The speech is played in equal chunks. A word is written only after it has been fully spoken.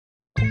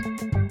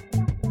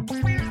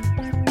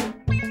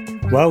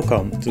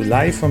Welcome to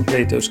Live from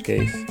Plato's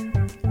Cave.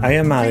 I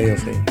am Mario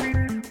V.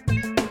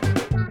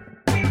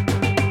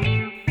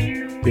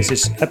 This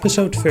is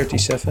episode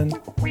 37,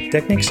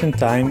 Technics and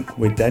Time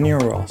with Daniel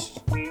Ross.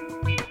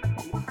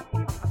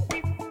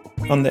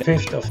 On the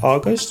 5th of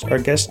August, our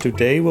guest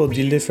today will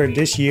deliver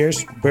this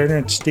year's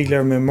Bernard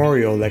Stiegler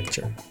Memorial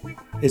Lecture.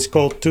 It's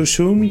called Too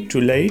Soon,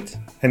 Too Late,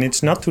 and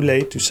it's not too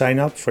late to sign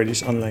up for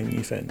this online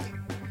event.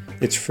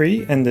 It's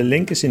free and the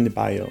link is in the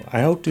bio.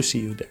 I hope to see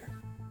you there.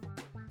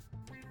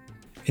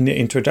 In the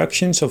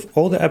introductions of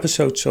all the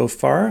episodes so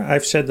far,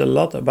 I've said a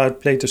lot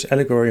about Plato's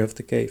allegory of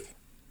the cave.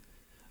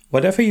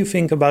 Whatever you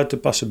think about the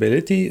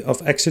possibility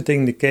of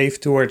exiting the cave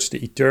towards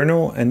the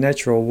eternal and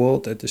natural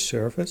world at the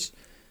surface,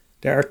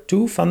 there are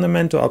two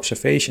fundamental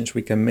observations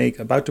we can make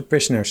about the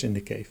prisoners in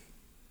the cave.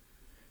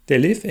 They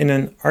live in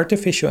an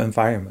artificial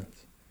environment,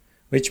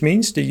 which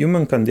means the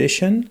human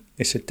condition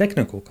is a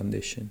technical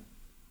condition.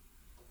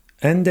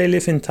 And they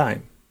live in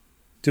time.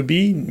 To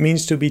be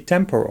means to be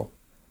temporal.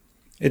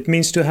 It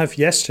means to have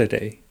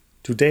yesterday,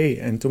 today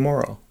and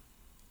tomorrow.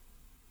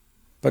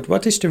 But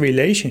what is the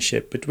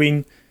relationship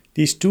between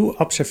these two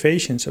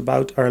observations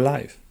about our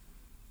life?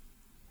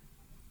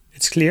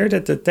 It's clear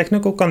that the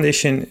technical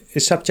condition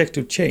is subject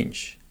to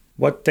change.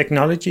 What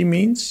technology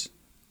means?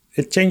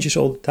 It changes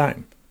all the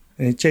time,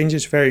 and it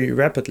changes very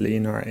rapidly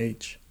in our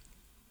age.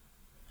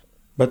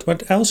 But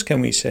what else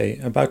can we say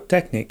about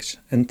technics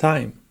and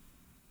time?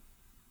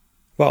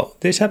 Well,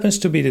 this happens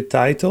to be the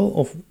title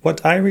of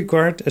what I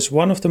regard as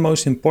one of the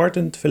most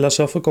important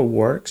philosophical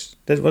works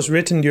that was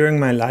written during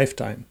my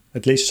lifetime,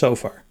 at least so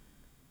far.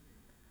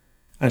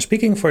 I'm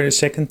speaking for the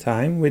second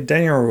time with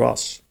Daniel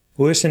Ross,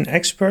 who is an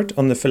expert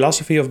on the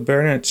philosophy of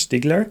Bernard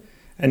Stiegler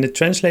and the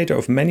translator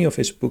of many of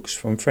his books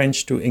from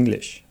French to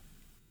English.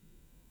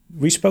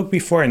 We spoke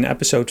before in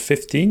episode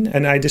 15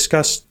 and I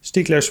discussed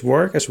Stiegler's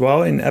work as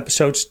well in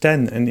episodes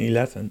 10 and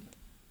 11.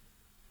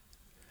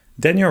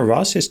 Daniel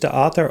Ross is the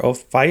author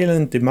of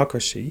Violent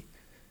Democracy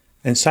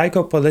and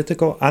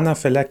Psychopolitical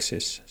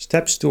Anaphylaxis,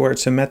 Steps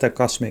Towards a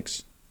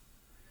Metacosmics.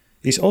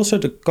 He's also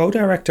the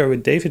co-director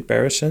with David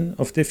Barrison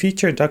of the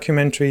feature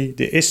documentary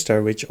The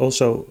Ister, which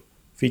also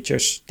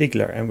features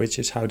Stiegler and which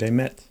is how they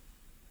met.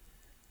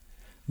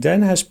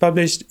 Dan has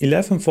published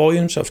 11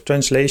 volumes of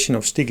translation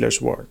of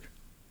Stiegler's work.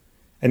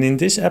 And in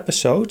this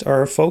episode,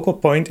 our focal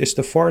point is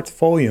the 4th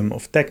volume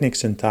of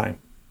Technics and Time.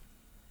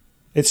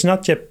 It's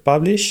not yet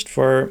published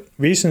for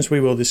reasons we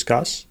will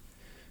discuss,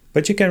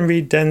 but you can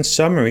read Dan's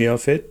summary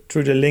of it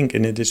through the link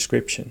in the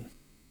description.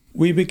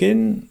 We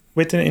begin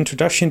with an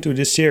introduction to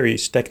the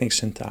series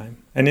Technics and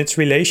Time and its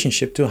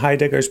relationship to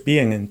Heidegger's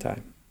being and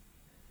time.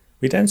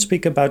 We then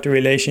speak about the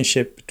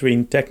relationship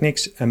between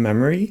technics and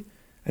memory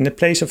and the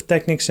place of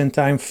Technics and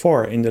Time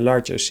 4 in the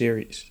larger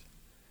series.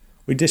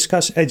 We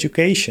discuss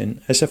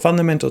education as a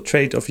fundamental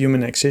trait of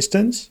human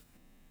existence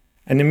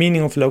and the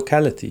meaning of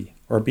locality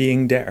or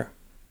being there.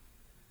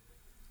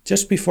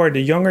 Just before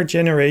the younger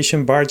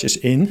generation barges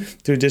in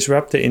to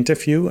disrupt the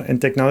interview and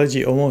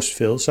technology almost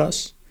fails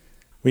us,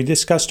 we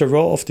discuss the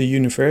role of the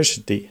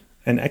university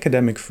and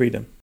academic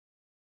freedom.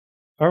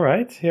 All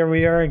right, here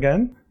we are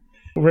again.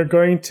 We're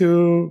going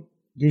to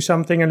do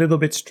something a little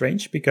bit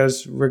strange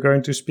because we're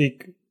going to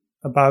speak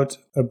about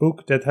a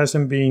book that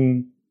hasn't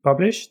been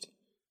published,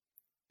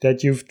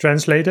 that you've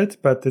translated,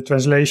 but the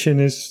translation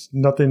is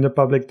not in the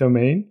public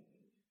domain.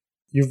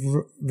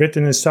 You've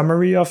written a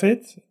summary of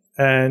it.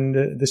 And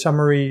the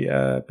summary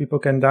people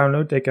can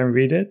download, they can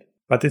read it,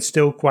 but it's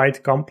still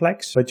quite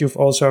complex. But you've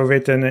also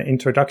written an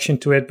introduction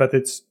to it, but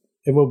it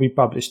will be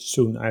published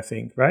soon, I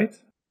think, right?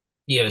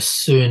 Yes,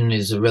 soon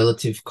is a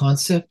relative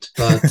concept,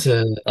 but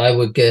I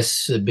would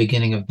guess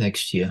beginning of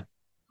next year.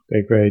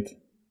 Okay, great.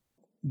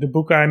 The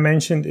book I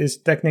mentioned is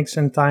Technics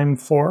and Time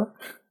 4.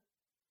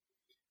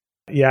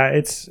 Yeah,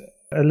 it's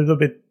a little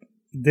bit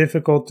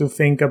difficult to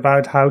think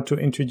about how to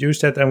introduce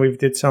that, and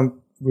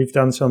we've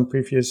done some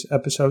previous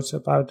episodes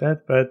about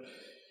that, but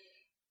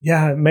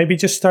yeah, maybe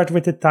just start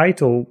with the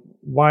title.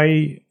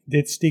 Why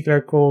did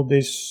Stiegler call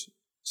this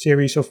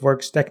series of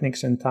works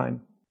Technics and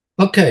Time?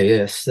 Okay,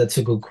 yes, that's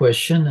a good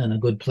question and a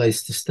good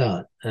place to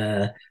start.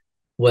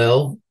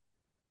 Well,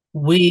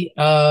 we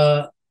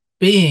are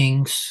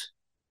beings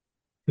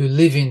who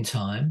live in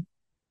time,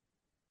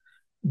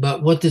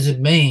 but what does it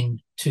mean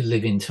to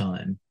live in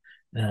time?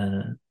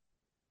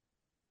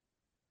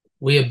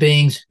 We are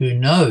beings who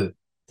know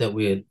that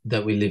we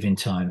live in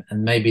time,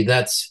 and maybe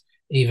that's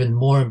even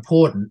more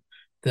important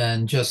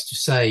than just to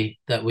say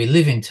that we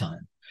live in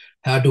time.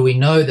 How do we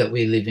know that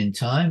we live in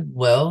time?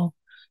 Well,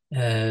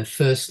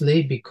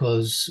 firstly,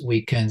 because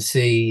we can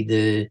see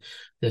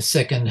the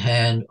second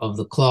hand of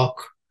the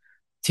clock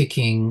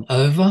ticking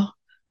over,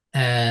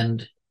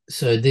 and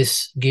so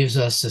this gives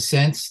us a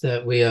sense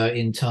that we are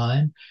in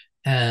time,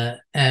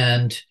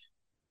 and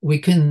we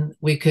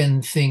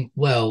can think,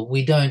 well,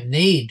 we don't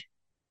need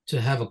to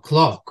have a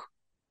clock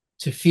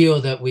to feel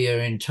that we are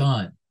in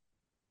time.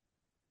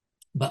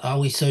 But are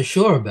we so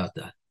sure about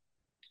that?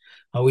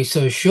 Are we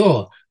so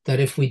sure that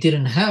if we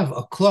didn't have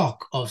a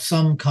clock of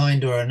some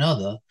kind or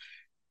another,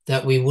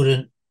 that we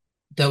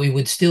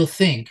would still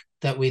think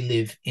that we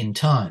live in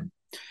time.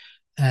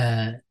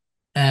 And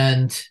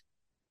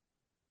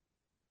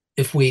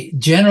if we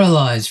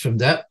generalize from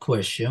that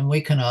question,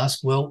 we can ask,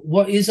 well,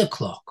 what is a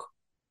clock?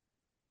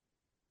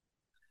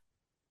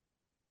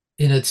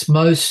 In its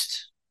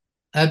most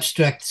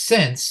abstract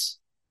sense,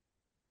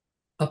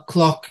 a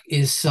clock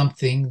is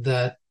something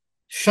that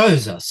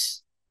shows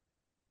us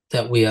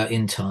that we are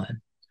in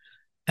time.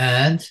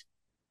 And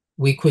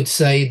we could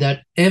say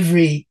that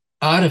every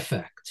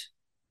artifact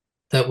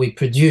that we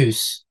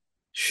produce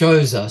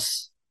shows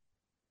us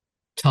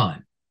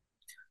time.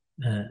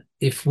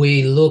 If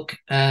we look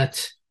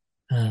at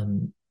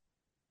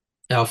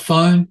our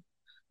phone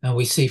and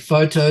we see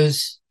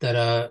photos that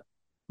are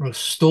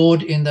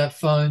stored in that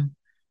phone,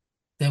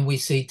 then we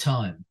see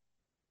time.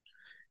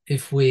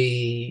 If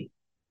we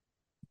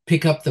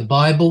pick up the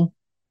Bible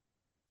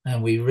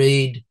and we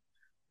read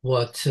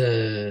what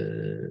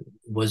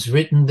was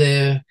written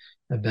there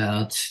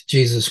about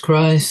Jesus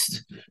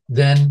Christ,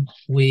 then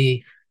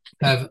we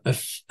have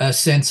a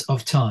sense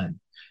of time.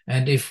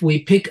 And if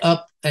we pick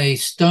up a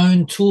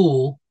stone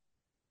tool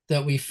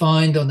that we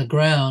find on the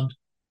ground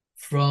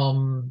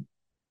from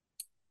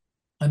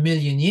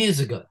 1,000,000 years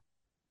ago,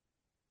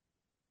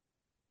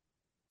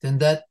 then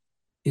that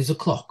is a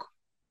clock.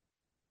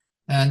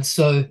 And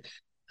so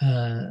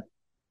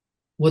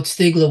what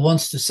Stiegler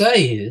wants to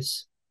say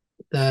is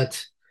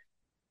that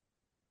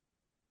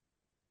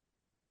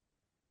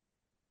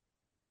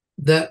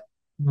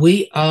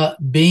we are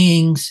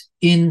beings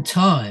in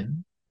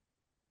time,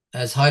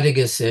 as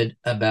Heidegger said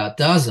about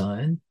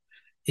Dasein,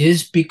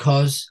 is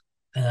because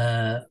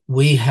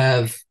we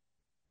have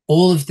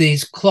all of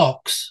these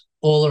clocks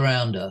all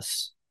around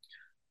us.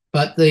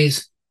 But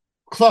these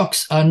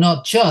clocks are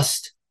not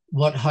just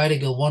what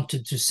Heidegger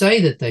wanted to say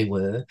that they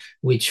were,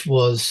 which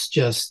was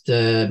just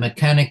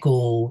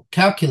mechanical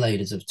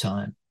calculators of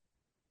time,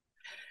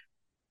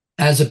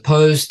 as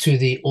opposed to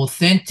the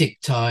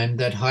authentic time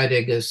that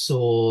Heidegger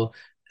saw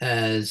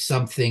as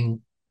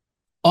something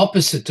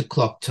opposite to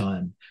clock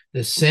time,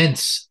 the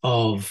sense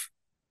of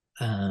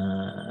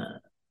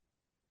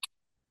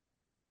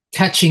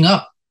catching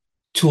up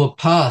to a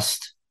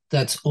past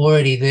that's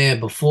already there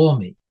before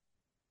me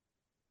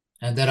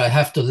and that I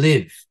have to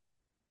live,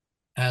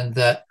 and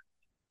that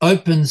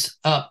opens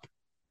up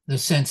the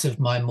sense of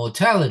my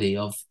mortality,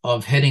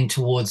 of heading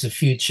towards a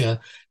future,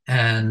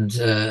 and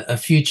a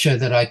future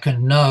that I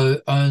can know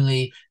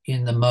only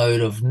in the mode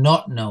of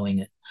not knowing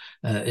it,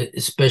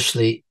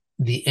 especially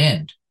the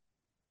end.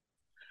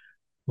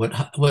 What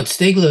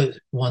Stiegler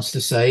wants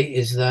to say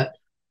is that,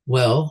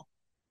 well,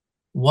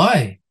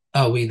 why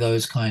are we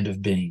those kind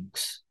of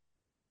beings?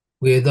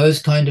 We are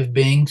those kind of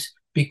beings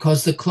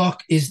because the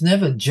clock is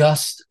never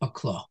just a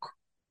clock.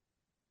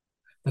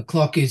 The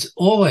clock is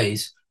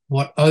always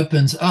what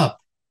opens up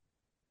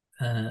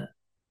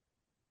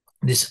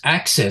this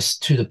access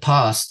to the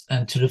past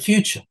and to the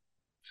future,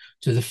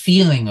 to the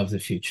feeling of the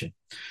future.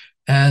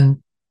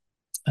 And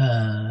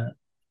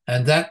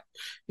that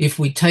if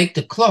we take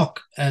the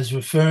clock as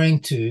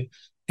referring to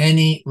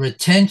any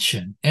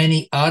retention,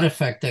 any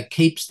artifact that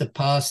keeps the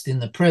past in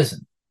the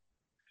present,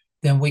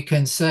 then we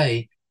can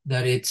say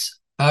that it's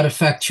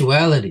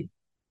artifactuality,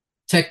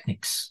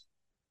 technics,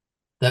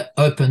 that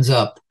opens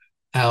up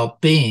our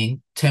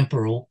being,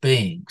 temporal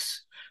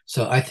beings.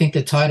 So I think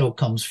the title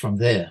comes from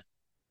there.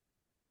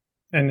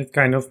 And it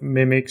kind of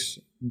mimics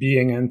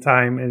being and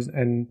time,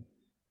 and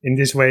in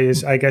this way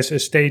is, I guess, a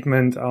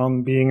statement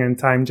on being and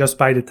time just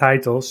by the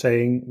title,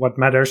 saying what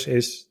matters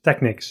is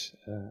technics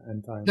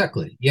and time.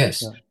 Exactly,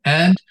 yes. Yeah.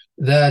 And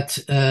that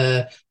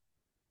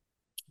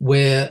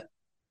where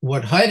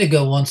what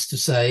Heidegger wants to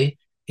say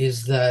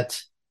is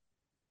that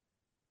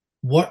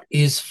what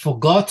is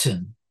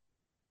forgotten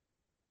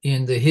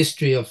in the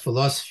history of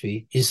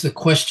philosophy is the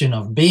question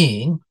of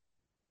being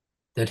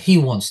that he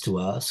wants to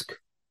ask.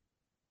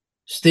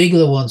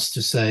 Stiegler wants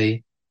to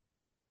say,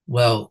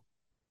 well,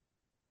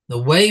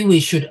 the way we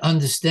should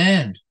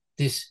understand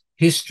this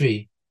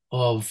history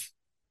of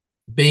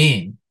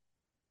being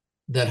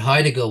that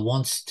Heidegger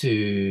wants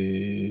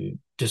to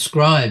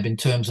describe in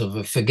terms of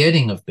a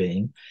forgetting of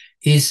being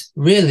is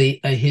really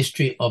a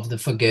history of the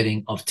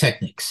forgetting of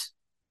technics.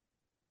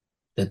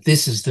 That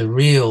this is the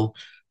real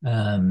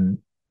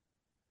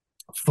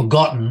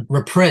forgotten,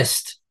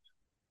 repressed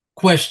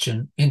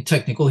question in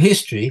technical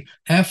history,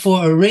 and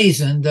for a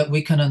reason that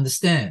we can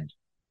understand.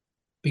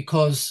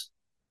 Because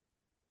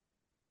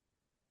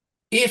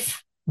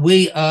if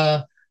we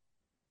are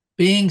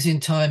beings in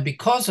time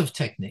because of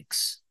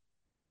techniques,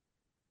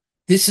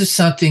 this is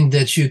something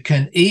that you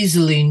can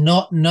easily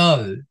not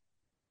know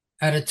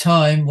at a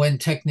time when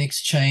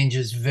techniques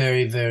changes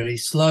very, very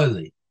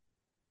slowly.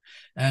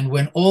 And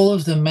when all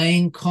of the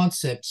main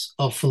concepts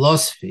of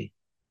philosophy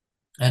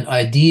and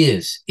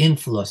ideas in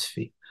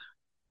philosophy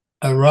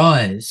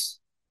arise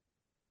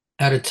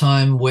at a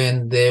time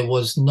when there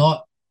was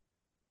not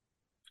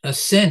a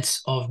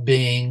sense of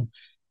being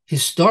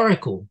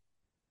historical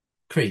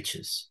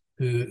creatures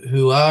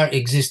who are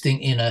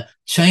existing in a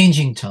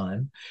changing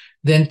time,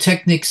 then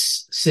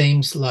technics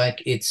seems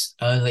like it's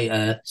only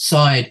a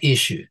side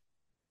issue,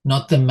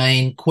 not the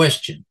main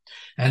question.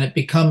 And it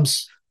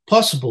becomes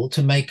possible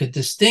to make a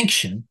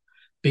distinction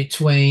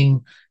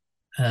between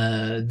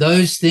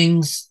those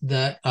things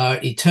that are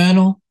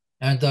eternal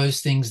and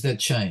those things that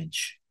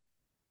change.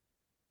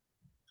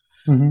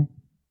 Mm-hmm.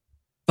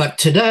 But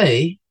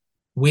today,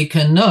 we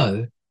can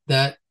know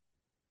that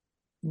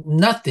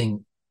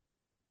nothing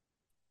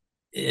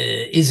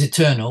is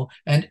eternal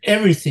and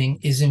everything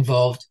is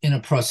involved in a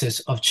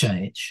process of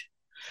change.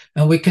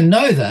 And we can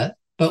know that,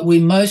 but we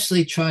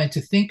mostly try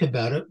to think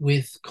about it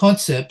with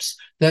concepts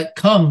that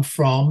come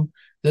from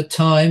the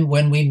time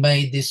when we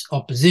made this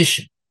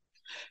opposition.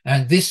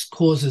 And this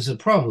causes a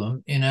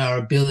problem in our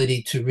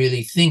ability to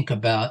really think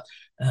about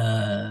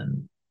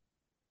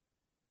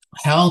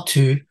how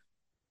to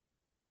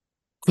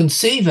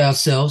conceive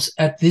ourselves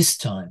at this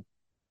time.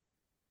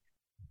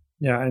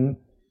 Yeah, and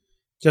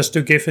just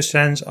to give a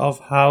sense of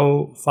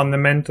how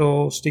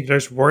fundamental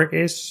Stiegler's work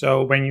is.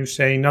 So when you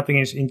say nothing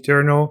is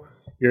internal,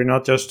 you're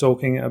not just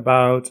talking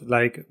about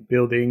like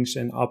buildings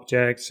and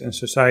objects and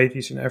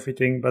societies and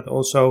everything, but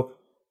also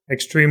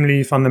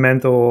extremely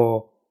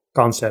fundamental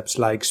concepts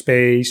like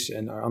space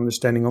and our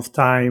understanding of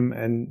time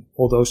and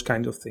all those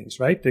kinds of things,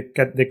 right?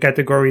 The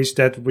categories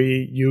that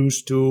we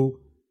use to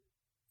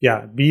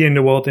be in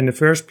the world in the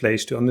first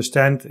place, to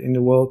understand in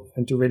the world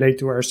and to relate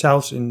to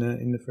ourselves in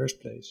the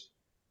first place.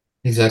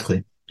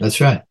 Exactly.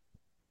 That's right.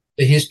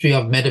 The history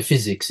of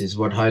metaphysics is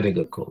what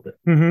Heidegger called it.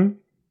 Mm-hmm.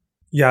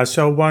 Yeah.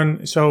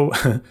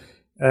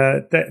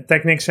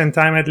 Technics and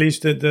time, at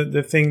least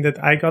the thing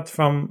that I got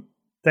from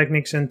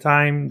Technics and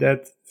Time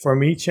that for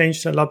me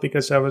changed a lot,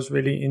 because I was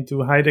really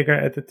into Heidegger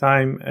at the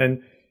time,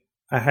 and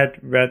I had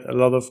read a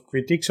lot of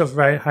critiques of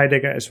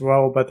Heidegger as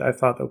well, but I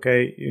thought,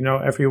 okay,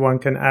 everyone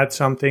can add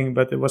something,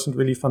 but it wasn't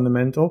really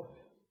fundamental.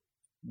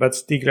 But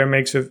Stiegler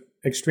makes an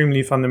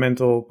extremely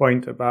fundamental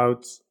point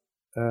about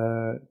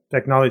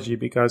technology,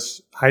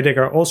 because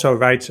Heidegger also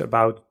writes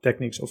about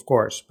techniques, of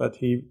course, but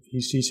he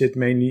sees it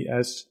mainly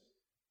as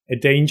a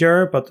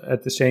danger, but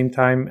at the same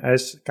time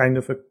as kind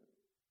of a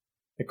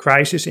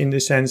crisis, in the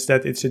sense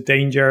that it's a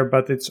danger,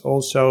 but it's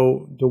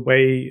also the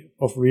way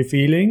of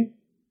revealing.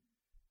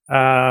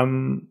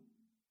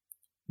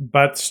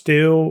 But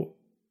still,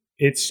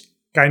 it's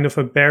kind of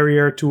a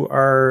barrier to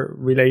our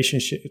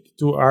relationship,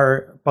 to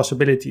our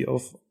possibility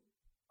of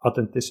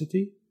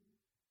authenticity.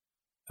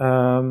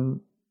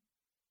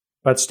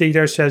 But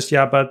Stiegler says,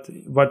 but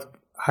what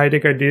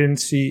Heidegger didn't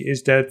see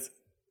is that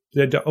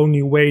the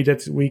only way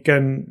that we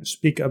can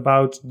speak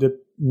about the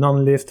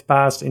non-lived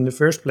past in the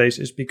first place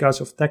is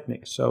because of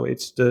techniques. So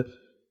it's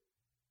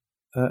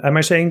am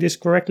I saying this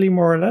correctly,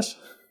 more or less?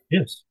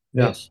 Yes.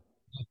 Yeah. Yes.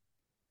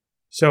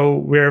 So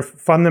we're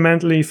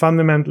fundamentally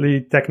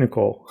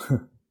technical.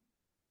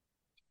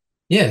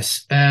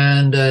 Yes,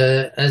 and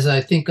as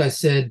I think I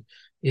said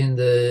in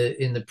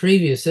the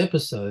previous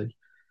episode,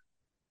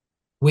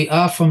 we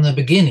are from the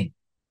beginning,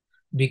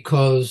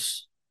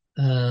 because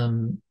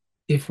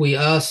if we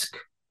ask,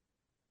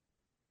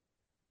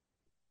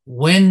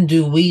 when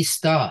do we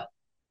start?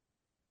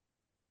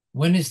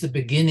 When is the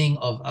beginning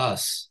of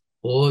us?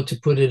 Or to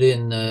put it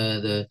in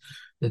the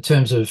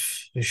terms of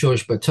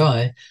Georges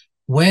Bataille,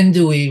 when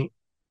do we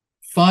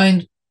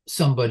find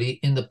somebody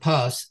in the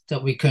past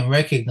that we can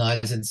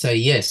recognize and say,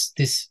 yes,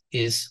 this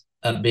is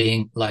a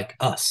being like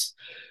us?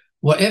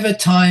 Whatever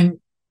time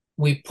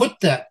we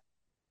put that,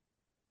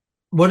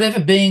 whatever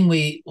being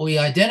we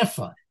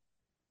identify,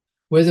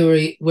 whether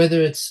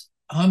it's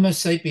Homo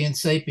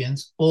sapiens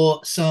sapiens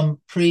or some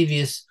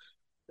previous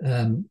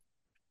hominin,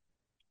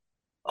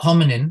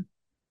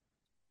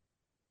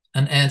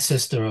 an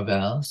ancestor of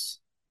ours,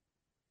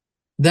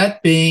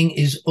 that being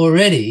is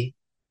already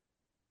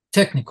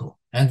technical.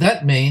 And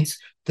that means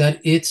that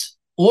its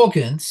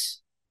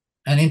organs,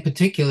 and in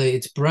particular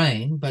its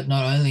brain, but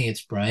not only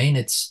its brain,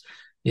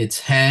 its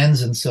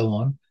hands and so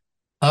on,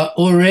 are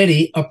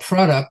already a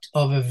product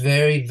of a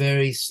very,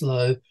 very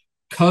slow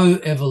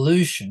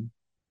co-evolution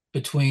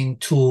between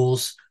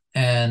tools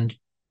and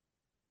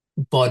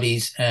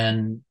bodies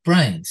and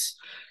brains,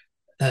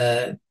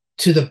 to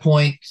the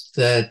point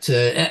that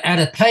at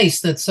a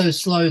pace that's so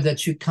slow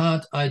that you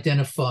can't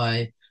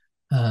identify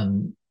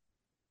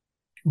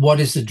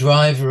what is the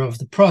driver of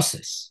the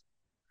process.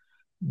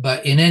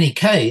 But in any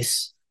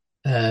case,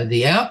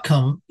 the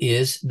outcome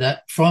is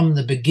that from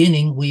the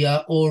beginning, we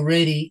are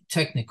already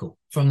technical.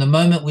 From the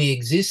moment we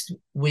exist,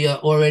 we are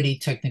already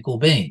technical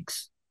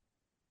beings.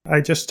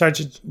 I just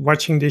started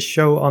watching this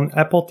show on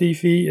Apple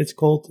TV. It's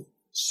called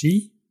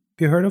See.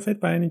 Have you heard of it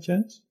by any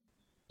chance?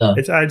 No.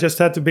 I just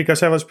had to,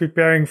 because I was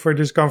preparing for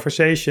this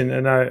conversation,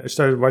 and I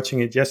started watching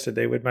it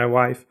yesterday with my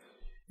wife.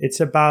 It's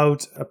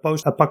about a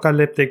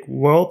post-apocalyptic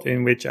world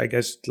in which, I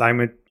guess,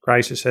 climate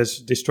crisis has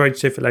destroyed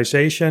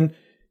civilization,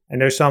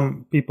 and there's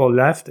some people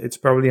left. It's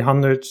probably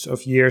hundreds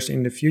of years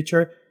in the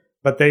future,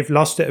 but they've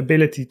lost the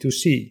ability to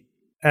see.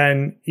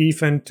 And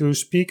even to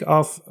speak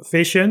of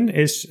vision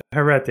is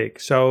heretic.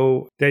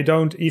 So they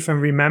don't even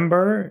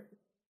remember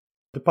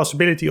the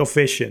possibility of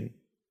vision.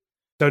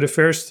 So the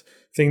first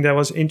thing that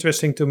was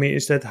interesting to me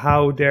is that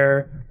how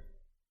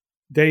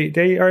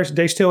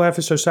they still have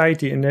a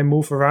society and they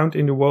move around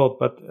in the world,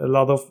 but a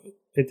lot of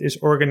it is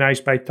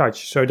organized by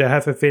touch. So they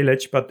have a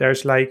village, but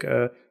there's like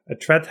a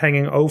thread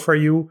hanging over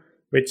you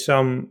with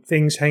some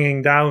things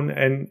hanging down,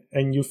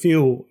 and you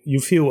feel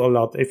a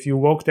lot. If you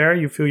walk there,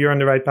 you feel you're on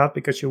the right path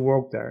because you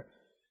walk there.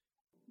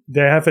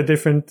 They have a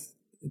different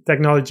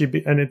technology,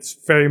 and it's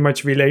very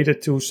much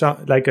related to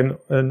like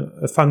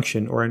a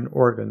function or an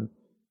organ,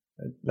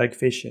 like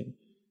vision.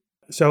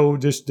 So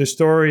the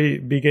story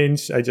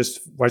begins, I just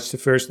watched the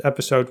first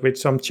episode, with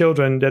some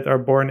children that are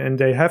born and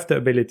they have the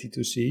ability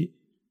to see.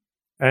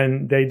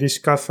 And they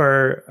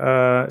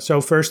discover,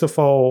 so first of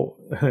all,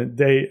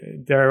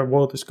 their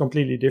world is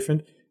completely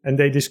different. And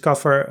they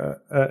discover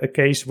a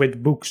case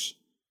with books.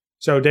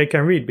 So they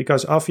can read,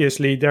 because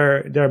obviously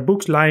there are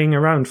books lying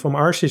around from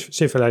our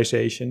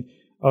civilization.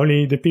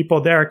 Only the people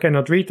there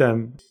cannot read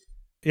them.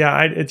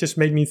 Yeah, it just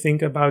made me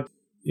think about,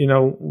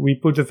 we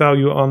put a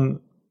value on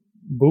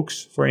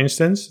books, for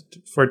instance,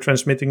 for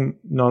transmitting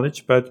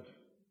knowledge. But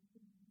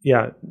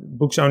yeah,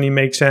 books only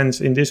make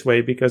sense in this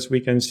way because we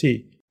can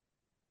see.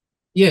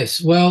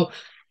 Yes, well,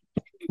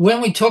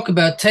 when we talk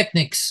about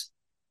techniques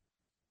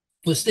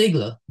for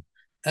Stiegler,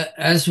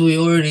 as we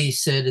already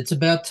said, it's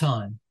about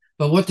time.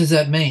 But what does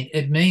that mean?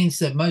 It means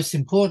that most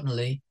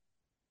importantly,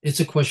 it's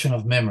a question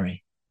of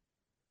memory.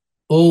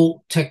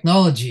 All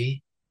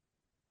technology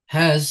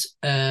has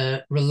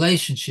a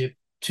relationship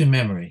to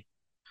memory.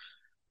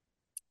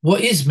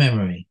 What is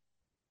memory?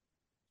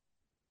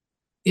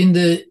 In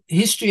the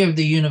history of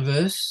the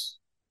universe,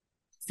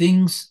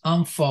 things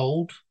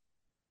unfold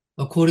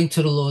according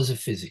to the laws of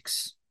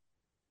physics.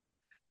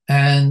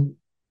 And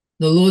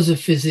the laws of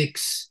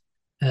physics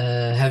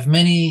have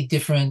many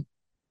different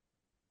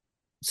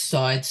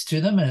sides to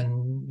them,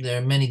 and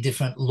there are many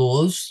different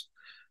laws.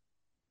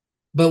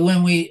 But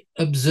when we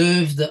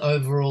observe the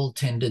overall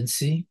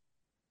tendency,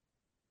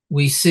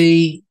 we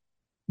see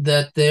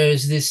that there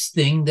is this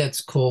thing that's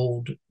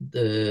called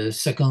the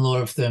second law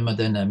of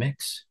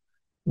thermodynamics,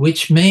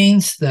 which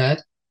means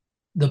that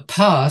the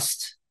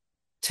past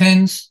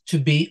tends to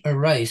be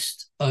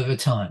erased over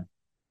time.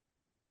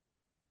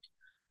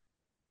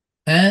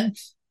 And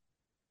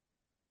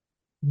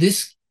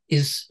this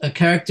is a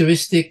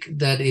characteristic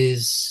that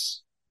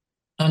is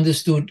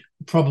understood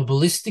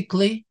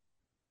probabilistically,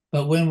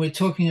 but when we're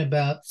talking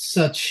about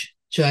such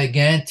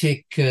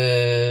gigantic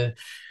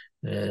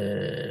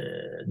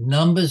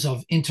numbers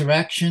of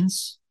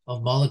interactions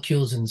of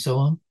molecules and so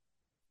on,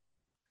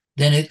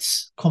 then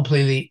it's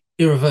completely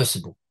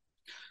irreversible.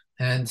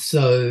 And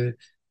so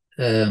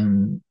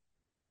from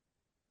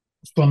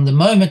the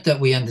moment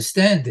that we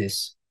understand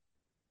this,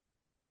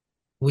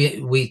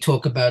 we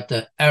talk about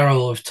the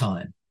arrow of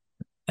time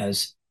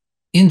as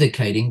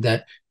indicating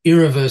that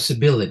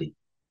irreversibility.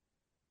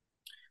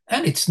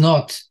 And it's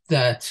not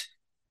that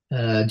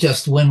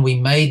just when we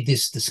made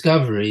this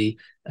discovery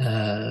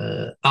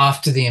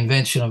after the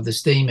invention of the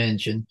steam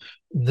engine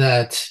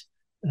that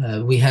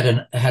we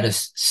had a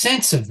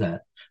sense of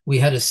that. We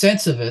had a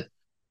sense of it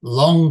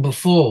long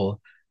before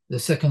the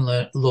second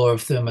law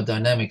of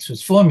thermodynamics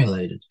was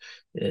formulated.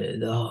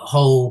 The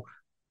whole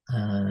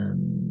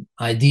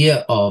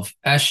idea of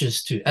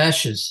ashes to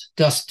ashes,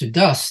 dust to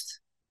dust,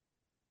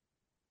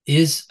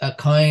 is a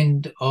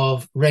kind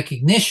of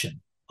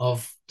recognition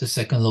of the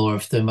second law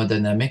of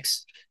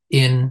thermodynamics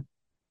in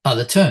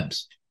other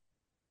terms.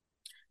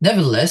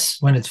 Nevertheless,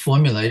 when it's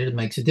formulated, it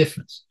makes a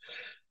difference.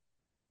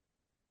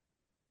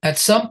 At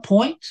some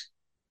point,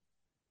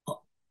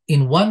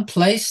 in one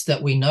place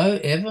that we know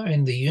ever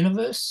in the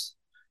universe,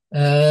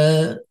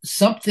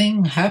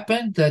 something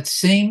happened that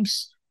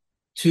seems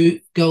to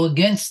go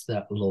against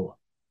that law.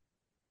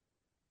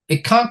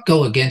 It can't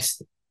go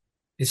against it.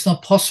 It's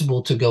not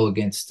possible to go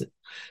against it.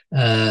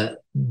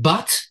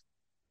 But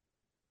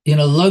in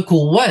a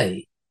local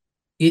way,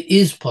 it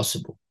is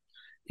possible.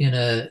 In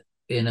a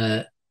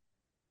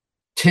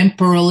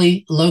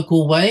temporally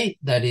local way,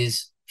 that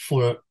is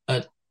for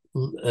a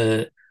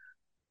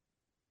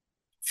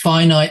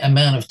finite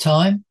amount of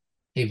time,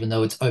 even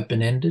though it's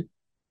open-ended,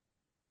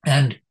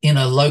 and in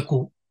a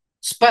local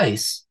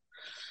space,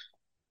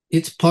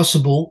 it's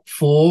possible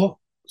for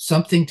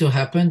something to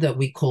happen that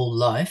we call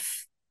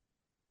life.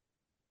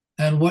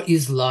 And what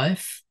is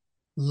life?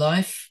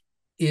 Life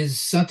is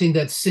something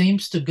that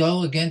seems to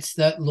go against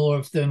that law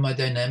of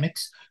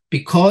thermodynamics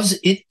because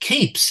it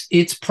keeps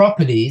its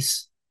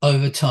properties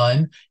over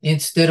time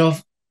instead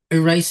of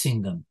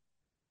erasing them.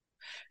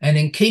 And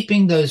in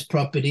keeping those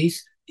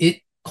properties,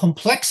 it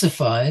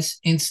complexifies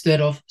instead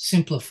of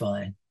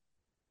simplifying.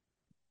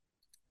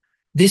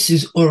 This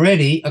is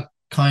already a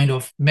kind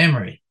of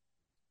memory.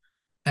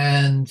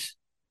 And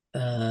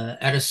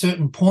at a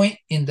certain point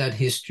in that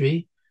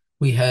history,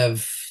 we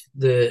have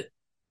the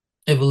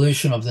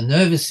evolution of the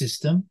nervous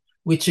system,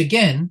 which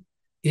again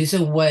is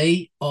a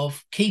way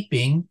of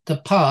keeping the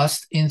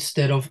past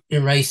instead of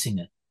erasing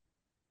it.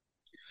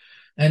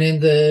 And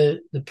in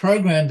the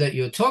program that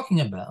you're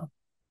talking about,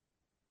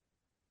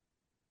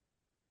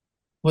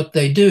 what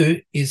they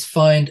do is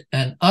find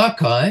an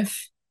archive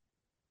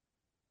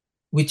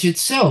which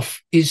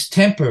itself is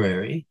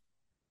temporary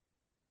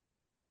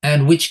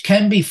and which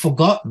can be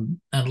forgotten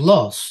and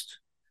lost.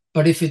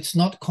 But if it's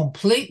not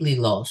completely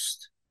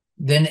lost,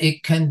 then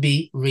it can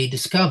be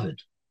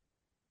rediscovered.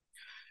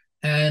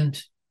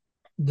 And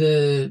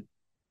the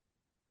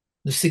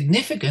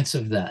significance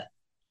of that,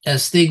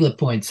 as Stiegler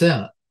points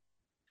out,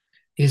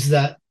 is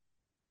that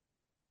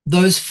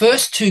those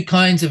first two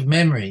kinds of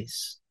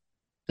memories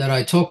that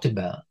I talked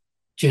about,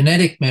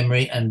 genetic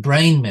memory and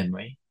brain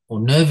memory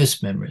or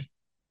nervous memory,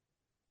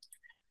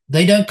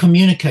 they don't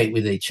communicate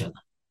with each other.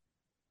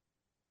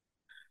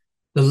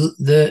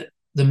 The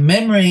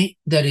memory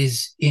that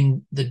is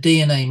in the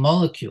DNA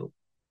molecule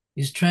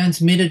is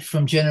transmitted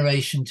from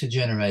generation to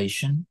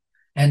generation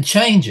and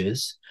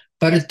changes,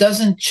 but it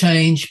doesn't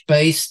change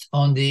based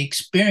on the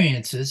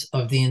experiences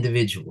of the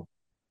individual.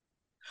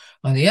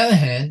 On the other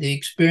hand, the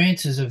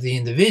experiences of the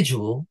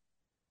individual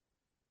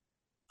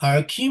are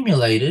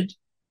accumulated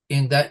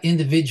in that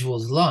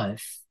individual's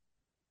life,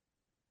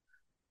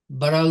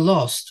 but are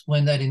lost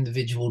when that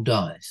individual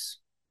dies.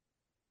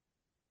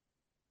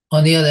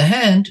 On the other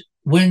hand,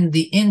 when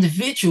the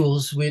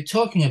individuals we're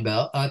talking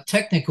about are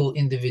technical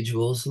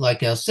individuals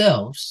like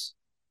ourselves,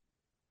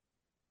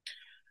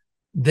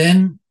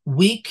 then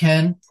we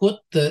can put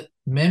the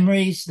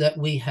memories that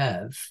we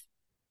have,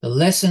 the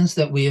lessons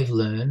that we have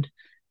learned,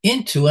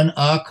 into an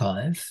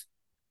archive,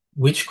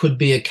 which could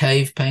be a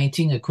cave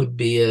painting, it could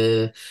be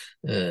a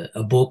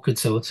book, and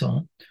so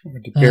on.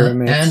 The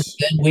pyramids. And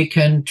then we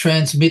can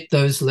transmit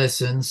those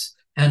lessons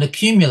and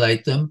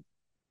accumulate them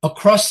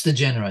across the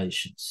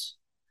generations.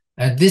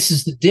 And this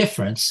is the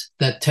difference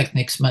that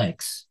Technics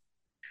makes.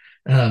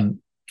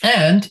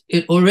 And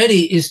it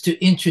already is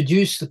to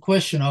introduce the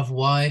question of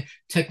why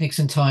Technics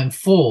in Time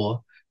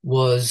 4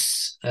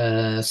 was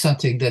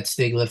something that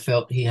Stiegler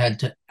felt he had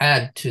to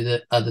add to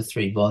the other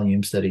 3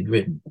 volumes that he'd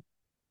written.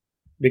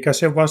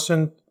 Because it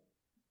wasn't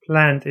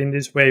planned in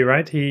this way,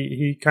 right?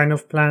 He kind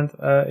of planned,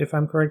 if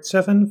I'm correct,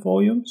 7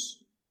 volumes?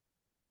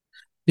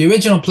 The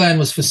original plan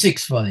was for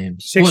 6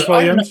 volumes. 6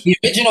 volumes? The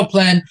original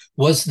plan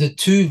was the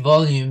 2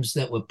 volumes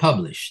that were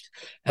published.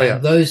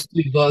 And those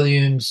 2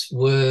 volumes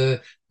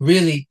were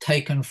really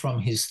taken from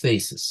his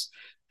thesis.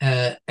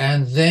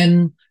 And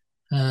then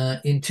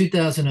in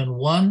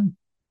 2001,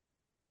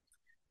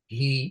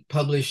 he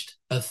published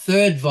a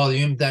 3rd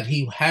volume that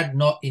he had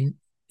not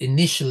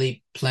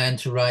initially planned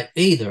to write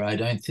either, I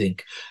don't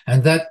think.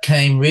 And that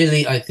came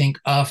really, I think,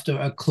 after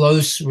a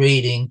close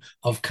reading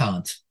of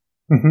Kant.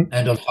 Mm-hmm.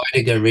 And of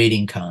Heidegger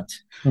reading Kant.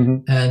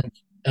 Mm-hmm.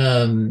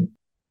 And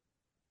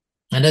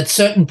at a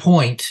certain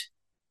point,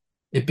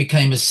 it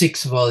became a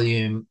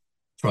 6-volume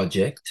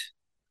project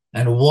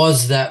and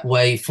was that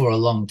way for a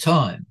long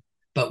time,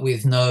 but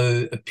with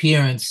no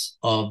appearance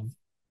of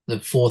the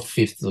 4th,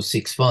 5th, or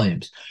 6th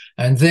volumes.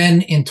 And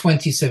then in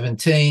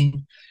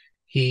 2017,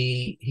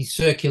 he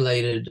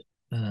circulated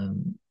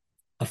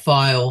a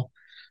file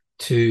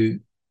to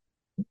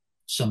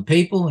some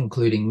people,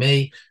 including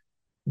me,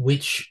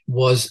 which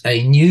was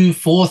a new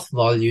 4th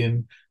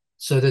volume,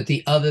 so that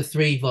the other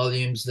 3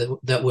 volumes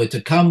that were to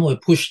come were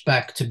pushed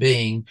back to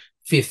being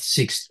 5th,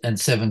 6th, and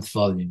 7th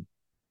volume.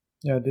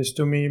 Yeah, this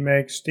to me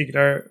makes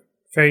Stiegler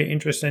very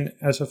interesting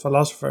as a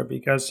philosopher,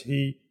 because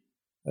he,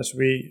 as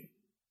we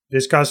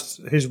discussed,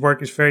 his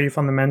work is very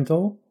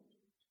fundamental.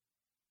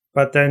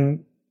 But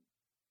then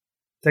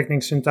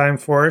Technics in Time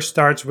 4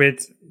 starts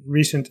with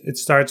it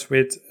starts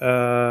with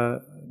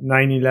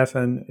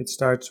 9/11, it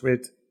starts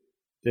with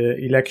the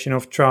election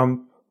of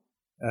Trump.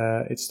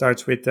 It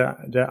starts with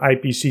the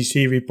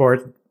IPCC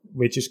report,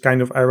 which is kind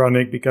of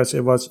ironic because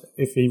it was,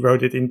 if he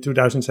wrote it in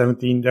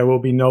 2017, there will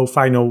be no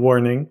final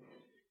warning.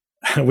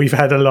 We've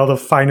had a lot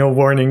of final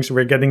warnings.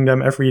 We're getting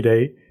them every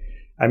day.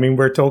 I mean,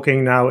 we're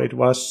talking now, it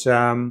was,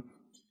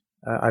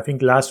 I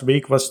think last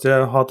week was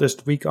the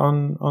hottest week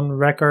on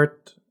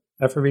record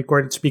ever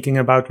recorded, speaking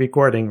about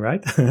recording,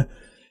 right?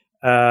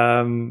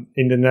 In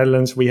the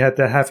Netherlands, we had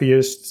the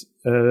heaviest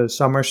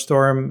summer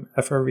storm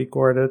ever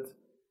recorded.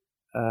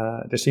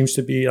 There seems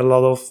to be a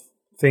lot of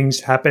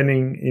things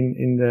happening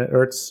in the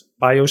Earth's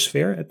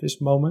biosphere at this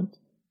moment.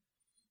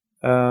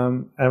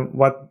 And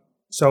what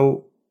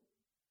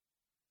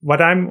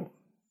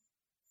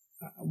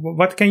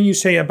can you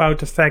say about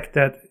the fact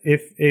that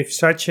if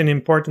such an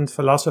important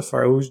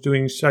philosopher who's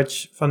doing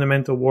such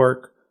fundamental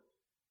work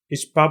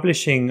is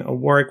publishing a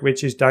work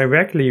which is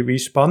directly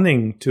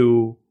responding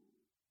to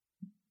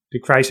the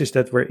crisis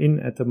that we're in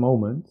at the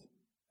moment?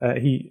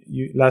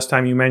 Last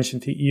time you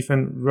mentioned he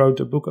even wrote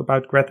a book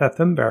about Greta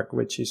Thunberg,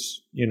 which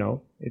is,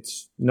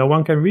 it's no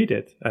one can read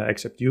it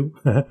except you.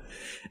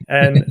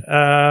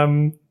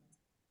 And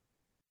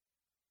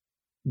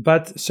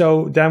but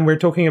so then we're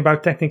talking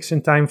about Technics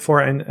in Time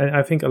 4, and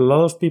I think a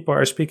lot of people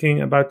are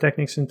speaking about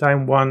Technics in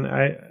Time 1.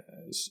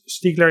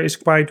 Stiegler is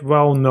quite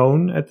well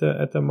known at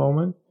the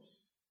moment.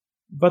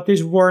 But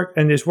this work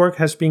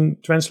has been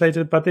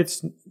translated, but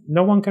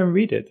no one can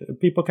read it.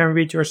 People can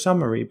read your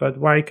summary, but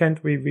why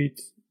can't we read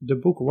the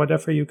book?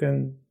 Whatever you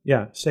can,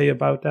 say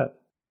about that.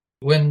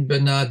 When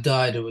Bernard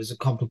died, it was a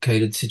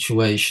complicated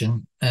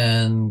situation,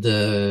 and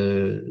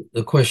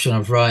the question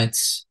of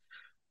rights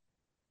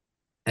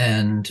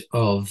and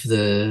of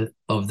the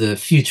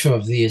future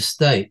of the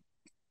estate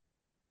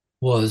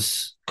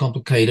was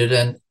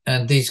complicated,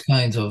 and these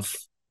kinds of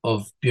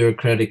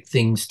bureaucratic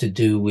things to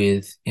do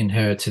with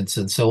inheritance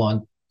and so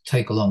on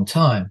take a long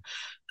time.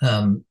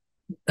 Um,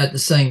 at the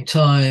same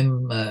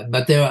time,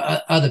 but there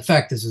are other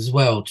factors as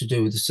well to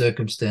do with the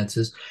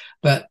circumstances.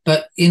 But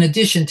in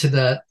addition to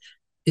that,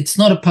 it's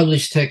not a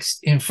published text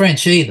in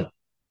French either.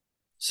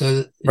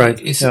 So Right.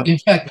 it's Yeah. in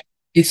fact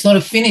it's not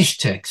a finished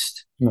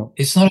text. No.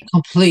 It's not a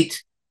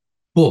complete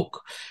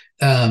book.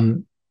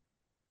 Um,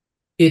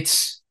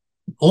 it's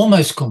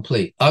almost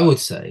complete, I would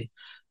say.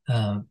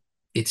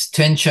 It's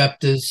 10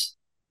 chapters,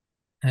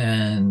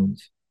 and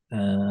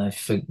I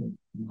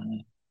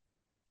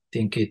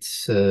think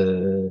it's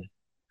I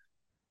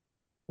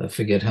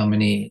forget how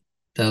many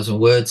thousand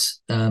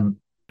words.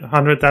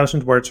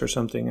 100,000 words or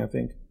something, I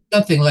think.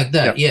 Something like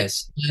that, Yeah.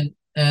 yes.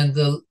 And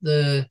the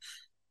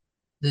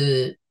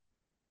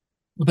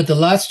but the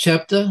last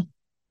chapter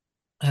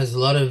has a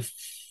lot of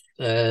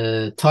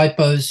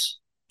typos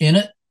in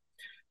it,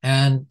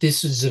 and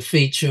this is a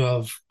feature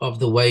of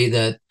the way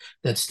that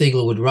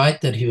Stiegler would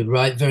write. That he would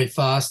write very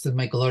fast and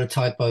make a lot of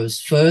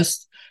typos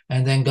first,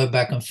 and then go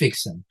back and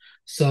fix them.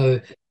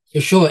 So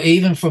for sure,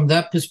 even from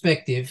that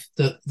perspective,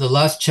 the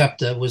last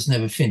chapter was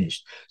never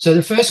finished. So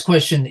the first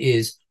question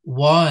is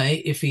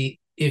why, if he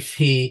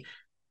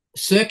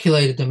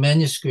circulated the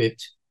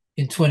manuscript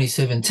in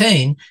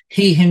 2017,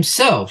 he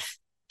himself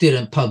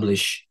didn't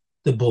publish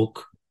the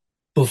book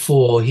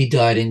before he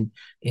died in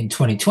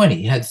 2020.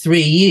 He had 3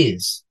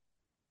 years.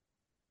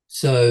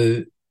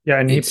 So yeah,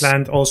 and he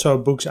planned also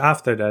books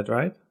after that,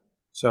 right?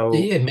 So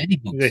yeah, many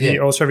books. he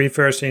also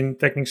refers in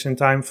Technics in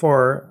Time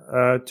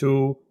 4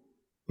 to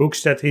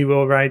books that he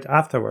will write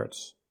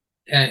afterwards.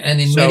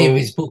 And in many of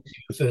his books,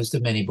 he refers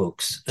to many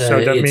books. So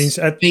that it's means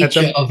a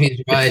feature of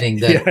his writing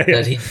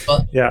that he's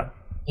got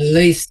at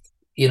least,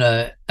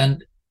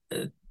 and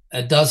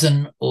a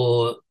dozen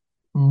or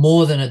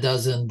more than a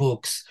dozen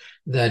books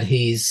that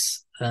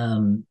he's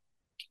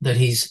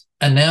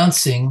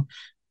announcing,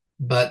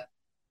 but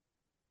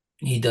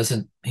he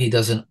doesn't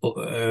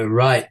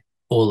write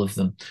all of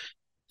them.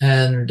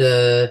 And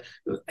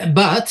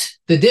but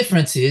the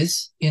difference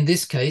is, in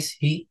this case,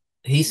 he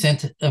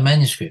sent a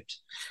manuscript,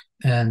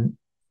 and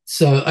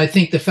so I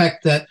think the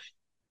fact that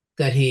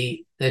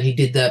he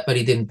did that but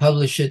he didn't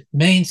publish it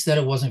means that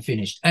it wasn't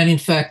finished. And in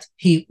fact,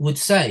 he would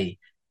say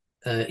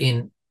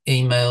in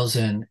emails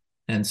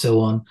and so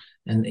on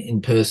and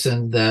in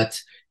person that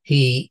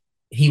he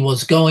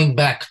was going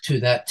back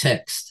to that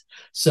text.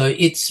 So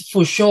it's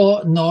for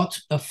sure not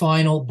a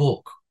final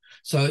book.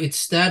 So its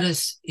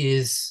status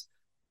is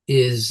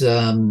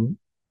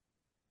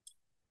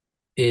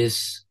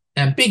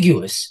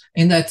ambiguous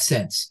in that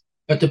sense.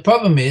 But the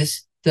problem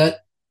is that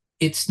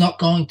it's not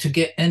going to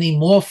get any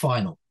more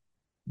final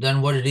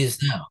than what it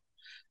is now.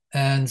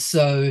 And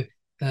so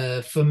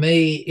for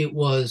me, it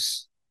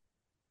was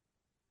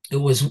a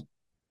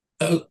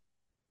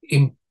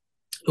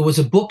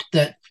book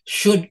that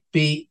should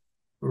be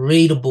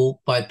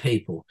readable by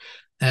people,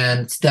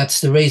 and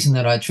that's the reason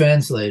that I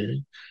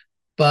translated.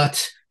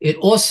 But it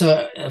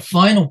also, a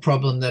final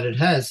problem that it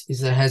has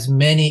is that it has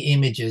many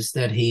images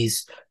that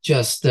he's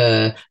just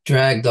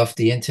dragged off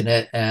the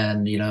internet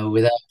and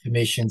without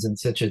permissions,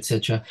 etc.,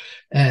 etc.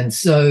 And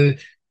so,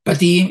 but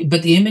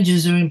the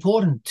images are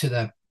important to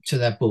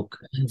that book,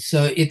 and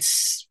so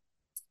it's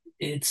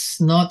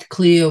not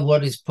clear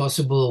what is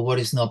possible or what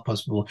is not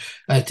possible.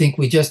 I think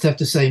we just have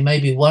to say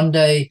maybe one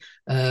day,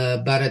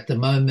 but at the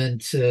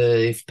moment,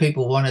 if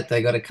people want it,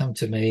 they got to come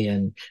to me,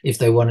 and if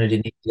they want it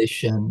in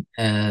English,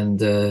 and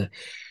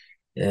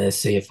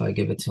see if I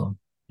give it to them.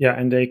 Yeah,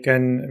 and they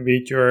can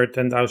read your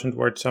 10,000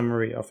 word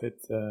summary of it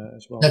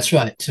as well. That's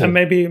right. Too. And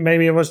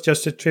maybe it was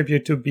just a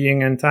tribute to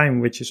Being and Time,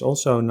 which is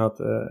also not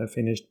a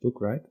finished book,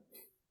 right?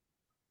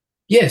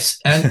 Yes,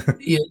 and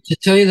to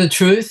tell you the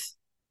truth,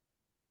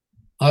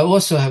 I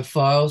also have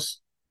files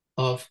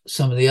of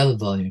some of the other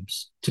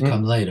volumes to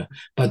come later,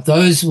 but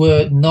those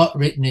were not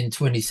written in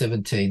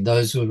 2017.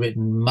 Those were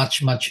written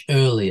much, much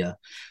earlier,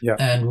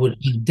 and would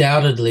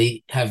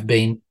undoubtedly have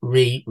been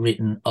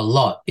rewritten a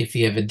lot if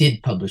he ever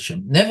did publish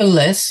them.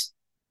 Nevertheless,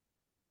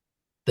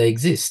 they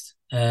exist,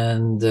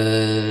 and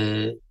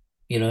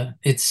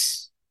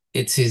it's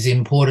his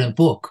important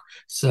book.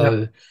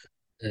 So.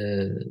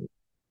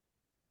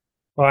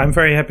 Well, I'm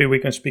very happy we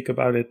can speak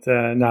about it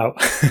now.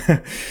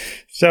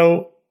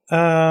 So,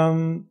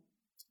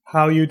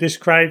 how you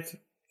described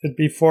it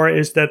before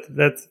is that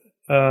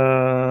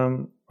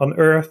on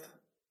Earth,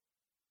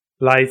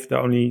 life, the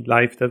only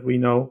life that we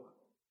know,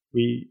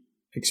 we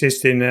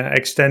exist in an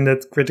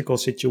extended critical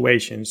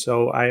situation.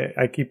 So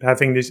I keep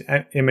having this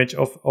image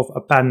of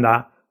a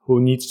panda who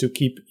needs to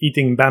keep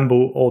eating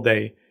bamboo all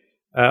day,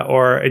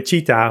 or a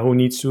cheetah who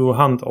needs to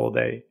hunt all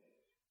day.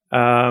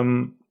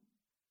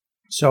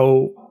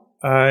 So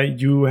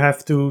you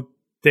have to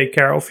take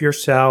care of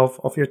yourself,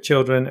 of your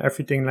children,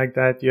 everything like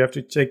that. You have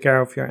to take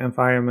care of your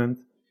environment.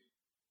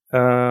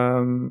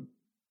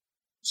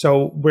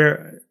 So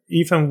we're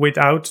even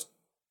without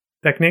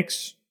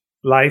Technics,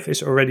 life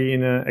is already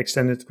in an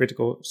extended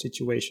critical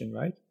situation,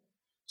 right?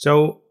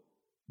 So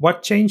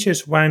what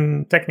changes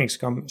when Technics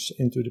comes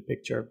into the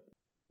picture?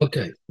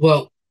 Okay.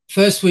 Well,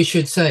 first we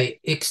should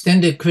say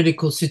extended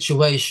critical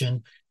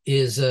situation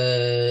is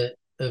a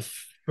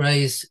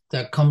phrase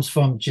that comes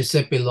from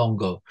Giuseppe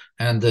Longo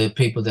and the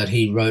people that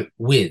he wrote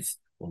with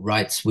or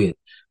writes with.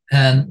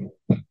 And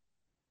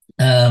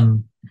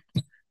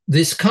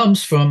this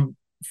comes from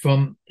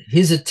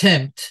his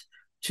attempt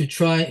to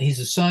try, he's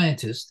a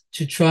scientist,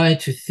 to try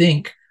to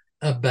think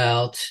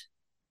about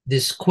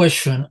this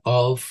question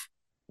of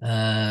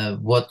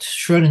what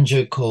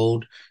Schrödinger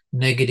called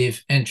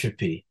negative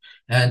entropy,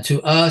 and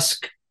to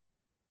ask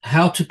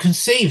how to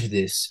conceive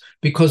this,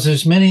 because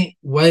there's many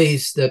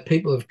ways that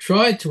people have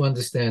tried to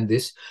understand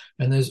this,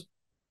 and there's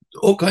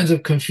all kinds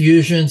of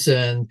confusions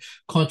and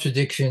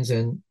contradictions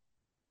and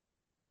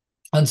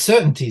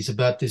uncertainties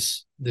about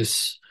this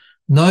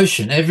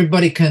notion.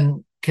 Everybody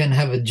can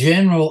have a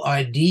general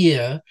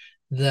idea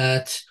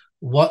that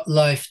what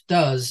life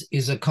does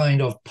is a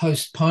kind of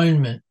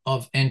postponement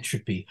of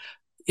entropy.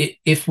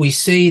 If we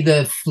see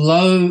the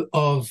flow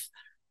of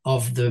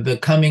the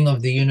becoming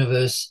of the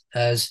universe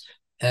as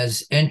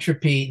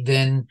entropy,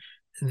 then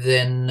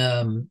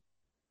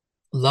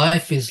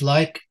life is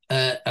like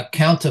a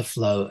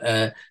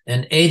counterflow,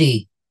 an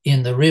eddy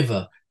in the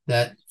river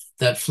that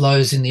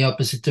flows in the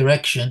opposite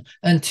direction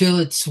until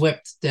it's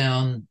swept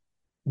down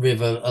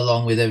river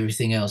along with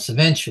everything else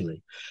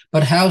eventually.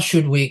 But how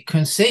should we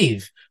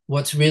conceive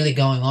what's really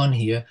going on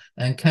here,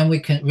 and can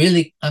we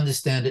really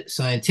understand it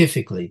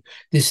scientifically?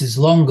 This is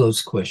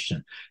Longo's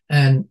question.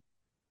 And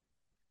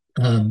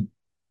one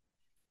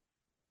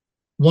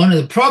of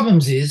the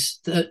problems is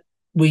that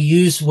we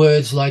use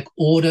words like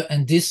order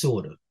and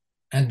disorder,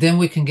 and then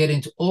we can get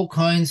into all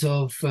kinds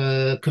of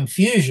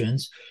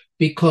confusions,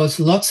 because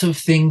lots of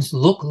things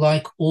look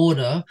like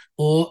order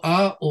or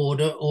are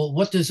order, or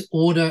what does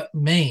order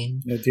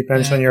mean? It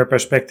depends on your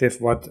perspective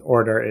what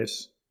order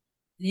is.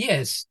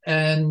 Yes,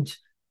 and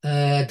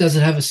does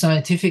it have a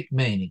scientific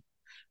meaning?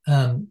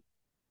 We're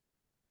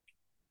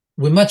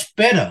much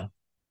better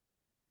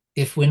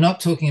if we're not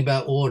talking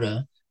about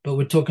order, but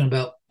we're talking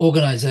about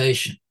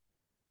organization.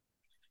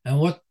 And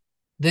what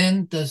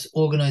then does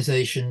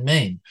organization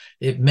mean?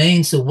 It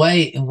means the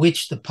way in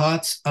which the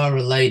parts are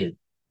related.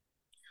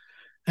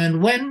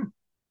 And when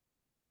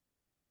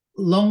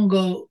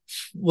Longo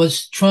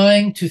was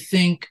trying to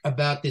think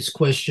about this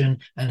question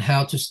and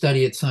how to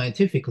study it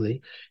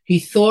scientifically, he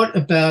thought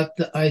about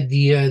the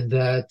idea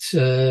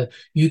that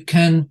you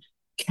can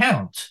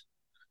count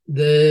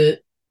the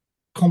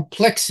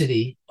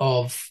complexity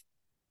of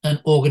an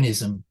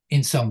organism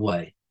in some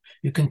way.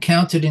 You can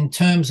count it in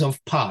terms of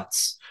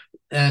parts.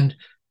 And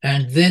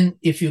then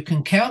if you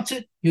can count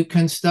it, you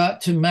can start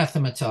to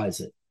mathematize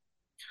it.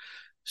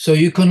 So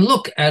you can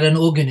look at an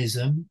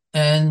organism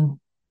and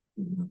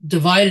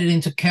divide it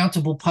into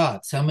countable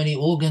parts, how many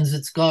organs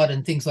it's got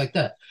and things like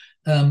that.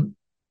 I'm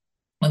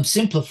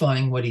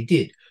simplifying what he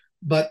did,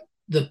 but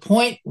the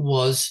point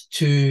was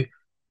to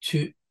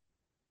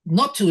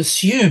not to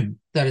assume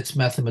that it's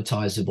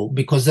mathematizable,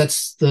 because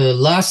that's the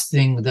last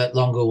thing that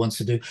Longo wants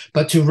to do,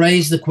 but to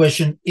raise the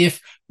question, if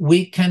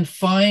we can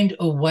find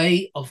a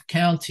way of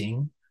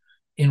counting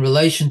in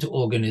relation to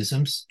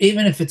organisms,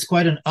 even if it's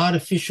quite an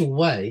artificial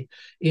way,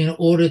 in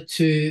order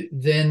to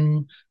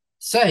then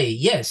say,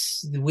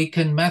 yes, we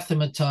can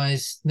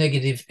mathematize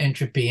negative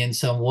entropy in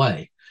some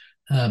way.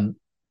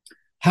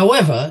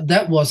 However,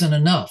 that wasn't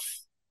enough.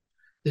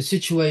 The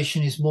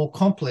situation is more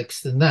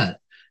complex than that,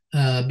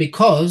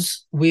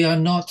 because we are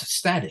not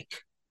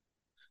static.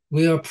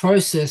 We are a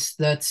process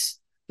that's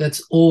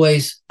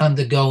always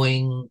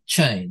undergoing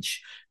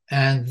change,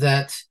 and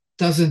that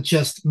doesn't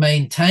just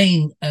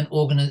maintain an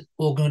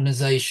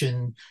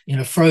organization in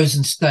a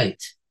frozen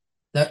state.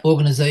 That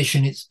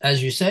organization is,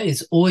 as you say,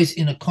 is always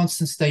in a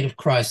constant state of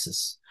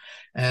crisis.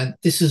 And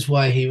this is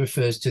why he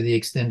refers to the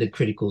extended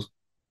critical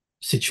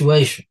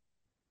situation.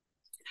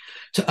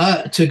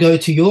 To go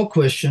to your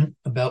question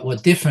about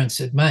what difference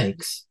it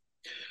makes,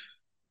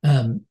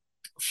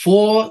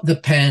 for the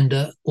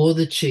panda or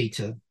the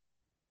cheetah,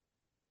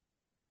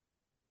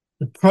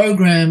 the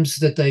programs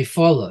that they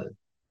follow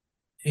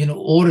in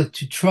order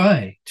to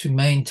try to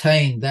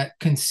maintain that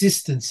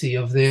consistency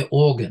of their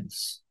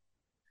organs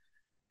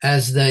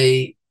as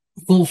they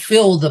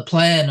fulfill the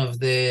plan of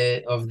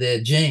their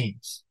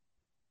genes,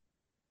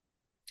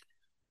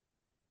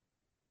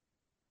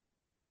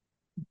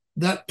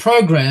 that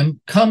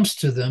program comes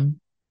to them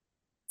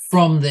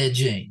from their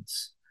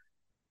genes,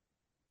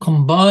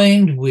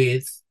 combined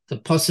with the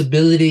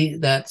possibility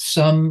that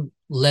some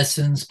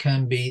lessons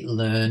can be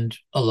learned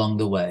along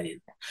the way.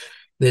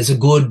 There's a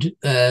good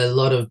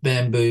lot of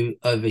bamboo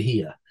over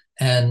here,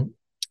 and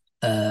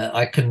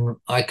I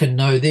can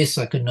know this,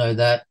 I can know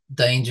that.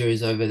 Danger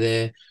is over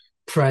there,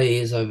 prey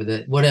is over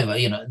there, whatever.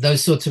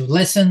 Those sorts of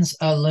lessons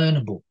are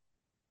learnable.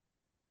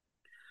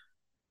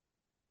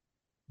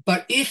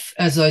 But if,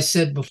 as I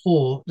said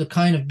before, the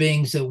kind of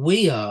beings that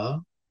we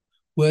are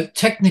were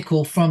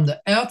technical from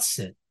the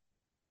outset,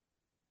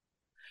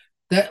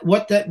 that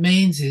what that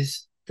means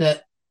is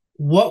that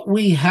what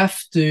we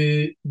have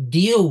to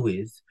deal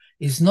with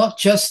is not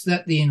just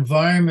that the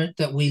environment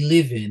that we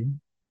live in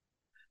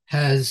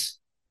has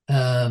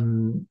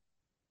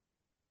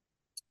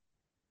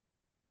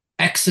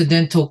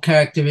accidental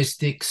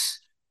characteristics,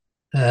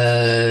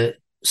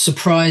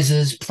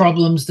 surprises,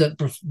 problems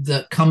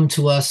that come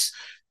to us,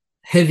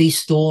 heavy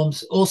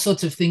storms, all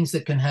sorts of things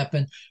that can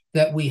happen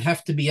that we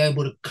have to be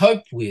able to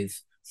cope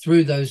with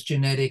through those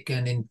genetic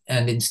and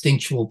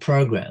instinctual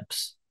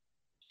programs.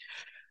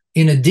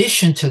 In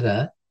addition to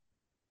that,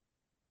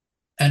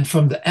 and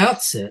from the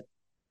outset,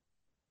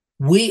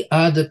 we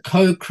are the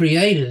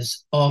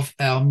co-creators of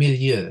our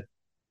milieu,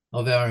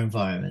 of our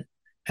environment.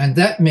 And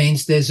that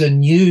means there's a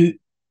new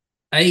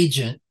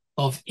agent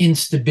of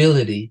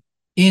instability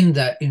in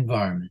that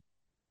environment.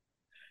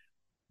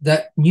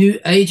 That new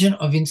agent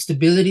of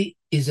instability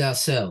is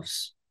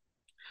ourselves.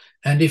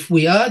 And if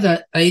we are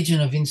that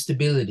agent of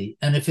instability,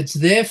 and if it's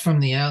there from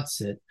the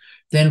outset,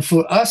 then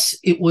for us,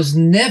 it was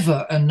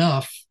never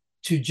enough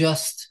to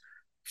just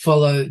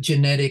follow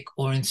genetic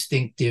or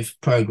instinctive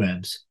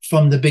programs.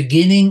 From the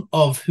beginning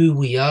of who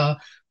we are,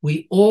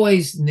 we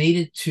always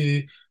needed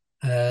to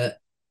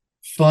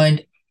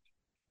find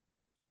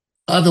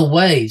other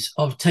ways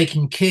of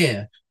taking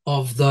care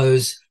of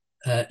those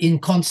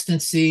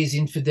inconstancies,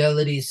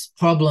 infidelities,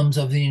 problems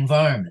of the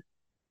environment,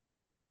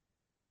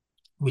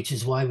 which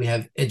is why we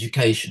have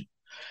education.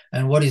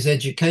 And what is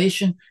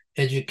education?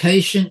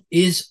 Education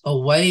is a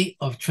way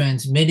of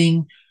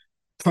transmitting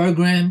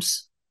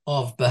programs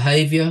of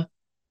behavior,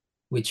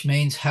 which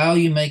means how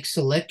you make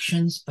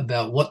selections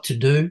about what to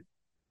do,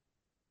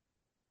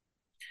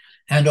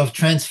 and of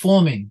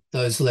transforming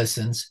those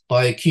lessons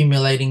by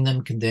accumulating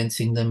them,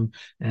 condensing them,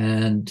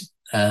 and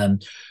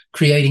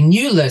creating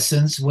new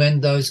lessons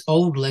when those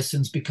old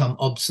lessons become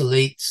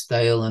obsolete,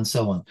 stale, and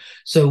so on.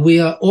 So we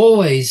are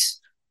always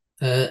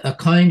a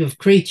kind of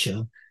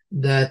creature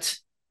that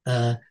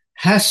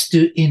has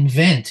to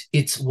invent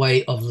its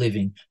way of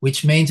living,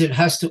 which means it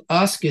has to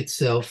ask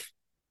itself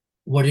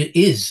what it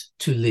is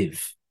to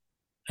live,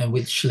 and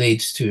which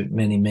leads to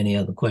many, many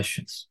other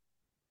questions.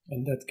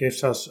 And that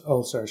gives us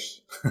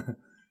ulcers.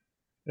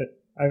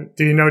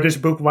 Do you know this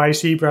book, Why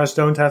Zebras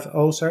Don't Have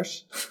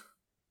Ulcers?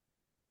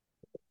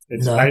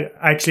 No. I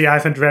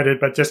haven't read it,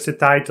 but just the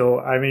title.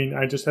 I mean,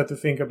 I just had to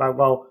think about,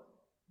 well,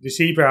 the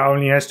zebra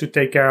only has to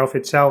take care of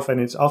itself and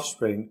its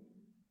offspring.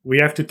 We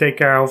have to take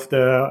care of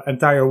the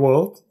entire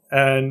world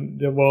and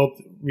the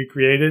world we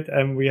created,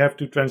 and we have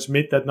to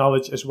transmit that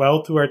knowledge as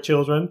well to our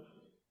children.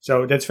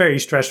 So that's very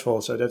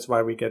stressful. So that's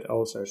why we get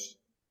ulcers.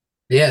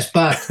 Yes,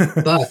 but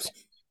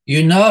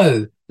you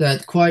know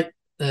that quite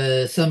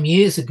some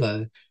years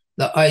ago,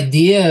 the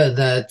idea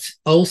that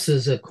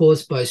ulcers are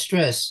caused by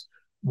stress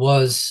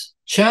was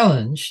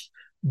challenged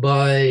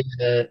by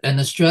an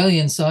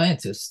Australian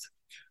scientist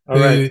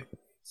who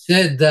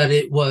said that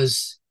it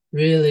was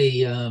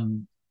really a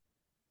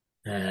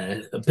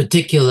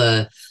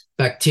particular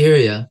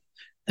bacteria,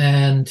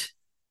 and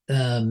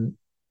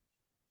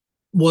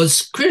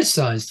was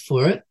criticized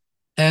for it,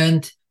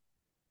 and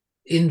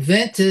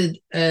invented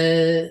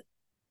a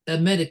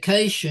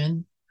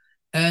medication,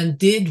 and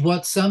did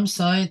what some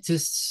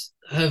scientists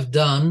have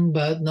done,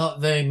 but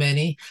not very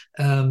many.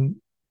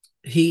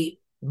 He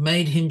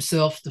made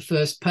himself the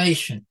first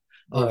patient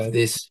of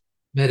this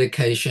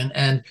medication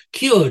and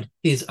cured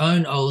his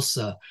own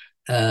ulcer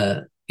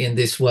in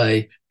this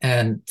way.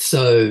 And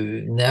so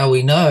now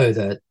we know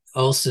that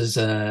ulcers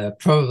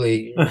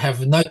probably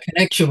have no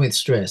connection with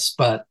stress,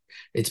 but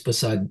it's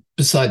beside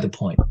the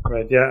point.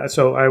 Right, yeah.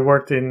 So I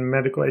worked in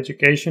medical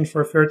education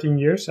for 13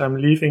 years. I'm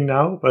leaving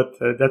now, but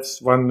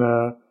that's one...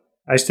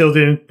 I still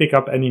didn't pick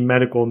up any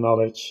medical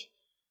knowledge.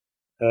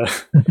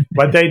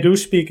 But they do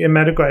speak in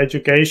medical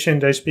education,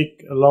 they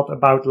speak a lot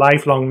about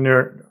lifelong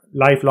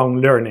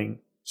learning.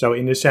 So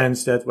in the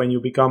sense that when you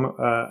become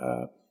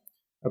a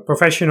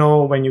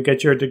professional, when you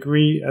get your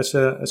degree as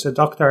a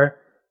doctor,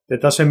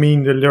 that doesn't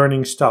mean the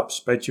learning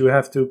stops, but you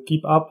have to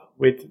keep up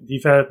with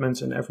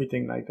developments and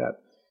everything like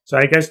that. So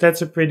I guess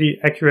that's a pretty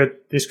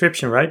accurate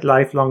description, right?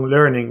 Lifelong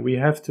learning. We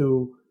have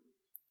to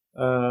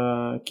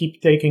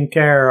keep taking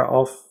care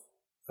of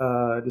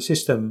the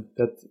system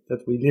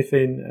that we live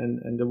in,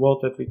 and the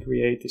world that we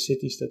create, the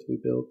cities that we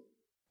build.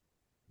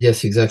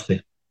 Yes,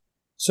 exactly.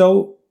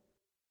 So,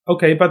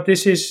 okay, but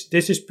this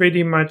is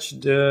pretty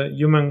much the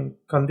human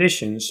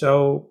condition.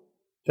 So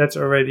that's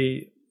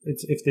already,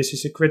 if this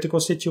is a critical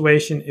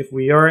situation, if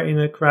we are in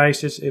a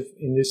crisis, if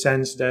in the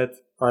sense that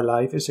our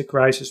life is a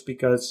crisis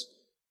because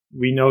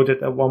we know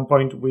that at one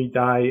point we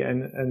die,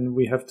 and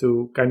we have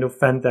to kind of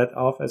fend that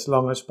off as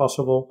long as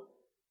possible.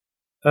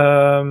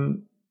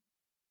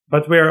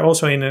 But we're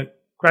also in a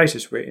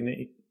crisis. We're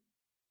in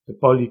the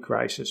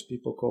poly-crisis,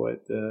 people call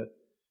it, the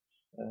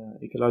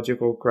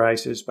ecological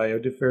crisis,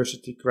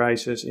 biodiversity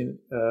crisis,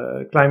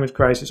 climate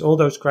crisis, all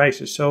those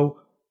crises. So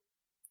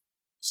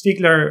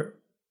Stiegler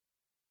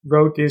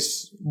wrote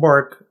this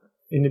work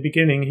in the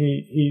beginning,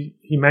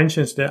 he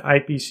mentions the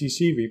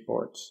IPCC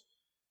reports.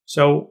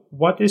 So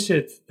what is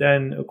it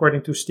then,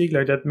 according to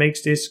Stiegler, that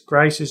makes this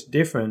crisis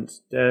different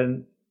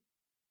than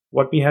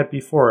what we had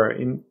before,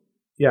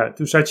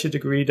 to such a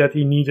degree that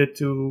he needed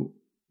to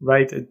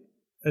write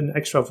an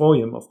extra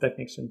volume of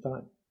Technics in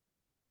Time?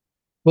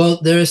 Well,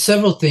 there are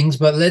several things,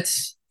 but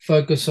let's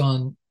focus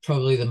on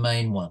probably the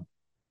main one.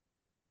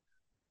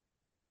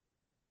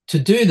 To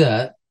do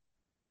that,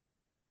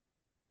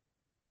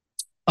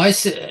 I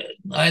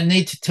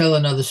need to tell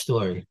another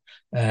story.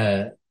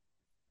 It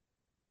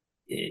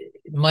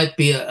might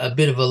be a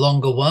bit of a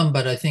longer one,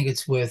 but I think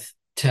it's worth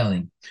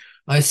telling.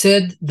 I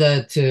said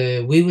that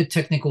we were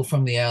technical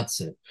from the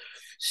outset.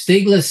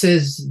 Stiegler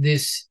says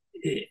this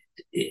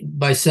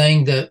by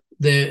saying that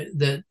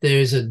there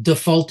is a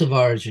default of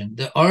origin.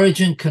 The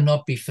origin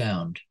cannot be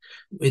found.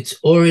 It's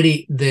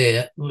already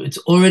there. It's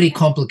already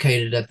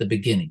complicated at the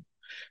beginning.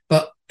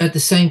 But at the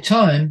same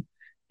time,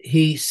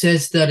 he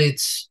says that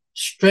it's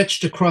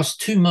stretched across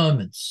two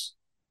moments.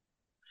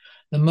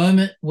 The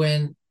moment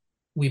when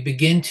we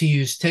begin to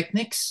use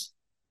techniques,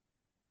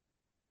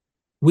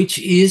 which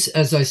is,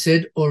 as I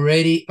said,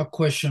 already a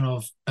question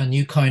of a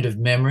new kind of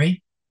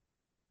memory.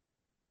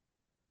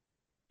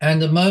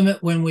 And the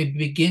moment when we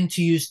begin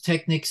to use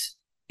techniques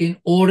in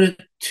order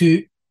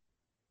to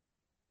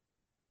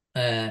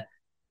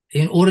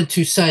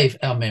save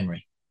our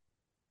memory,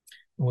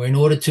 or in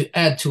order to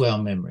add to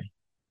our memory.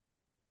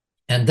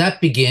 And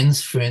that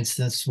begins, for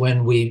instance,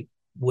 when we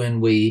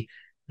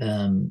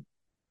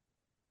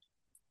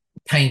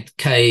paint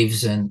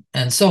caves and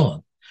so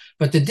on.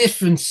 But the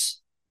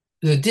distance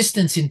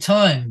in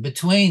time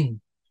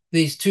between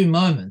these two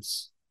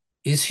moments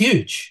is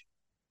huge.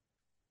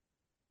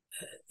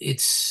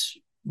 It's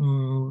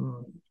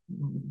much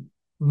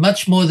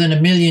more than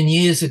 1 million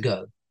years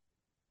ago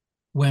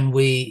when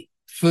we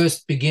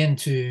first begin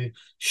to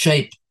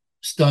shape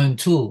stone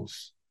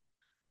tools.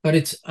 But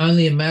it's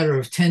only a matter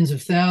of tens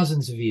of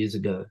thousands of years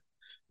ago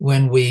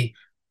when we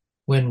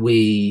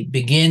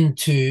begin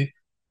to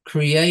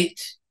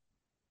create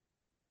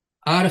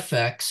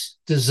artifacts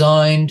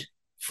designed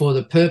for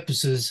the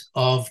purposes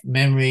of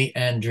memory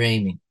and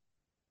dreaming.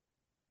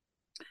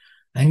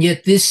 And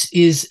yet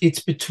it's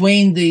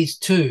between these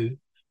two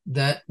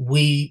that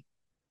we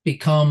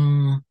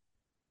become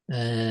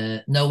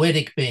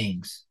noetic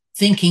beings,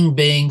 thinking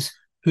beings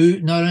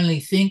who not only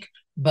think,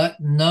 but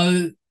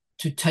know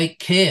to take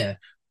care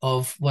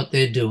of what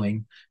they're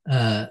doing.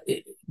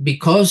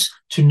 Because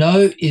to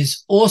know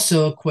is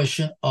also a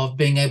question of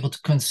being able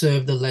to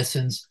conserve the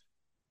lessons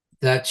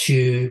that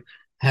you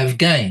have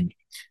gained.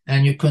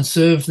 And you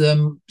conserve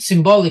them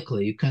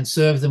symbolically. You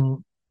conserve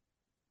them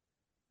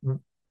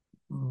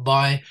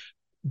by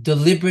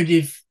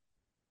deliberative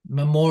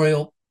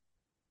memorial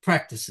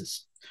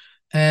practices.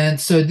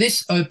 And so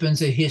this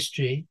opens a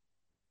history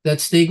that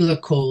Stiegler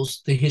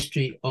calls the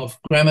history of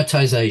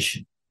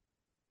grammatization.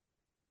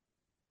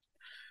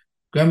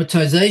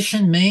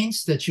 Grammatization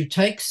means that you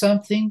take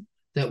something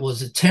that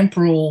was a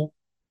temporal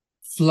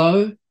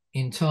flow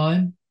in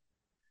time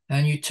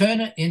and you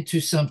turn it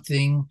into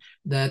something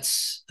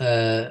that's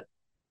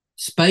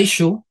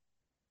spatial,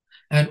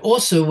 and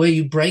also where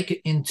you break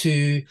it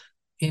into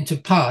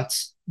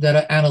parts that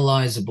are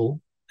analyzable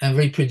and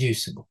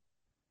reproducible.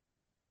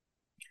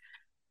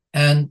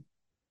 And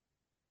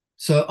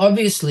so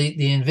obviously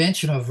the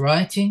invention of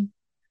writing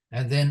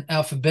and then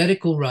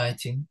alphabetical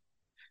writing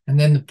and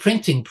then the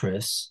printing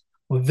press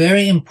were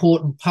very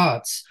important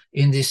parts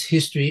in this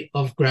history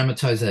of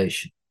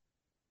grammatization.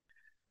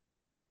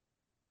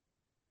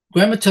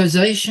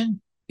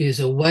 Grammatization is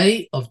a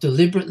way of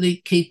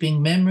deliberately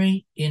keeping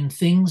memory in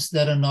things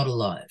that are not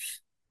alive.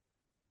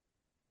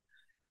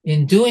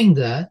 In doing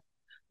that,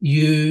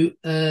 you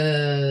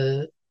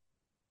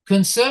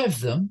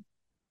conserve them,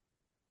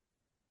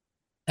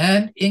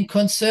 and in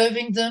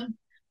conserving them,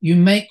 you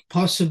make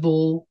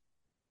possible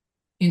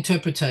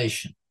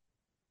interpretation.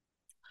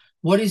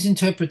 What is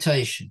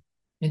interpretation?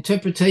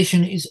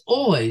 Interpretation is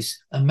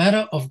always a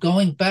matter of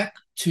going back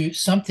to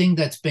something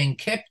that's been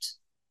kept,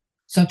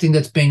 something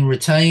that's been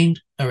retained,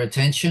 a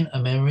retention, a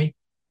memory,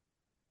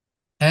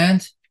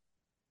 and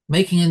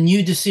making a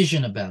new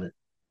decision about it.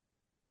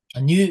 A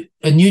new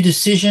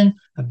decision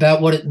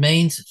about what it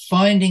means,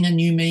 finding a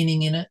new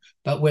meaning in it,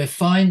 but where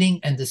finding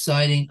and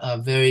deciding are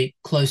very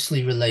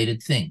closely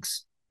related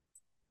things.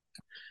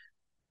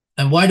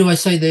 And why do I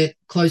say they're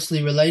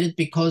closely related?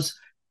 Because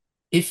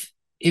if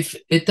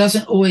it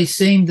doesn't always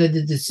seem that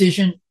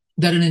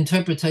that an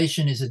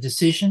interpretation is a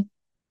decision,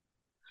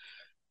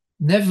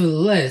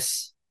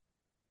 nevertheless,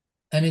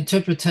 an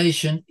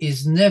interpretation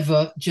is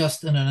never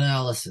just an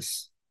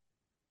analysis.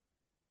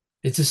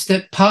 It's a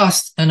step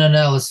past an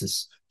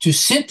analysis to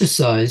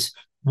synthesize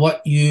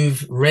what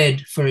you've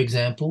read, for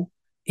example,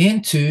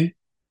 into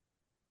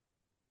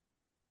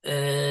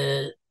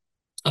a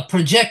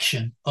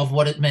projection of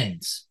what it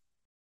means.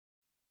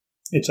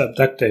 It's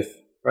abductive,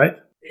 right?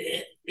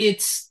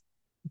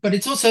 But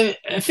it's also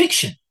a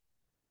fiction.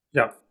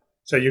 Yeah.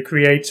 So you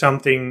create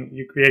something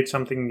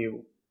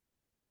new.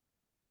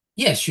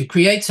 Yes, you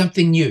create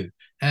something new.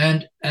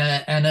 And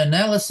an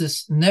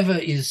analysis never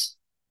is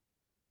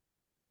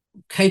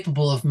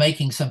capable of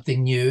making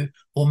something new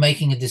or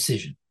making a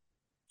decision.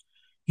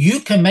 You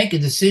can make a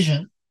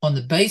decision on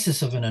the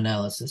basis of an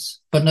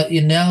analysis, but the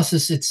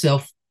analysis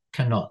itself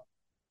cannot.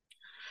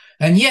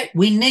 And yet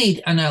we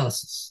need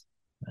analysis.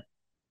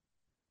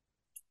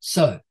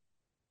 So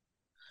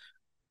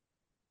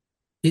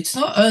it's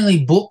not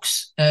only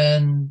books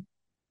and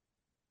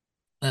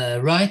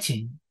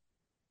writing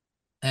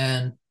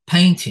and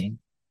painting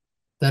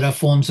that are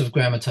forms of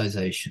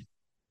grammatization.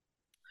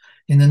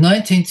 In the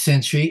 19th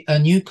century, a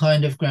new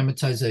kind of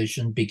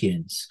grammatization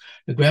begins,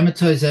 the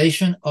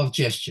grammatization of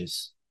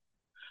gestures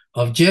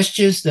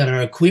that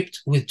are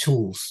equipped with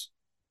tools,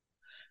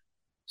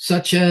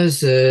 such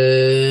as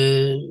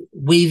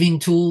weaving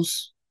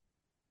tools.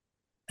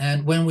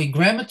 And when we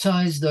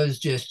grammatize those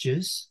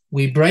gestures,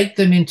 we break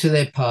them into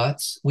their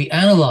parts, we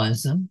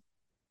analyze them,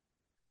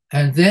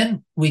 and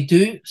then we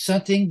do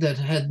something that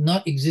had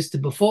not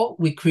existed before.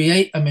 We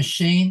create a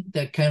machine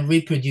that can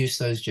reproduce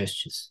those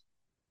gestures.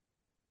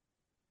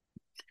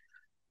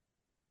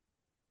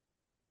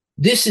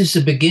 This is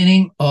the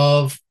beginning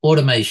of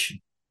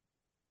automation.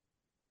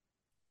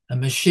 A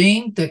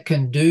machine that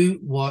can do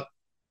what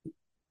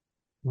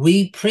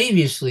we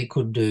previously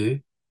could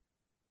do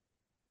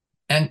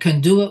and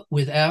can do it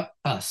without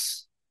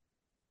us.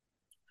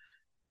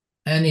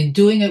 And in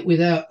doing it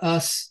without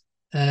us,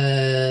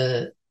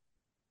 it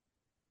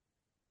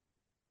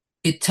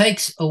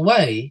takes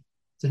away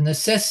the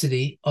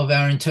necessity of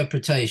our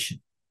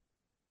interpretation.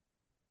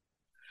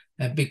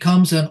 It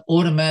becomes an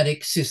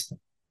automatic system.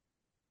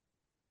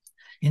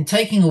 In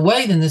taking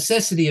away the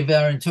necessity of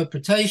our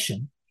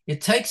interpretation, it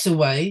takes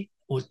away,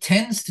 or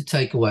tends to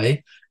take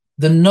away,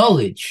 the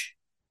knowledge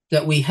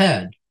that we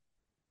had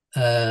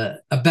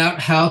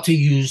about how to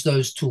use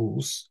those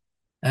tools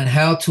and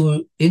how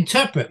to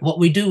interpret what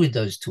we do with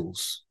those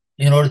tools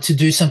in order to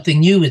do something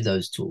new with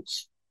those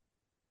tools.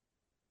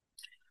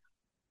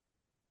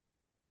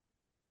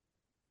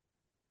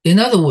 In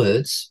other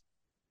words,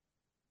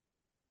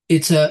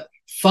 it's a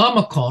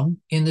pharmakon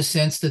in the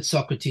sense that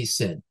Socrates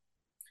said,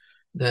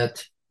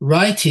 that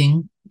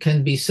writing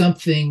can be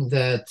something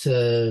that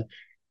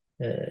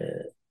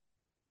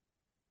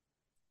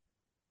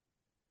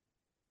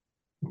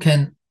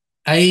can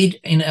aid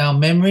in our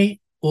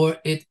memory, or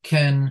it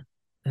can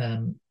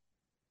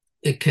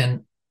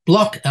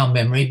block our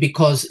memory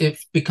because it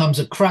becomes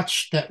a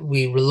crutch that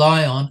we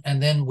rely on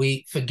and then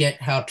we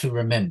forget how to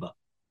remember.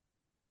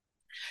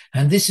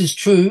 And this is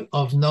true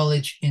of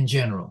knowledge in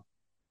general.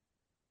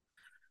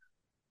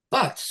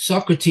 But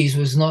Socrates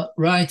was not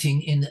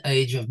writing in the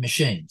age of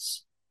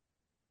machines.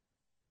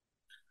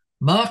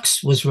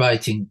 Marx was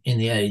writing in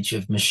the age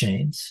of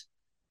machines,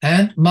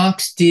 and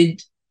Marx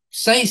did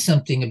say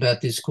something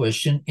about this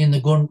question in the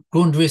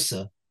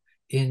Grundrisse,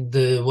 in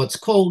what's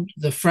called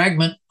the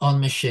fragment on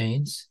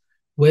machines,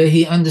 where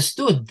he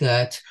understood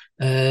that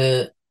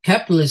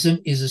capitalism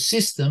is a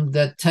system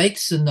that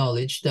takes the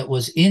knowledge that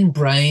was in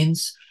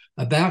brains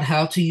about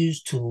how to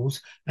use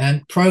tools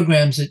and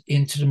programs it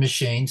into the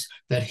machines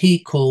that he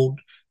called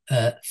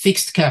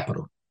fixed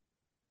capital.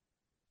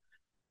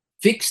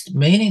 Fixed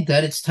meaning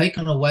that it's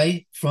taken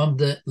away from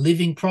the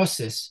living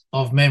process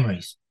of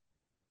memory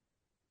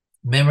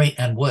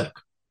and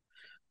work.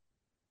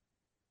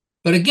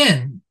 But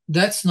again,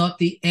 that's not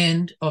the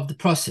end of the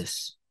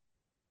process.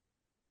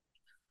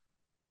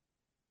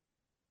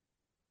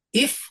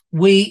 If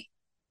we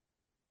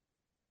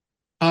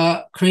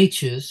are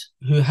creatures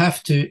who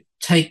have to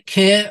take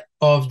care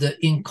of the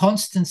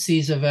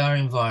inconstancies of our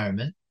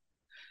environment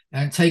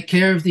and take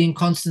care of the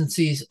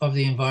inconstancies of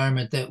the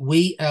environment that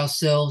we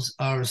ourselves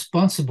are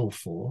responsible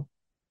for,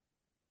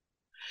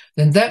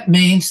 then that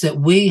means that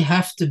we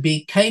have to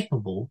be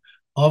capable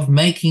of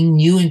making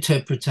new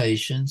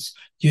interpretations,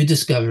 new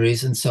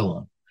discoveries, and so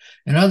on.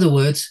 In other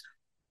words,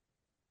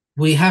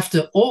 we have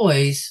to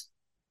always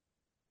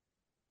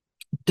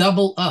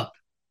double up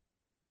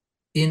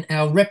in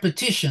our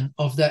repetition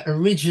of that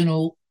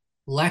original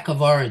lack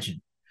of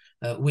origin.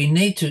 We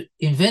need to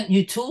invent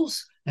new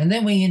tools, and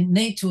then we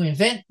need to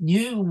invent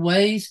new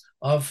ways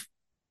of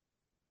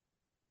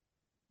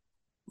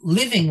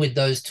living with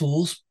those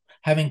tools,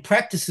 having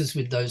practices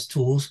with those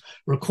tools,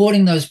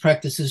 recording those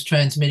practices,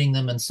 transmitting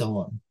them, and so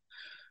on.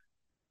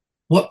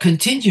 What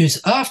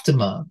continues after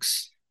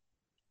Marx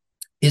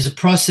is a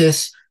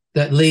process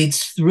that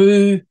leads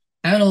through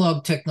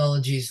analog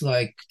technologies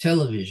like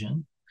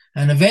television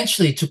and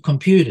eventually to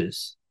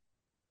computers,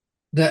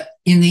 that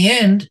in the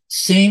end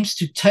seems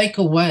to take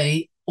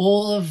away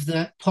all of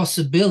that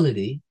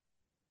possibility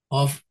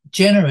of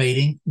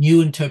generating new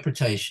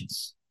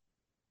interpretations.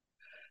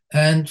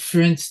 And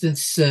for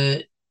instance,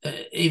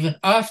 even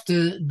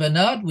after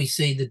Bernard, we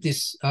see that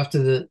this,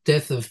 after the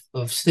death of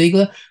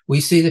Stiegler, we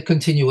see the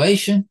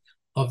continuation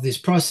of this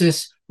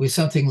process with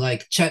something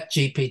like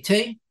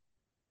ChatGPT,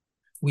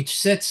 which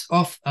sets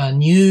off a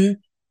new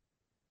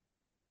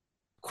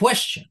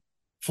question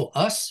for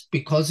us,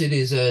 because it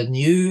is a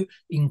new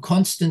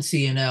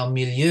inconstancy in our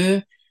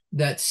milieu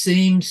that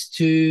seems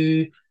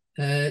to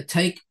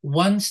take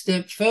one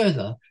step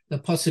further, the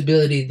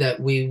possibility that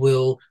we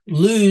will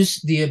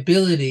lose the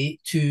ability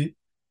to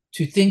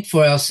think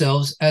for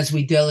ourselves as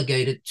we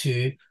delegate it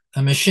to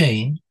a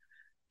machine.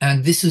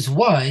 And this is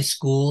why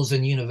schools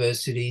and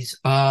universities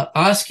are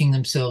asking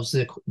themselves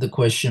the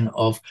question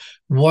of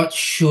what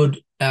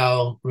should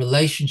our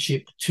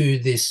relationship to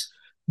this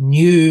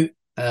new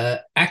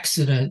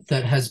accident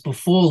that has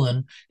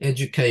befallen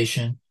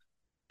education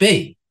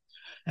be.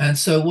 And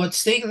so what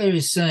Stiegler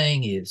is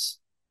saying is,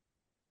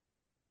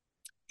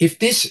 if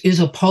this is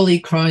a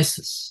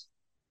polycrisis,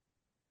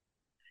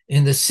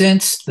 in the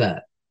sense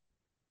that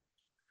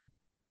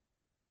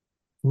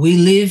we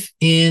live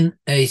in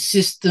a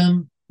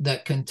system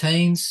that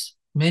contains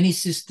many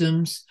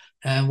systems,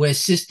 and where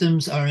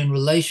systems are in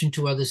relation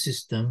to other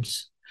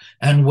systems,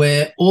 and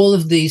where all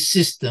of these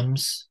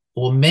systems,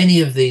 or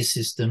many of these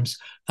systems,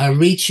 are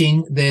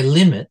reaching their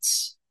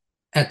limits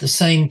at the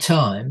same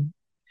time,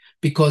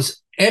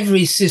 because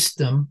every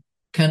system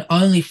can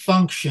only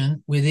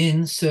function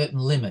within certain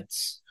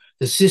limits.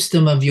 The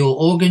system of your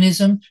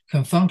organism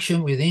can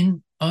function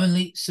within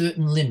only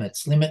certain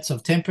limits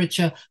of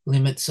temperature,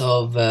 limits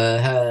of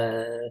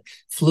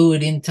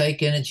fluid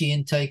intake, energy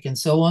intake, and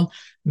so on.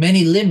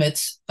 Many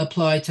limits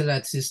apply to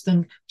that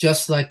system,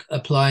 just like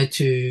apply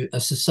to a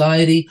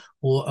society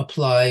or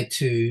apply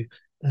to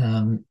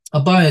a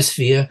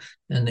biosphere,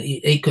 an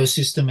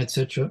ecosystem,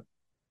 etc.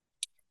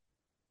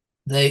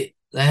 They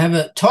have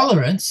a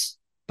tolerance,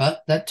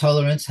 but that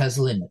tolerance has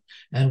a limit.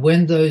 And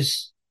when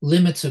those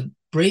limits are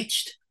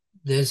breached,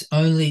 there's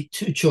only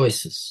two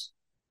choices.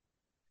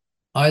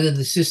 Either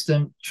the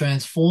system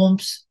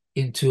transforms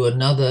into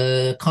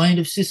another kind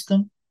of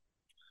system,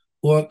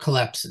 or it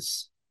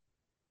collapses.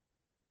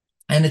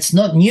 And it's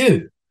not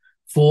new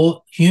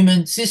for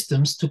human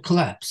systems to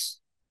collapse.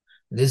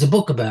 There's a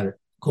book about it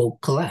called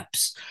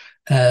Collapse.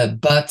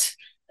 But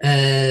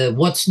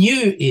what's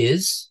new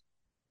is,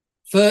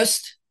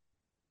 first,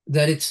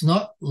 that it's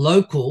not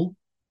local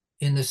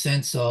in the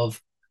sense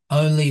of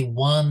only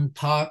one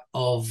part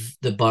of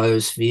the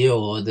biosphere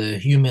or the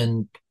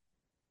human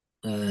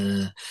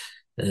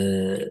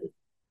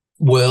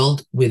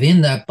world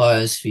within that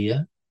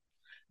biosphere,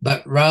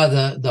 but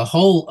rather the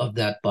whole of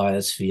that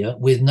biosphere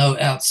with no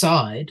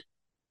outside.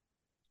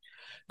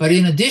 But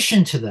in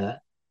addition to that,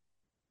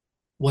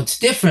 what's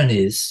different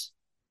is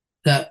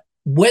that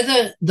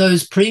whether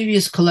those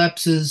previous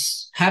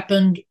collapses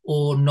happened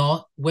or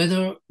not,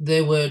 whether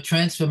there were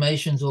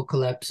transformations or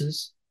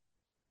collapses,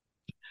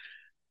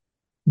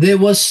 there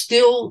was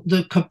still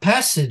the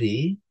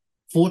capacity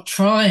for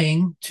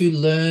trying to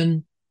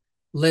learn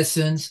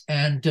lessons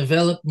and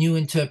develop new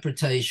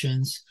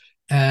interpretations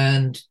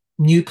and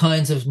new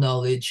kinds of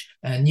knowledge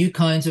and new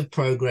kinds of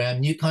program,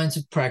 new kinds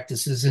of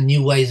practices, and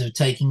new ways of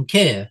taking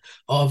care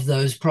of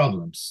those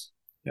problems.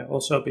 Yeah,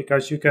 also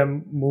because you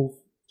can move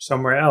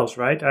somewhere else,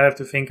 right? I have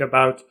to think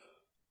about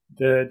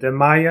the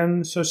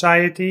Mayan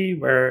society,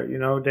 where, you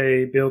know,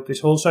 they built this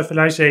whole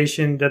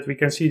civilization that we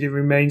can see the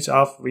remains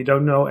of. We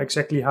don't know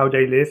exactly how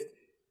they lived,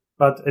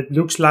 but it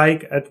looks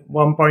like at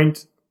one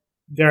point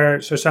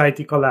their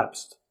society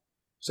collapsed.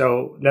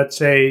 So let's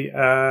say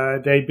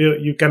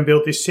you can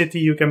build this city,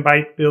 you can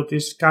build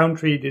this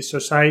country, this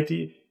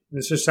society,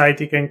 the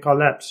society can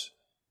collapse.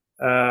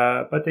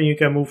 But then you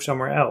can move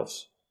somewhere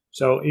else.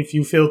 So if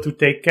you fail to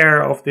take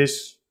care of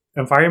this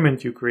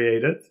environment you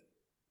created,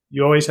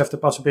 you always have the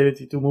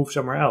possibility to move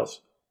somewhere else.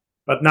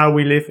 But now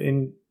we live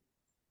in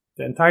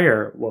the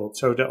entire world.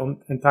 So the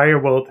entire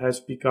world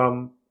has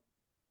become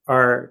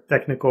our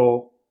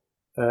technical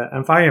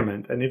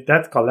environment. And if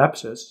that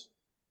collapses,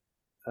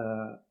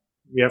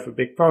 we have a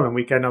big problem.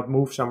 We cannot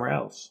move somewhere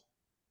else.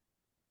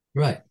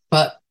 Right.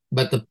 But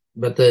the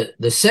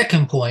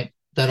second point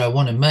that I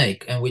want to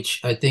make, and which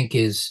I think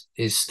is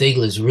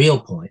Stiegler's real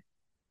point,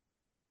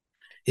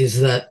 is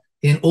that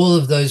in all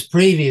of those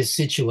previous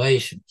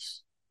situations,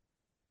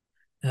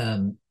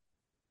 it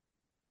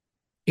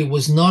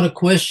was not a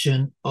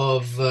question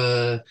of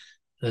an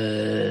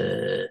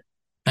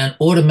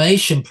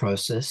automation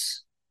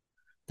process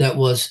that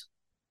was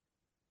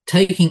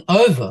taking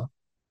over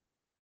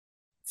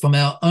from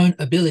our own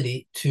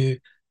ability to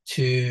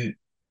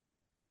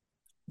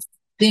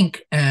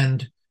think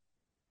and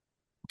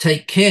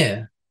take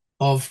care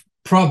of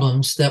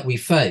problems that we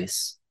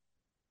face.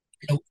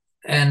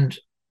 And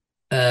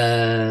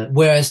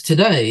whereas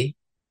today,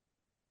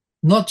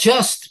 not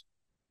just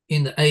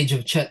in the age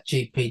of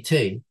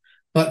ChatGPT,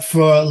 but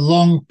for a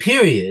long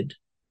period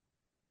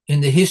in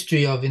the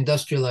history of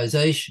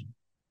industrialization,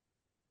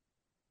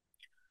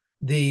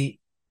 the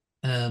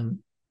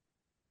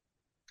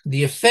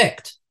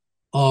effect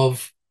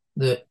of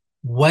the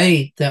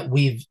way that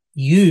we've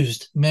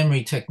used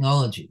memory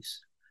technologies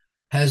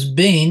has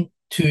been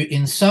to,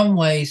 in some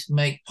ways,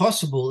 make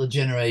possible a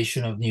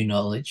generation of new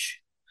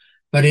knowledge,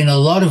 but in a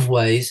lot of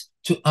ways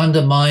to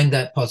undermine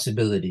that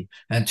possibility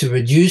and to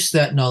reduce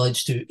that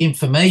knowledge to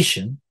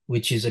information,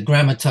 which is a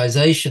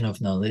grammatization of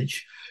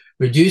knowledge,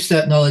 reduce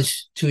that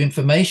knowledge to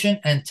information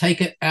and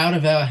take it out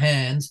of our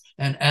hands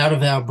and out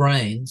of our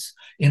brains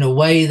in a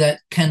way that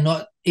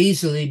cannot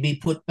easily be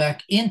put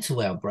back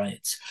into our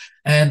brains.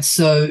 And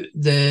so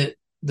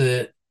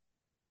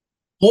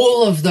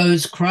all of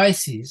those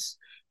crises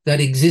that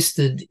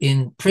existed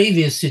in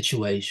previous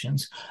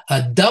situations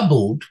are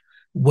doubled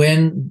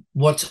when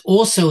what's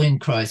also in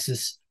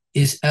crisis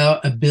is our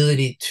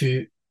ability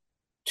to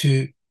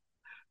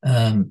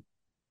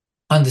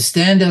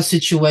understand our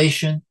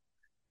situation,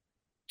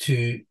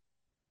 to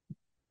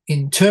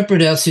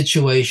interpret our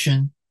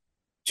situation,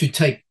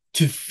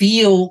 to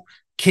feel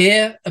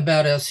care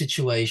about our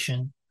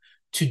situation,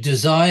 to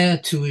desire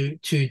to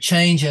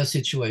change our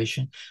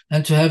situation,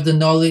 and to have the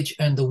knowledge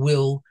and the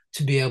will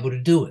to be able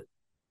to do it.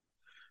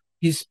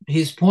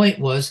 His point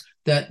was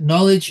that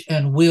knowledge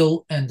and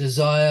will and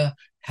desire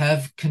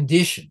have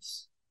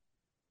conditions,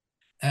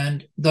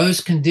 and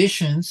those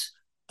conditions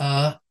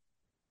are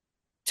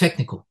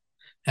technical,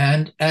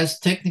 and as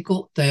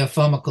technical, they are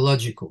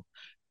pharmacological,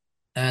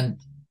 and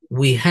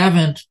we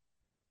haven't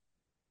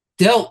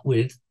dealt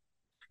with.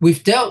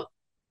 We've dealt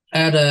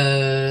at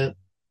a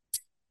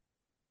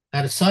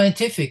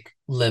scientific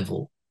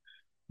level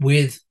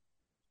with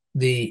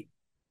the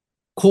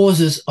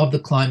causes of the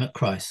climate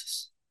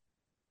crisis.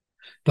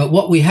 But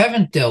what we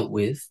haven't dealt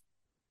with,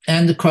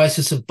 and the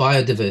crisis of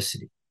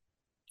biodiversity.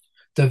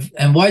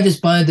 And why does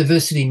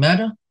biodiversity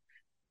matter?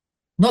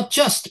 Not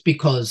just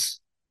because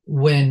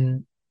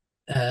when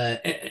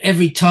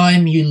every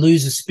time you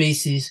lose a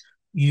species,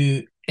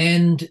 you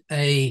end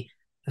a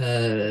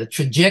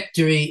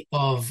trajectory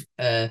of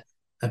a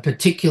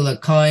particular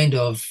kind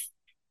of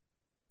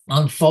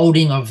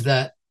unfolding of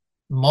that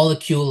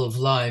molecule of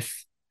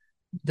life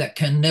that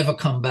can never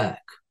come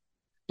back,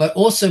 but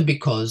also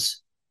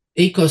because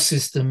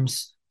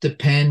ecosystems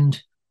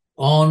depend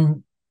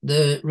on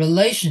the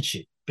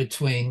relationship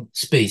between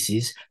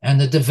species and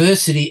the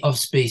diversity of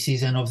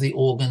species and of the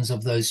organs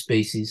of those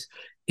species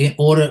in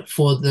order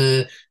for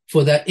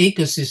that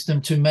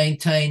ecosystem to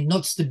maintain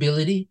not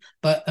stability,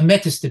 but a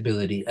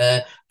metastability,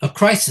 a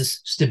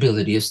crisis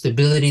stability, a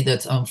stability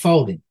that's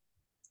unfolding.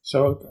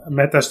 So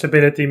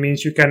metastability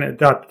means you can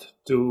adapt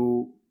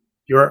to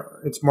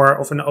it's more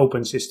of an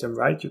open system,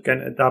 right? You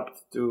can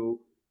adapt to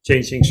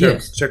changing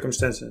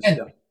circumstances.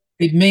 And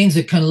it means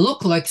it can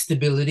look like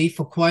stability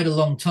for quite a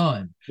long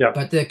time,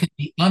 but there can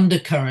be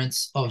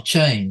undercurrents of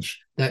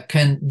change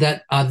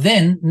that are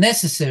then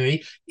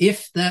necessary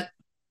if that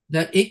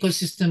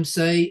ecosystem,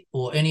 say,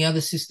 or any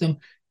other system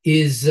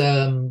is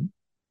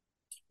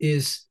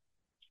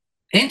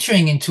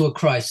entering into a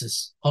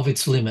crisis of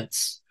its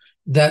limits,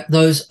 that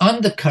those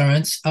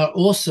undercurrents are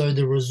also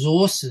the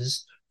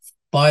resources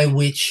by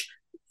which,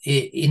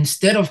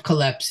 instead of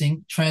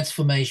collapsing,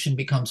 transformation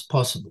becomes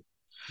possible.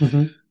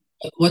 Mm-hmm.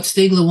 What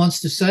Stiegler wants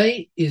to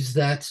say is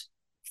that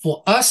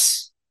for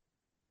us,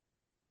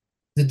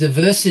 the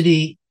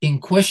diversity in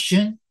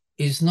question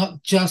is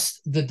not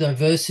just the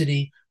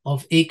diversity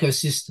of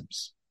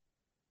ecosystems.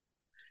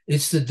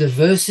 It's the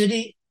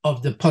diversity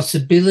of the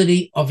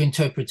possibility of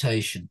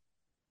interpretation.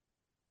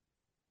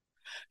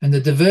 And the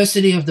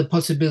diversity of the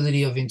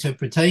possibility of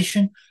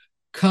interpretation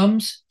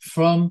comes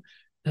from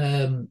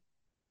the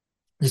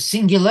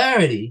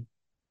singularity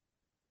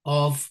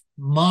of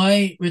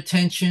my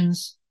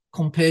retentions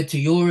compared to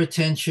your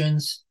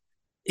retentions,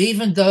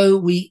 even though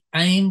we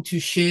aim to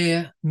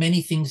share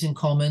many things in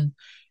common.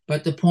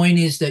 But the point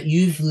is that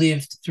you've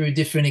lived through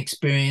different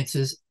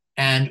experiences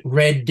and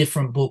read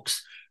different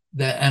books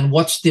and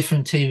watched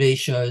different TV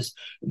shows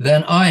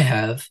than I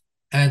have.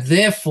 And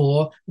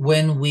therefore,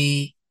 when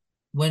we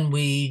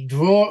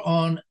draw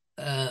on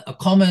a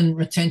common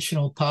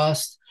retentional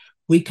past,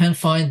 we can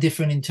find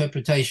different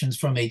interpretations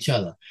from each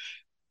other.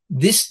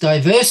 This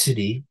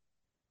diversity,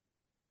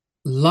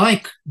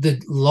 like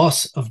the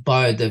loss of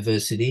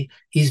biodiversity,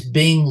 is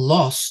being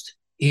lost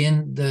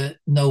in the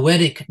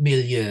noetic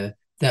milieu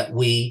that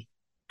we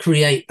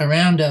create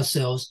around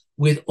ourselves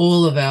with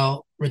all of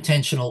our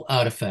retentional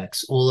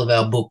artifacts, all of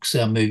our books,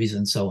 our movies,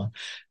 and so on.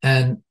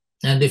 And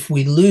if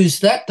we lose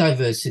that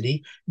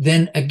diversity,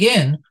 then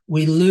again,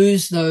 we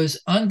lose those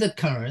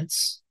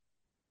undercurrents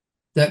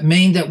that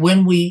mean that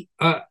when we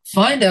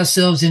find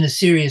ourselves in a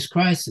serious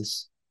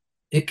crisis,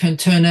 it can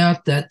turn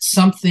out that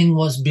something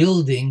was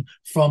building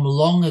from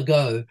long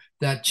ago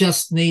that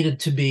just needed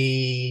to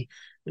be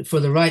for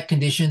the right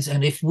conditions.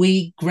 And if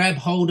we grab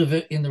hold of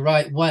it in the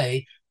right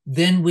way,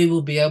 then we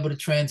will be able to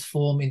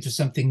transform into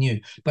something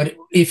new. But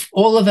if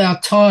all of our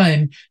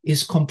time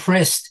is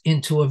compressed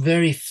into a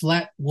very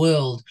flat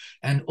world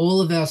and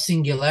all of our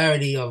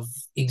singularity of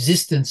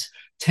existence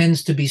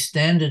tends to be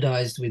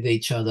standardized with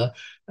each other,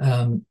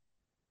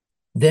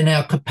 then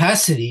our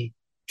capacity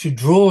to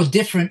draw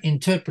different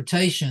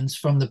interpretations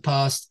from the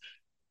past,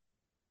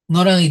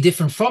 not only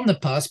different from the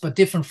past, but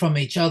different from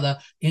each other,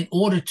 in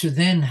order to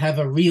then have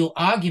a real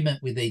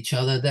argument with each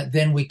other that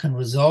then we can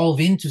resolve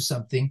into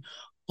something,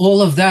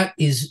 all of that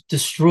is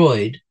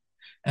destroyed.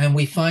 And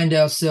we find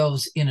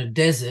ourselves in a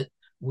desert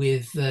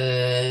with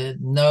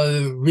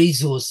no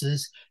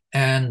resources,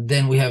 and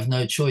then we have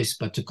no choice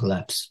but to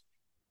collapse.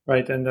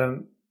 Right,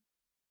 and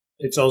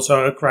it's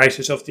also a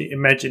crisis of the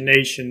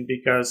imagination,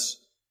 because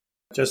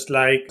Just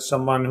like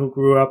someone who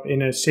grew up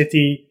in a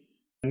city,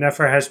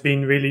 never has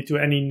been really to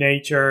any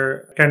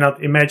nature,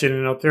 cannot imagine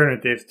an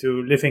alternative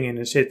to living in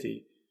a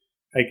city.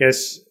 I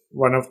guess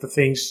one of the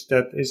things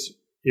that is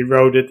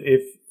eroded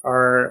if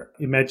our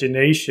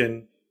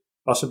imagination,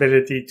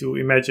 possibility to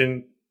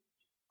imagine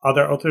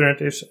other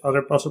alternatives,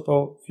 other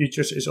possible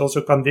futures, is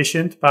also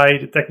conditioned by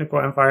the technical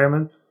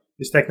environment.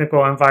 This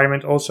technical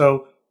environment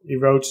also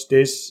erodes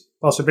this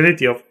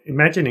possibility of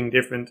imagining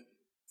different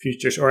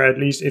futures, or at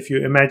least if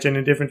you imagine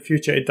a different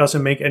future, it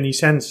doesn't make any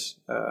sense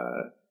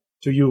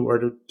to you or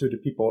to the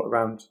people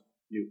around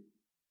you.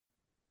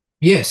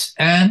 Yes,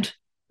 and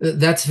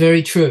that's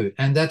very true.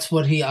 And that's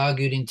what he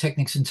argued in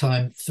Technics and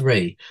Time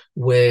 3,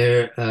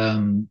 where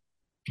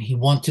he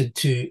wanted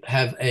to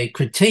have a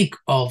critique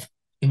of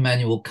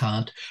Immanuel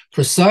Kant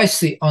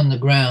precisely on the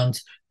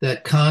grounds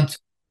that Kant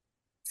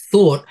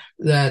thought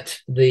that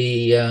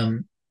the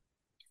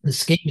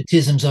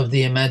schematisms of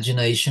the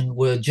imagination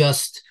were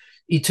just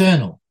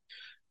eternal.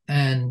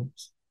 And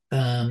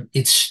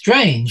it's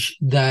strange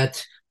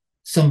that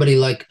somebody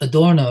like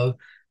Adorno,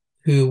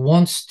 who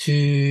wants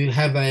to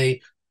have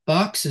a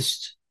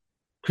Marxist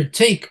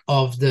critique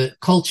of the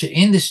culture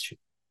industry,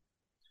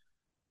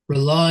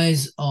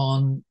 relies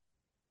on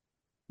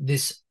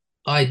this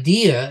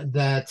idea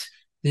that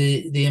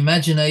the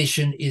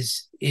imagination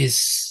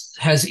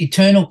has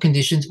eternal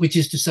conditions, which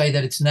is to say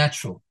that it's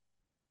natural.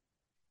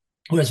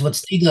 Whereas what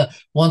Stiegler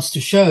wants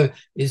to show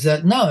is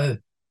that no,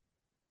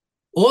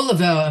 all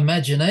of our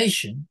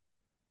imagination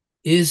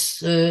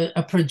is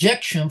a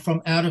projection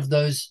from out of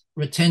those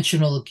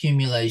retentional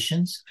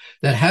accumulations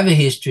that have a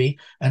history,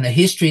 and a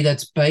history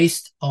that's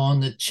based on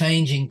the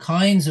changing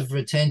kinds of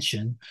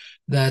retention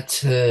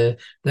that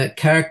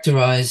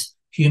characterize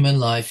human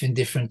life in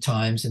different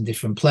times and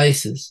different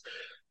places,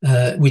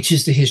 which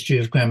is the history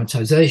of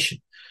grammatization.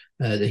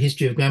 The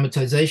history of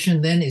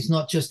grammatization then is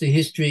not just a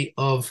history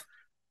of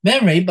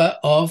memory, but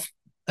of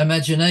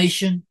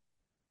imagination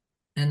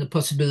and the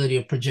possibility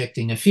of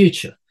projecting a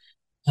future.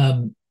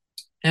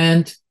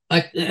 And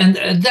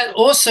that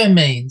also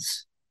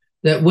means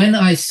that when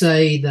I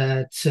say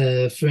that,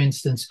 for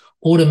instance,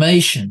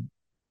 automation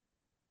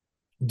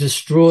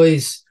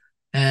destroys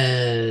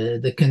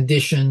the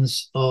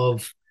conditions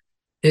of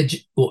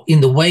or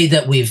in the way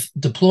that we've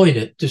deployed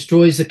it,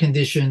 destroys the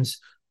conditions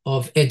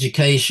of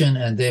education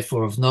and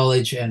therefore of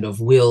knowledge and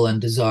of will and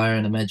desire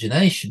and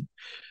imagination,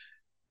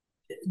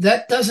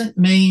 that doesn't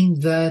mean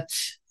that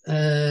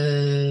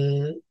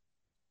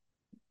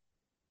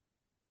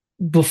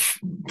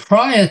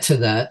prior to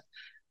that,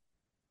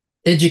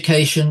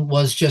 education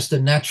was just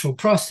a natural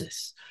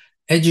process.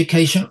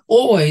 Education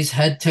always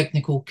had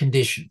technical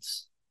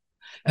conditions.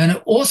 And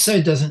it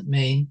also doesn't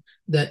mean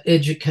that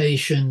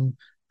education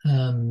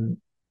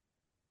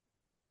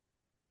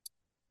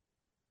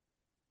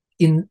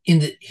in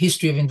the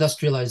history of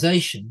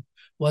industrialization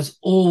was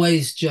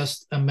always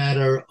just a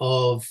matter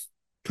of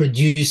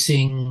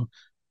producing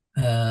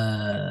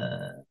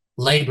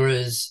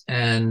laborers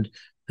and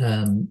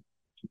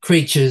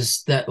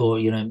creatures that, or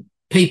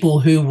people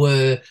who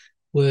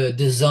were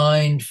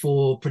designed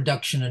for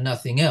production and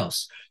nothing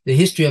else. The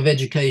history of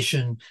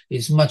education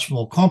is much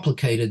more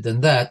complicated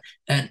than that,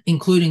 and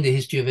including the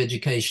history of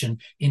education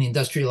in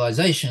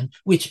industrialization,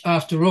 which,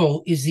 after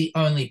all, is the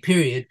only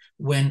period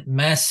when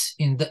mass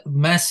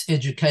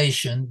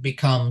education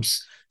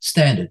becomes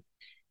standard.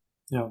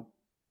 Yeah.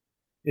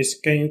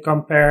 Can you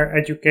compare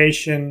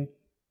education?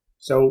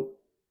 So,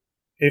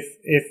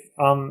 if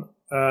on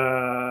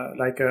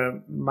like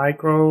a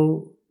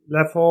micro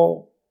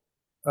level,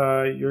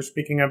 you're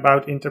speaking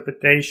about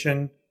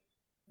interpretation.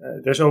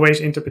 There's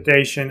always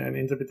interpretation, and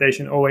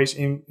interpretation always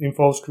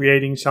involves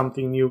creating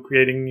something new,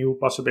 creating new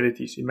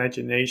possibilities,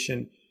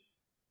 imagination.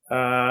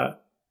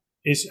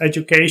 Is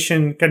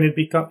education, can it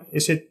become,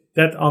 is it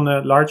that on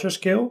a larger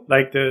scale,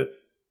 like the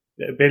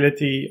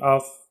ability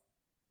of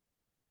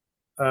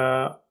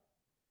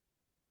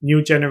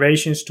new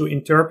generations to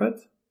interpret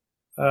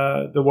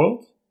the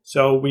world?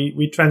 So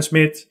we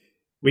transmit,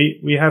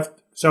 we have.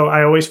 So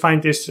I always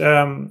find this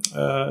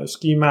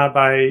schema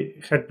by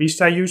Gert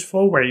Bista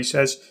useful, where he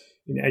says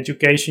in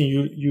education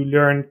you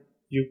learn,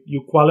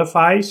 you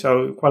qualify.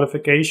 So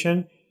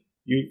qualification,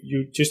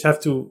 you just have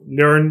to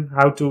learn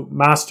how to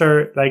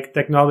master like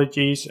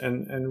technologies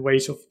and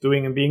ways of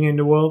doing and being in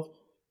the world.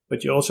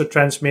 But you also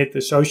transmit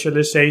the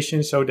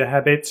socialization, so the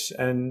habits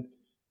and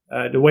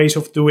the ways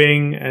of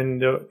doing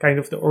and the kind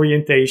of the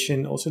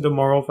orientation, also the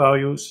moral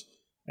values.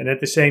 And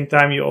at the same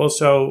time, you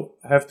also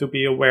have to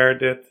be aware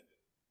that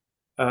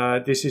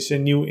this is a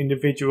new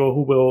individual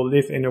who will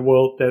live in a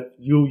world that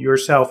you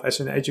yourself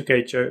as an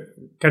educator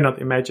cannot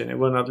imagine and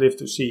will not live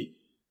to see.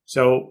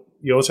 So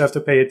you also have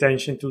to pay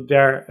attention to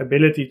their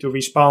ability to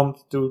respond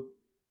to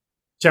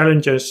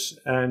challenges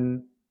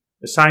and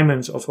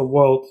assignments of a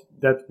world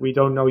that we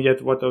don't know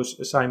yet what those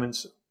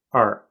assignments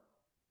are.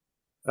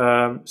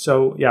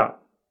 So, yeah.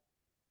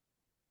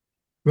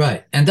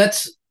 Right. And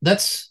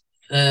that's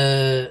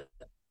a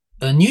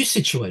new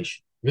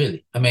situation,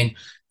 really. I mean,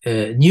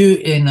 new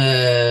in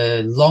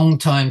a long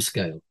time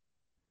scale.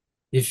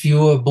 If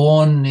you were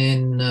born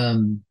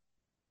in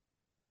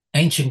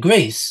ancient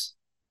Greece,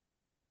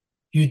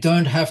 you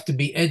don't have to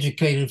be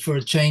educated for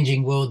a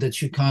changing world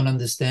that you can't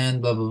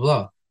understand, blah, blah,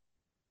 blah.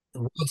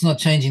 The world's not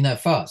changing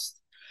that fast.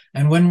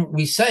 And when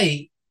we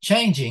say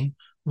changing,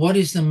 what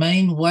is the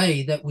main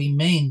way that we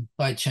mean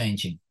by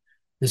changing?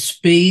 The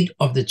speed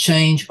of the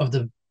change of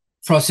the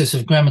process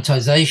of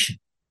grammatization.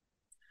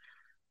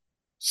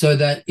 So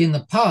that in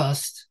the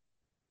past,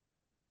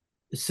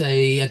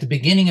 say at the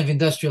beginning of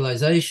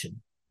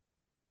industrialization,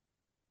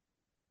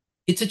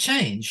 it's a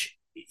change.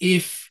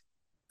 If,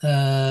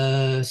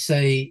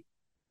 say,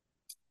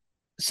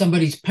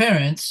 somebody's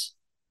parents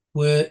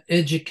were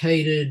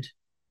educated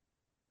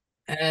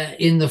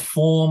in the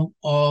form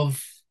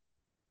of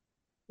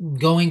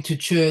going to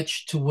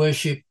church to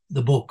worship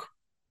the book,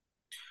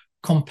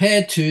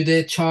 compared to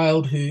their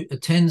child who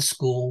attends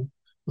school,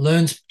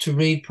 learns to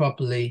read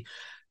properly,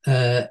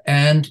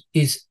 and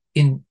is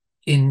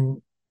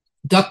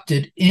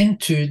inducted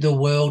into the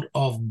world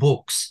of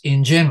books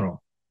in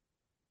general.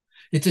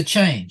 It's a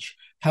change.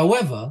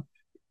 However,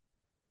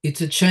 it's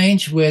a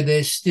change where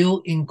there's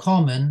still in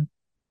common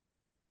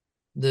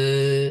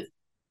a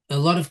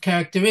lot of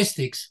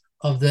characteristics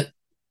of the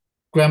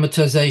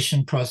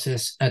grammatization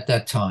process at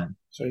that time.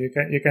 So you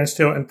can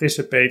still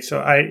anticipate.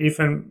 So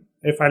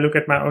if I look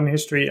at my own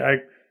history,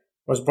 I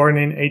was born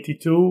in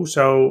 82.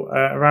 So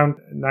around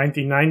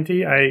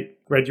 1990, I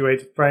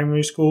graduated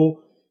primary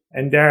school,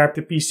 and there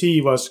the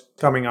PC was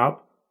coming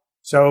up.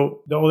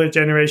 So the older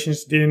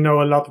generations didn't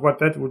know a lot what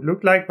that would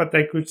look like, but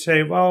they could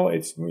say, well,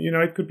 it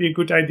could be a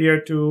good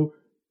idea to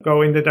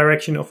go in the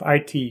direction of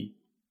IT.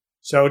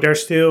 So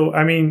there's still,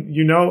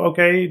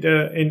 okay,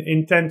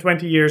 in 10,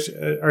 20 years,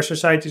 our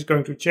society is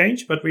going to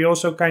change, but we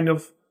also kind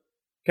of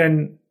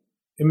can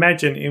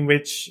imagine in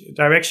which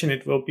direction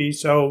it will be.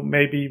 So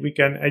maybe we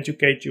can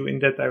educate you in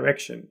that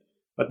direction.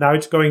 But now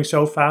it's going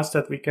so fast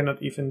that we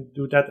cannot even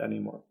do that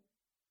anymore.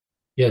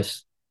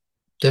 Yes,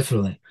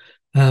 definitely.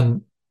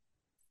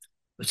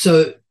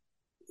 So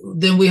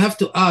then we have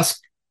to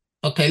ask,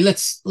 okay,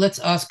 let's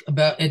ask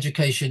about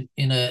education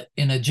in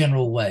a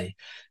general way,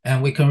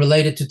 and we can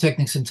relate it to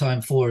Technics in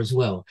Time 4 as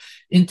well.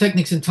 In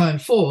Technics in Time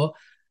 4,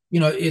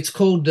 it's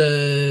called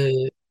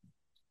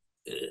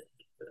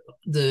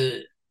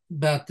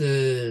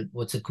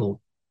what's it called?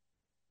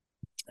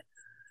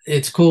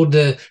 It's called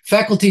the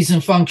Faculties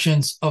and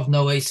Functions of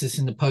Noesis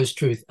in the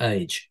Post-Truth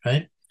Age,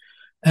 right?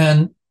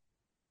 And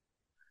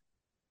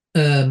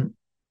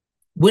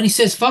when he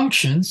says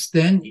functions,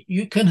 then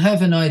you can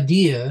have an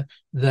idea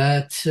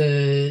that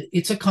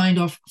it's a kind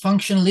of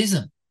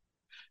functionalism,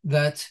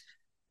 that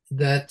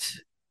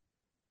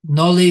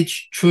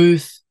knowledge,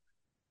 truth,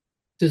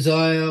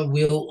 desire,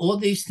 will, all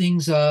these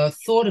things are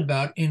thought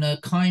about in a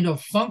kind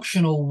of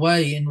functional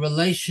way in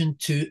relation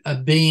to a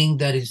being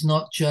that is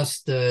not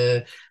just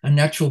a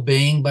natural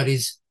being, but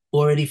is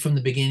already from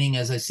the beginning,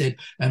 as I said,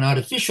 an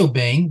artificial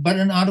being, but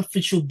an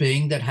artificial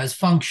being that has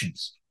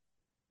functions.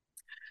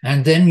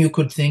 And then you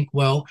could think,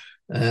 well,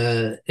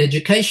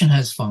 education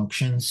has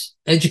functions.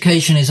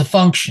 Education is a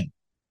function.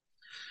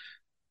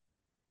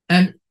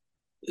 And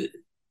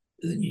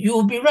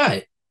you'll be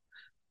right.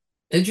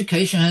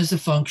 Education has the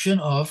function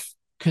of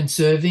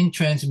conserving,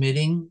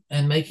 transmitting,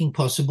 and making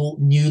possible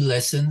new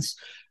lessons,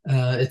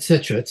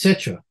 etc.,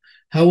 etc.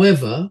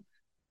 However,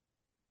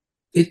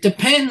 it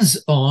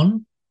depends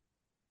on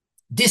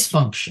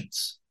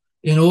dysfunctions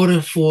in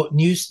order for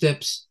new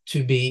steps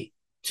to be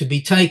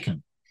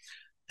taken.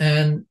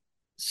 And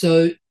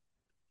so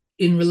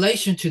in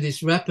relation to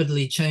this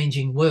rapidly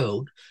changing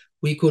world,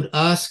 we could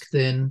ask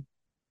then,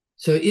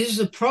 so is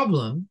the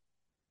problem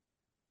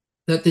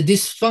that the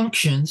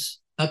dysfunctions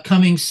are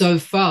coming so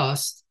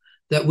fast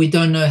that we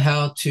don't know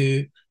how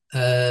to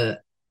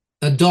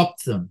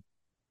adopt them,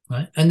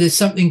 right? And there's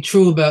something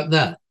true about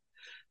that.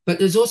 But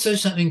there's also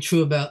something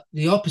true about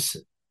the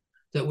opposite,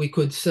 that we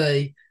could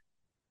say,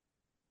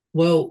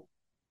 well,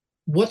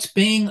 what's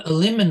being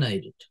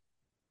eliminated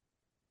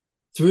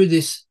through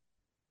this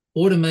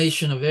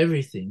automation of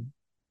everything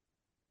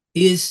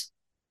is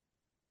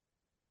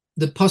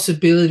the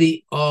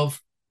possibility of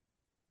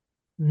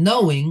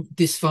knowing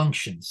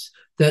dysfunctions,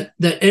 that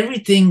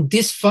everything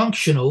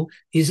dysfunctional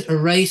is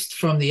erased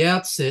from the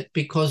outset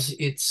because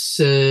it's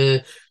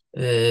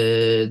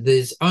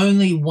there's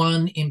only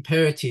one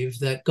imperative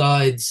that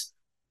guides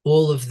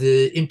all of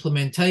the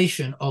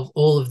implementation of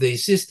all of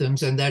these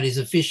systems, and that is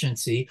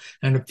efficiency,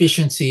 and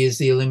efficiency is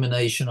the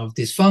elimination of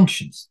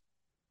dysfunctions.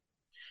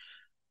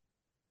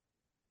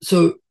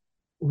 So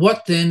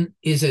what then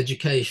is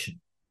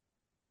education?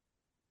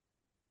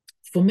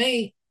 For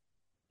me,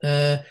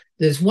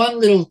 there's one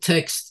little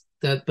text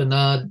that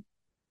Bernard,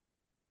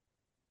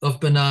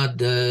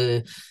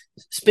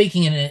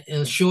 speaking in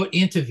a short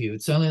interview,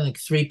 it's only like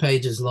 3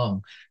 pages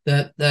long,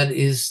 that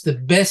is the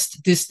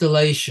best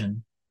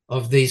distillation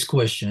of these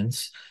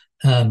questions,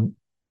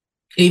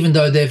 even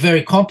though they're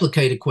very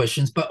complicated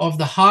questions, but of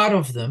the heart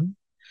of them,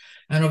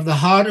 and of the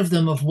heart of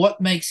them of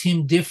what makes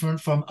him different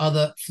from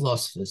other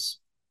philosophers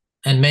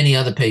and many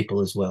other people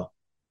as well.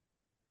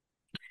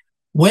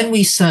 When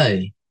we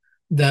say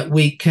that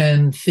we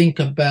can think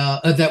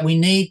about, that we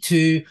need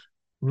to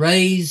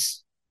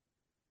raise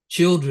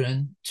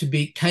children to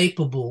be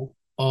capable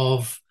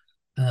of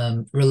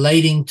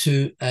relating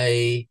to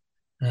a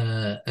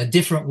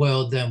different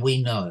world than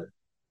we know.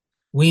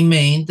 We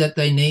mean that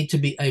they need to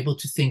be able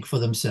to think for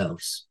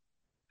themselves.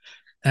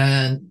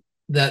 And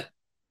that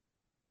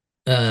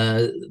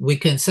we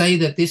can say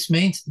that this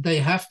means they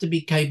have to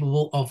be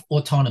capable of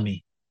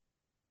autonomy.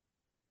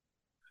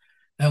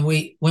 And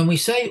when we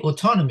say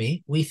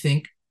autonomy, we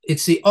think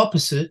it's the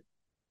opposite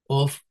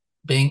of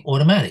being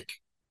automatic,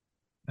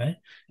 right?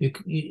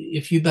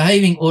 If you're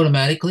behaving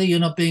automatically, you're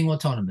not being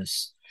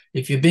autonomous.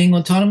 If you're being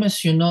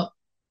autonomous, you're not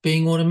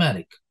being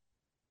automatic.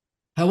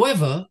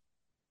 However,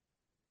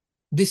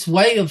 this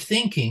way of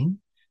thinking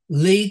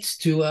leads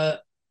to a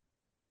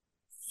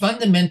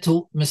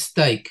fundamental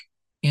mistake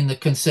in the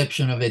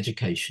conception of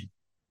education,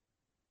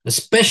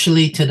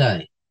 especially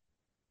today.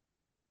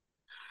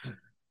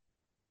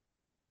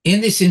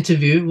 In this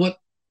interview, what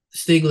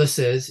Stiegler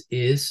says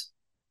is,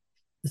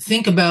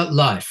 think about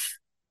life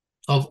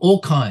of all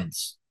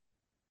kinds.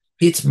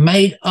 It's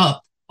made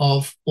up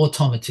of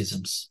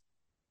automatisms.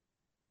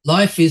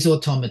 Life is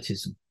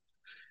automatism.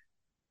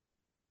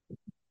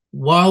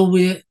 While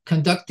we're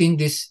conducting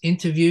this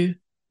interview,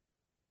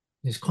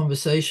 this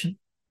conversation,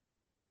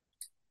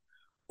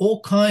 all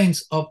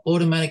kinds of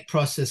automatic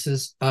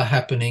processes are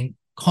happening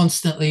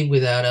constantly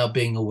without our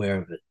being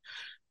aware of it.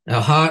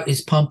 Our heart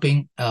is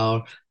pumping,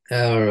 our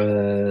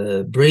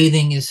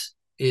breathing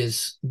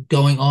is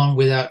going on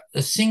without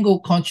a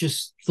single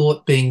conscious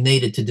thought being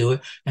needed to do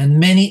it, and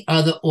many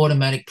other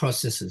automatic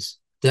processes,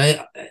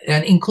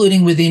 and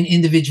including within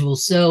individual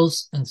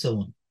cells and so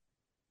on.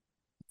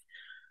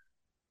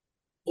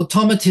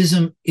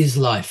 Automatism is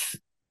life.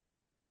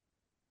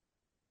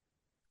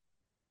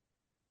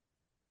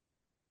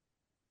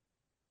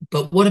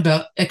 But what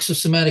about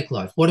exosomatic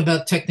life? What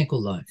about technical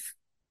life?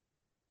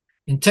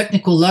 In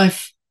technical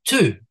life,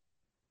 too,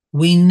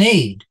 we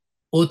need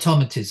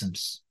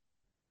automatisms.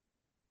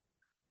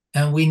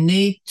 And we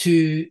need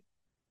to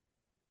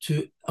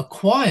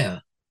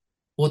acquire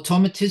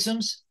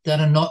automatisms that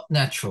are not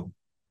natural.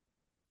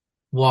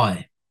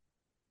 Why?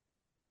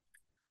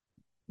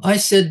 I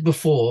said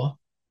before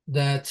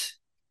that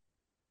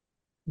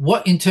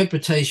what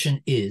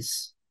interpretation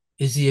is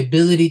the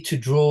ability to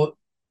draw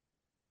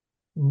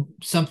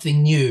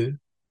something new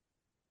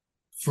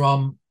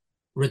from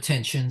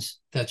retentions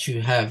that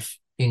you have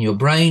in your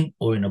brain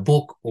or in a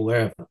book or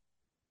wherever.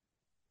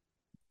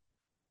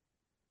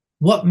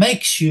 What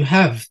makes you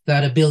have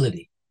that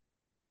ability?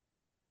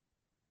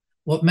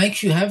 What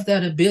makes you have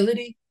that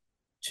ability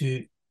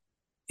to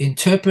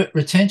interpret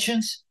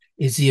retentions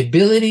is the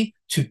ability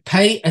to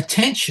pay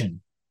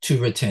attention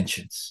to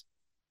retentions.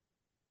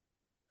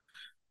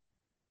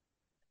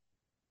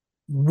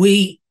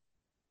 We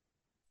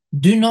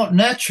do not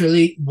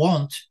naturally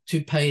want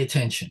to pay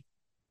attention.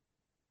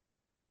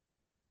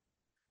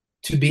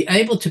 To be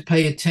able to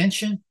pay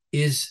attention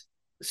is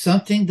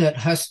something that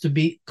has to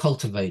be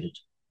cultivated.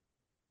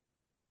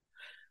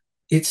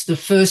 It's the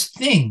first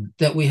thing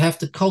that we have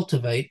to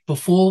cultivate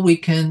before we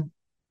can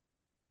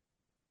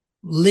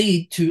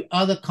lead to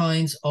other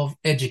kinds of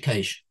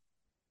education.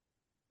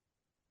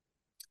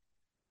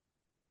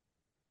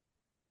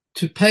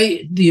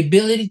 The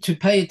ability to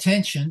pay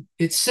attention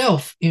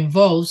itself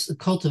involves the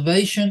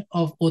cultivation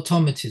of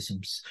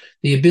automatisms,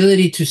 the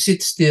ability to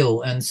sit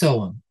still and so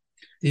on.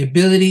 The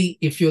ability,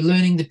 if you're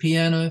learning the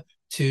piano,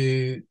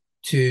 to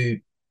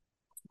do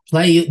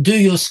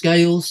your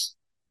scales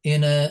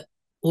in an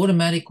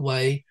automatic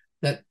way,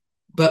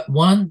 but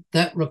one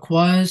that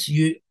requires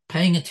you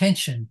paying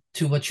attention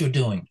to what you're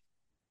doing,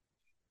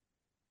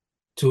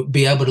 to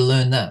be able to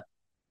learn that,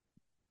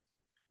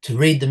 to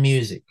read the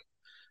music.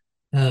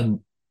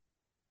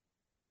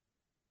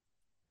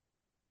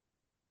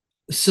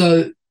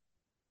 So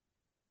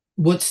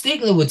what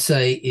Stiegler would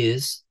say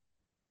is,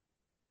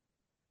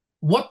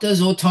 what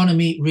does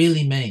autonomy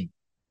really mean?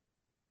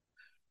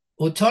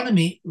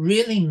 Autonomy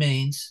really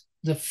means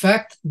the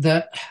fact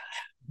that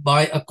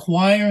by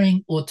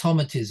acquiring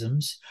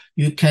automatisms,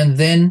 you can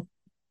then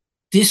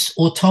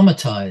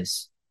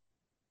disautomatize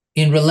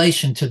in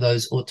relation to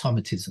those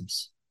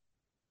automatisms.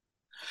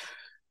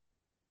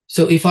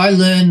 So if I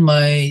learn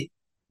my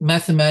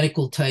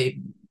mathematical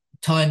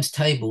times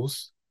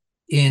tables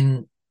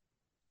in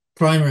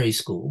primary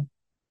school,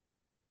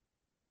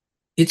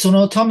 it's an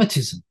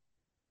automatism,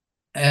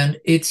 and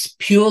it's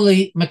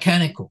purely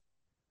mechanical,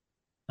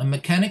 a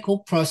mechanical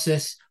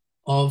process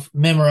of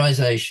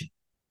memorization.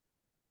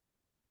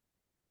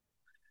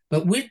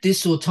 But with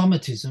this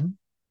automatism,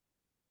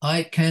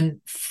 I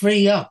can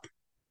free up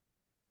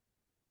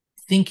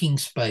thinking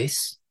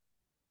space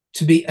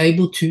to be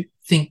able to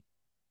think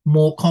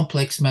more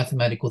complex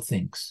mathematical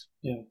things.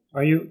 Yeah.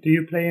 Do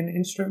you play an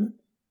instrument?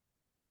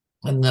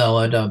 No,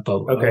 I don't.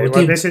 Okay,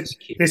 well, this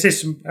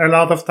is a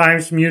lot of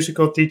times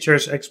musical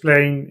teachers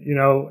explain,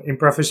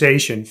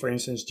 improvisation, for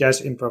instance,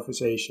 jazz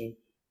improvisation.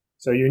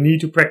 So you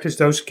need to practice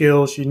those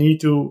skills. You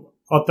need to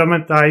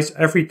automatize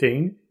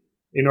everything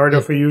in order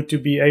Yeah. for you to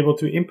be able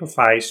to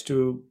improvise,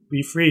 to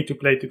be free to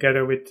play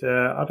together with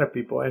other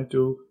people and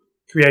to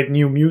create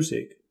new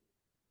music.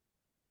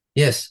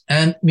 Yes,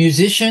 and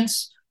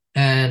musicians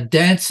and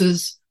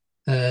dancers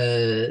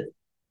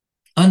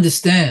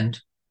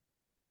understand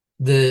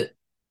the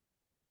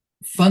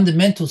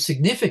fundamental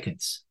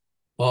significance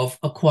of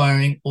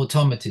acquiring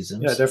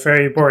automatisms. Yeah, they're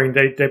very boring.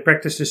 They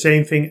practice the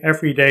same thing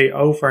every day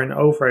over and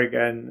over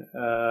again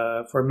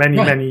for many,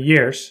 Right. many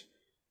years.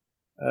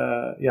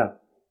 Yeah.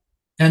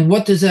 And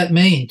what does that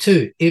mean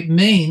too? It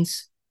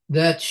means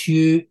that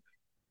you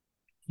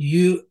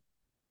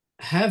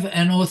have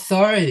an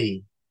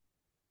authority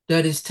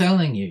that is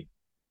telling you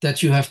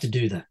that you have to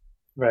do that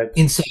Right.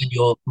 inside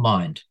your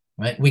mind.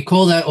 Right? We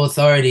call that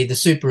authority the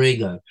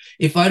superego.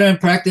 If I don't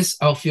practice,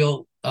 I'll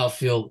feel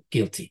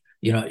guilty.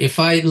 If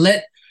I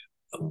let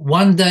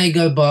one day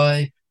go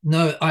by,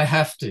 no, I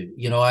have to.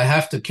 I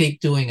have to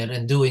keep doing it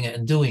and doing it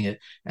and doing it.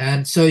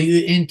 And so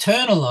you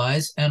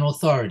internalize an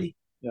authority.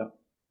 Yeah.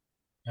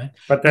 Right?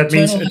 But that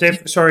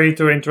means, sorry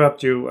to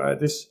interrupt you,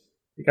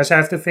 because I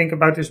have to think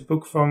about this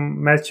book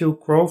from Matthew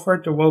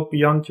Crawford, The World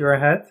Beyond Your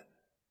Head,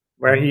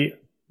 where he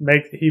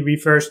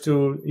refers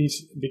to,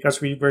 because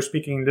we were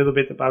speaking a little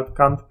bit about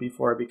Kant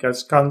before,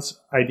 because Kant's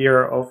idea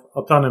of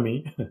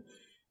autonomy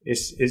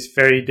is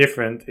very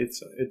different.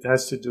 It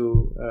has to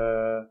do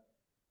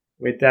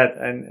with that,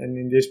 and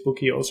in this book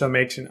he also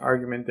makes an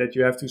argument that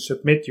you have to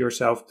submit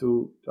yourself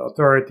to the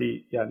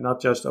authority,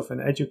 not just of an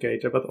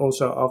educator, but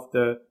also of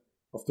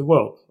the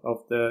world,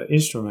 of the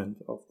instrument,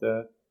 of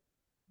the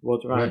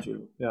world around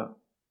you. Yeah,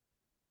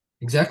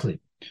 exactly.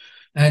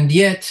 And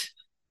yet,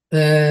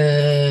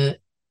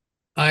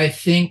 I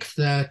think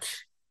that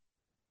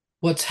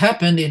what's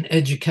happened in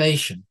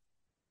education,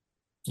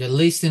 at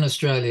least in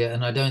Australia,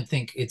 and I don't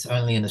think it's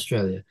only in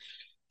Australia,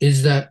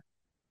 is that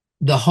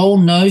the whole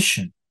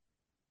notion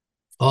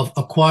of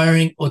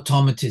acquiring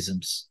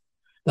automatisms,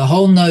 the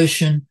whole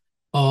notion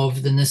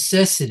of the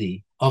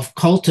necessity of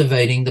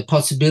cultivating the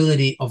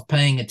possibility of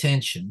paying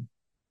attention,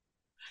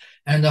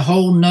 and the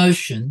whole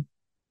notion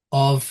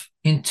of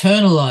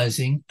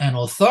internalizing an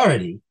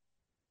authority.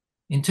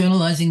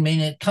 Internalizing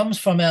meaning it comes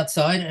from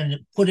outside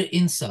and put it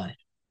inside.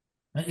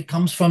 It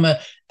comes from an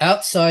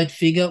outside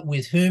figure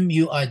with whom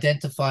you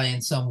identify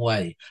in some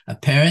way, a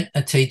parent,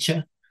 a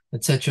teacher,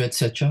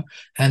 etc.,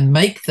 and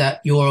make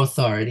that your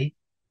authority,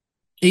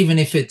 even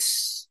if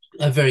it's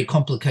a very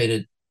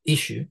complicated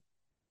issue.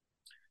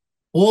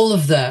 All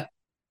of that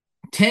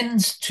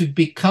tends to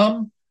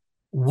become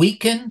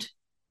weakened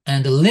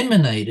and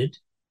eliminated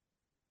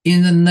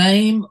in the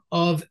name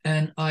of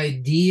an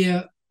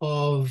idea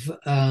of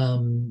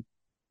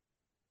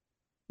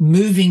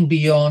moving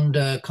beyond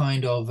a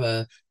kind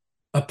of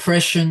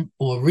oppression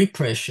or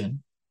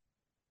repression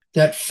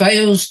that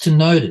fails to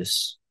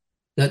notice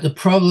that the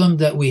problem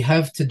that we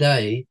have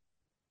today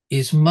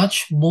is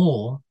much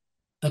more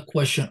a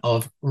question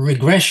of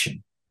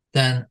regression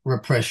than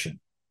repression.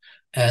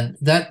 And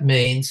that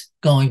means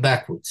going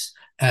backwards.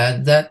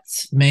 And that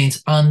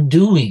means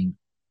undoing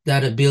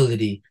that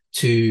ability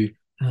to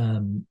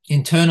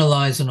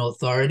internalize an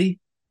authority,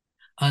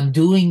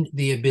 undoing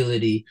the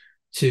ability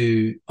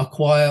to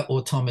acquire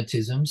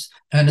automatisms,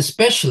 and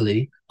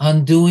especially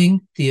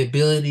undoing the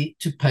ability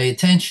to pay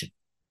attention.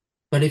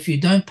 But if you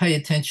don't pay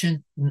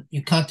attention,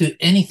 you can't do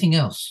anything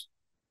else.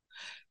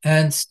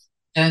 And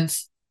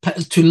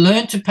to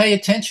learn to pay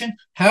attention,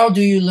 how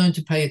do you learn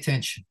to pay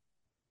attention?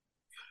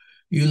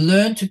 You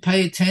learn to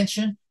pay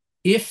attention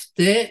if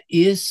there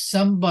is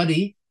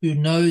somebody who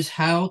knows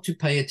how to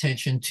pay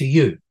attention to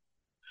you.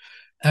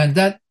 And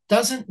that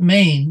doesn't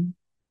mean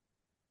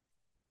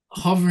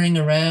hovering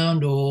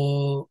around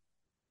or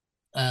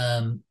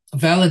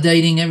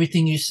validating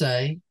everything you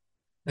say.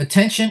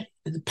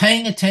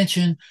 Paying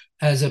attention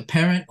as a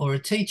parent or a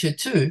teacher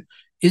too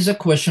is a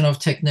question of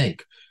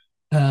technique.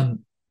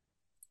 And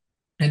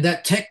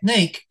that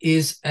technique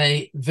is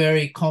a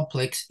very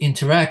complex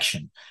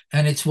interaction.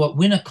 And it's what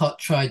Winnicott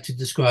tried to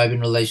describe in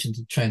relation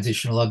to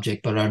transitional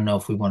object, but I don't know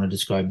if we want to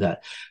describe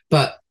that.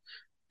 But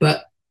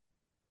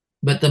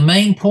the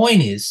main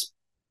point is,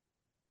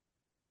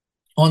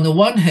 on the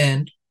one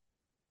hand,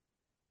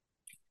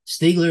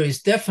 Stiegler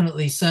is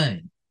definitely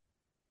saying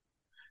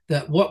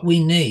that what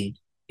we need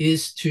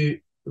is to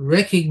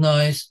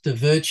recognize the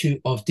virtue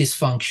of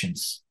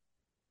dysfunctions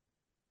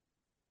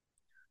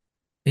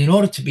in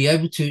order to be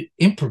able to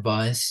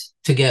improvise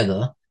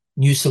together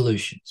new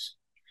solutions.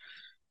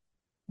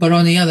 But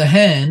on the other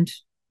hand,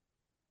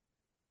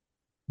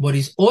 what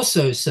he's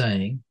also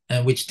saying,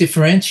 and which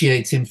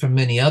differentiates him from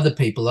many other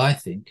people, I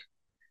think,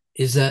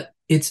 is that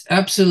it's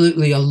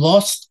absolutely a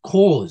lost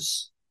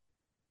cause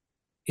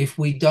if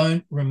we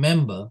don't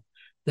remember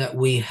that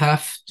we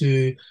have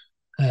to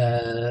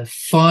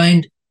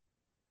find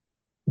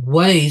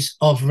ways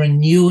of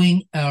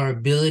renewing our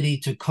ability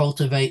to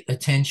cultivate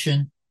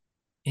attention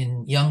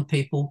in young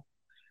people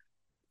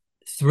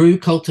through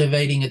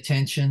cultivating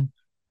attention,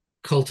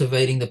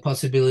 cultivating the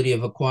possibility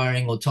of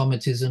acquiring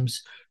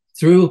automatisms,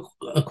 through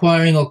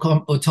acquiring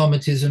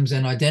automatisms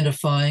and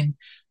identifying,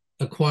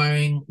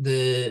 acquiring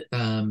the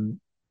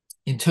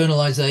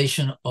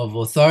internalization of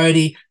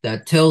authority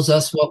that tells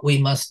us what we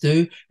must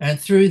do. And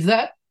through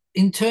that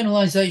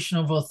internalization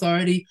of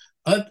authority,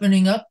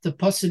 opening up the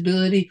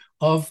possibility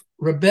of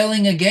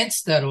rebelling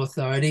against that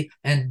authority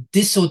and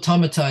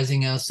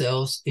disautomatizing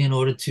ourselves in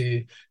order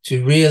to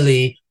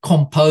really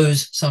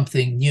compose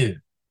something new.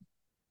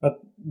 But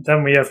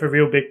then we have a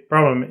real big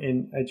problem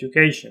in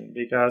education,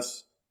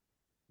 because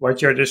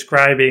what you're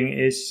describing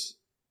is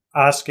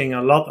asking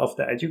a lot of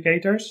the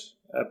educators,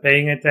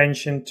 paying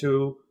attention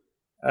to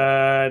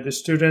the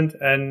student,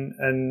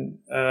 and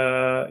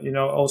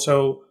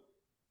also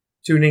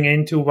tuning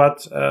into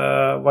what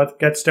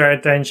gets their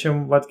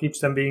attention, what keeps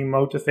them being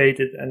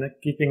motivated, and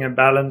keeping a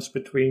balance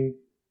between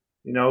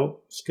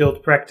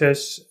skilled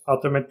practice,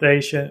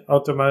 automation.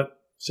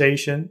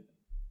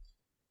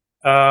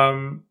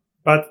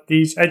 But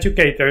these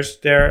educators,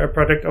 they're a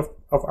product of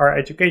our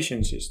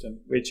education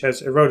system, which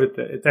has eroded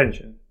the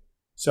attention.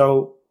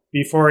 So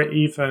before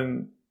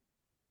even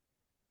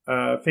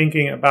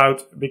thinking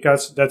about,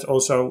 because that's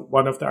also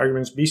one of the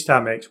arguments Bista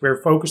makes,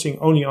 we're focusing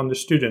only on the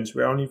students,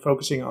 we're only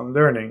focusing on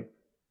learning,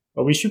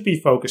 but we should be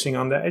focusing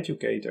on the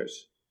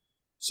educators.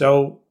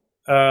 So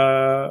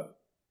the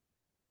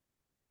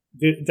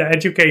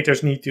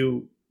educators need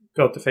to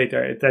cultivate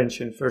their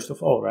attention first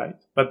of all, right?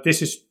 But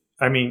this is,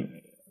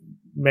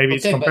 maybe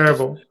it's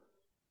comparable.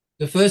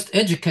 The first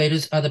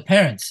educators are the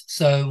parents.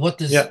 So what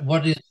is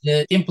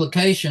the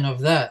implication of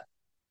that?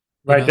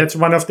 Right, that's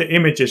one of the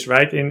images,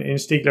 right, in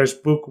Stiegler's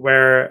book,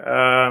 where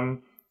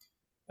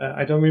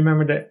I don't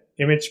remember the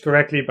image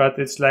correctly, but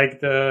it's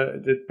like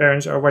the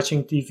parents are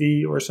watching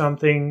TV or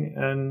something,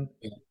 and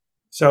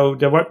so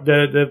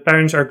the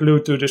parents are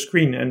glued to the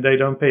screen and they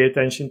don't pay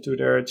attention to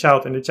their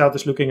child, and the child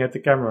is looking at the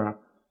camera.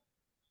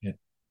 Yeah.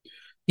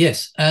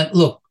 Yes, and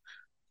look,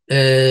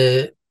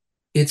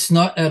 it's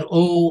not at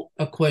all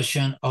a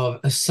question of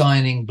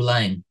assigning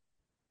blame.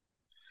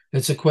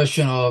 It's a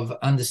question of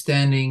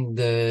understanding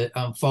the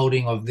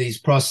unfolding of these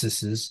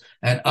processes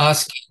and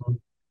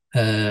asking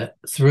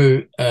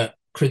through a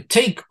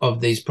critique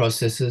of these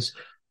processes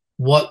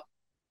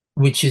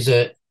which is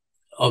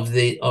of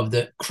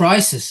the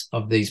crisis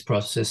of these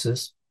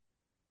processes,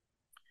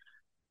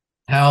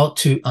 how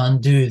to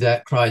undo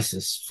that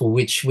crisis, for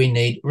which we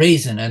need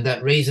reason. And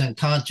that reason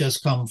can't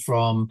just come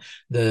from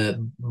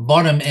the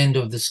bottom end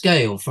of the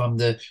scale, from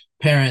the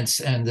parents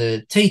and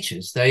the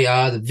teachers. They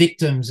are the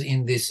victims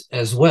in this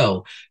as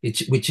well,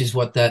 which is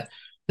what that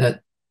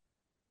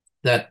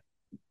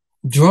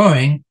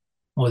drawing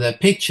or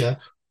that picture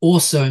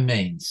also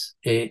means.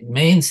 It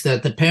means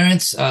that the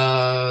parents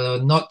are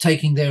not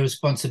taking their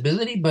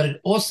responsibility, but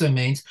it also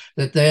means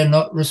that they are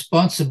not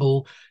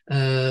responsible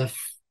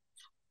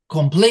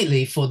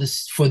completely for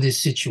this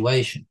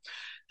situation.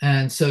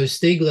 And so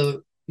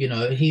Stiegler,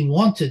 he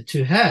wanted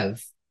to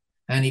have,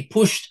 and he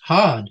pushed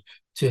hard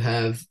to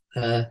have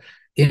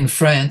in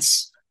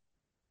France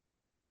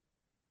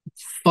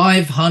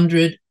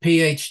 500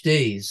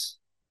 PhDs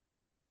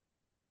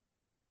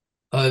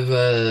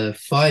over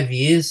 5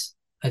 years,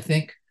 I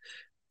think,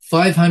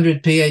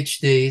 500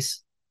 PhDs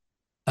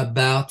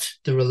about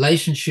the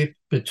relationship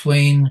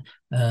between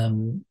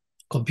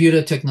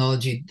computer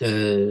technology,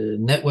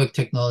 network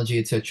technology,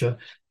 etc.,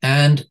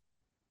 and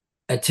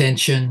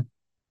attention,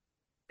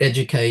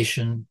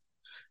 education,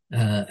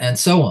 and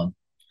so on.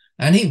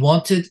 And he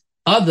wanted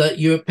other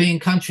European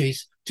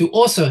countries to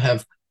also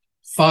have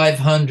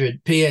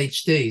 500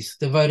 PhDs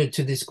devoted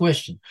to this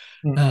question,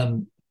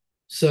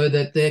 so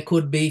that there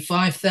could be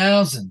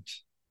 5,000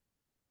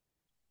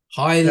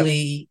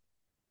 highly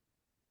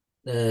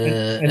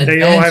and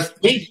they all have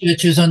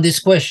researchers on this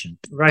question,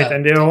 right?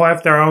 And they all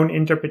have their own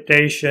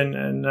interpretation,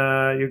 and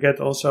you get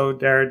also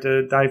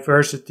the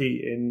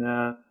diversity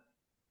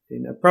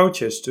in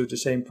approaches to the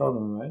same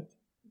problem, right?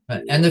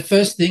 And the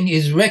first thing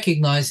is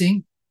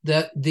recognizing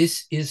that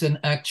this is an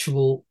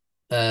actual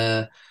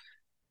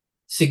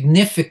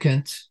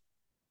significant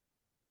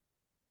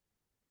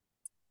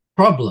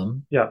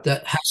problem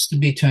that has to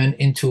be turned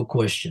into a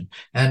question,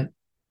 and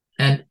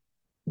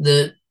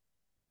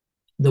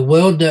the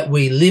world that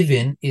we live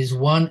in is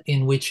one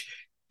in which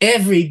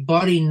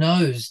everybody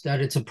knows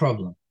that it's a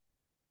problem.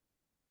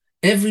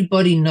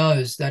 Everybody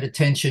knows that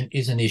attention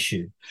is an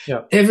issue.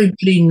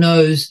 Everybody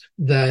knows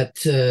that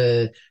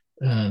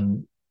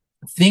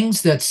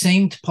things that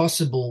seemed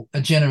possible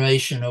a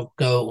generation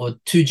ago or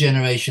 2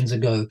 generations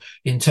ago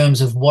in terms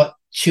of what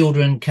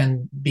children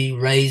can be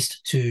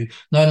raised to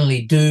not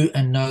only do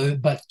and know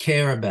but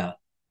care about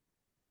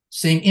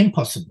seem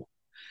impossible.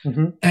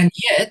 And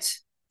yet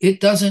it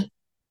doesn't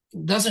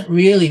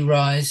really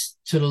rise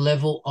to the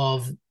level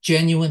of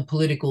genuine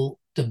political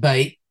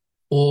debate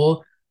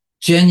or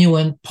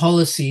genuine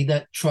policy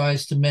that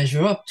tries to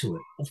measure up to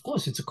it. Of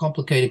course, it's a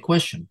complicated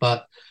question,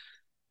 but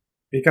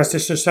because the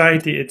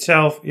society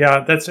itself,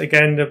 that's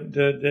again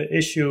the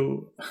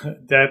issue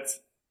that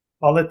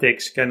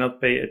politics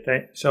cannot pay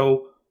attention.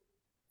 So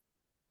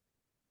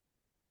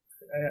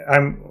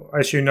I'm,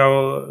 as you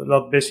know, a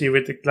lot busy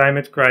with the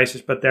climate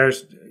crisis, but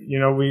there's,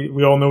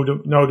 we all know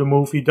the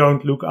movie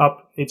Don't Look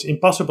Up. It's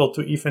impossible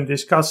to even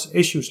discuss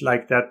issues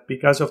like that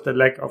because of the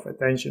lack of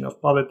attention of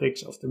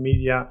politics, of the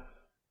media,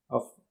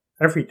 of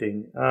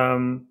everything.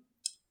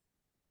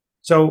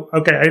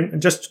 Okay, I'm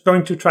just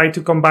going to try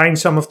to combine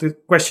some of the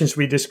questions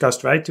we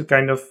discussed, right, to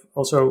kind of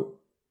also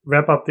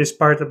wrap up this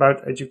part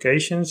about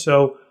education.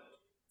 So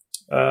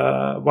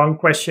one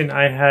question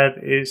I had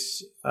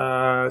is,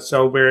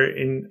 so we're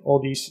in all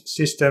these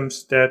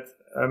systems that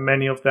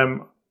many of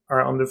them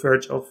are on the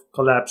verge of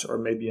collapse or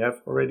maybe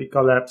have already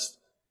collapsed.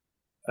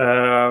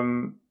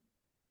 But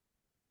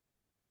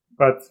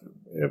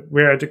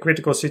we're at a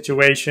critical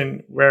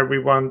situation where we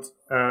want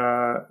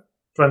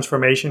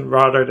transformation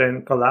rather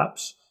than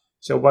collapse.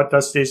 So what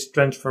does this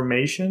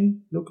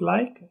transformation look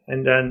like?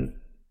 And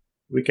then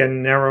we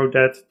can narrow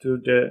that to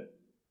the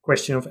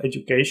question of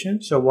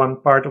education. So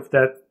one part of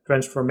that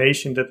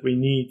transformation that we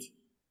need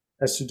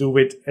has to do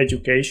with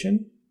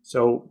education.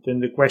 So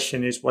then the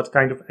question is, what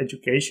kind of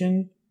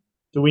education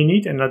do we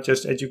need? And not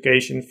just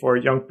education for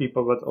young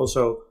people, but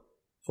also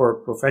for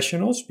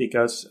professionals,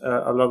 because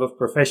a lot of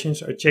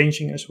professions are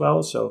changing as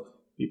well. So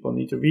people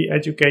need to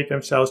re-educate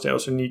themselves.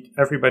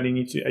 Everybody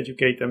needs to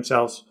educate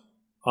themselves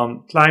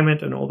on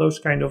climate and all those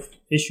kind of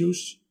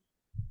issues.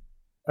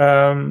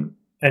 And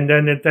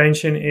then the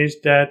tension is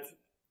that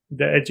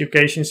the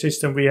education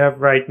system we have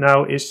right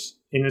now is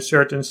in a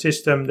certain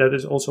system that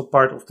is also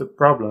part of the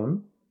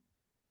problem.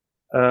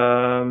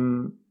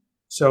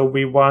 So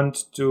we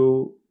want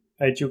to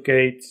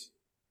educate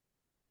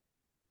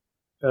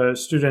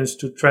students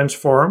to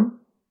transform,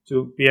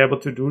 to be able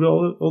to do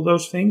all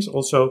those things,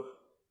 also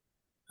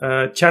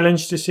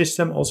challenge the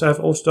system, also have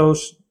all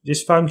those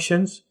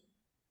dysfunctions.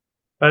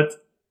 But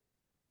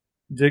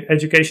the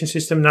education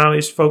system now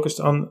is focused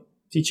on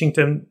teaching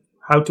them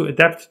how to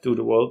adapt to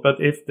the world. But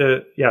if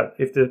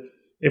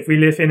we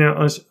live in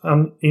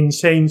an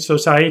insane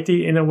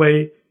society in a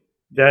way,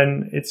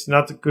 then it's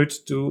not good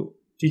to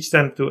teach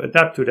them to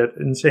adapt to that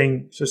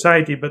insane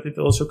society. But it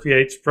also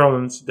creates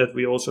problems that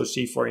we also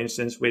see, for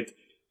instance, with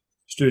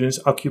students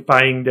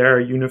occupying their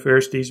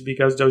universities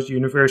because those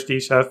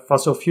universities have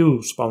fossil fuel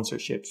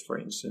sponsorships, for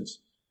instance.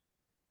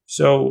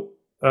 So,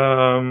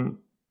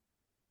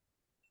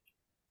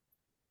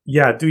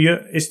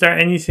 is there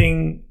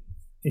anything?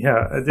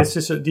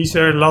 These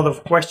are a lot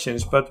of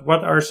questions, but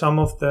what are some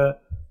of the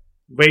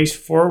ways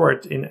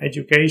forward in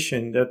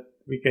education that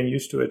we can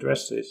use to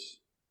address this?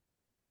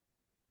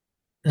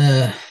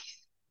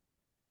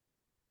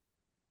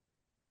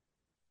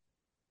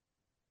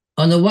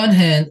 On the one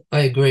hand,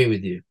 I agree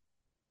with you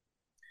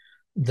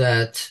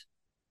that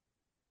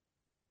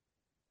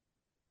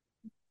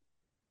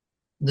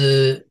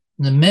the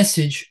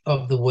message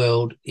of the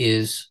world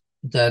is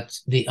that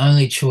the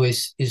only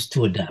choice is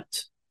to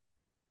adapt,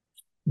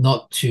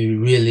 not to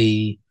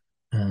really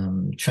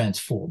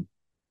transform.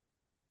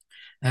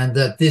 And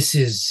that this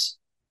is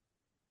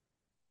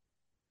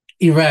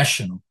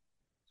irrational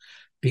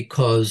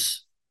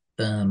because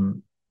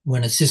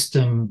when a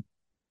system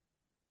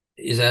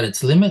is at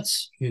its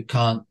limits, you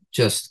can't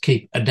just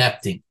keep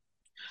adapting.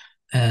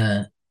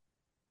 And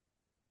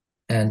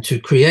to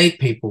create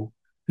people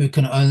who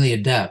can only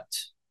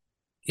adapt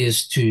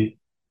is to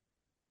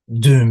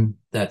doom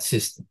that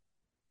system.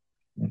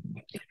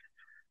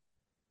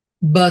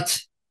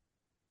 But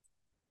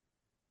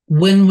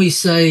when we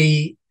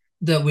say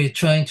that we're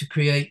trying to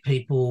create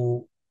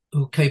people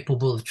who are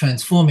capable of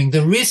transforming,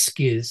 the risk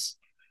is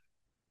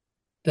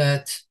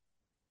that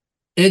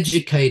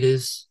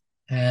educators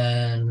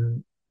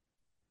and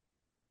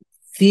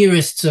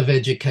theorists of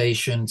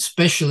education,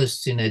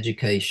 specialists in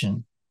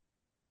education,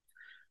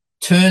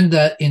 turn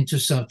that into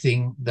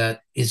something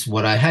that is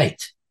what I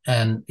hate,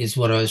 and is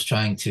what I was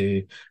trying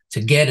to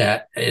get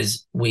at,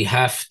 is we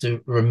have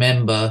to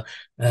remember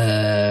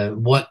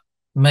what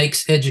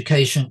makes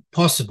education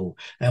possible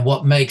and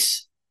what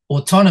makes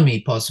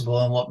autonomy possible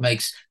and what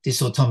makes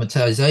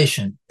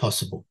disautomatization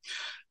possible.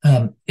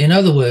 In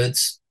other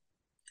words,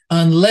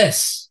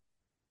 unless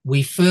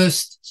we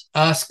first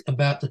ask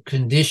about the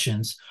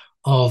conditions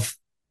of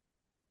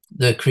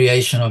the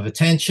creation of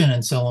attention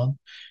and so on,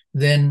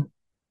 then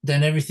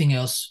everything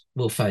else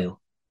will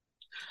fail.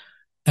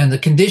 And the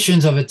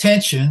conditions of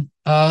attention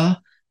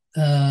are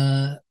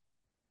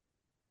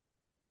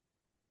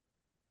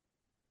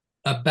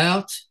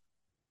about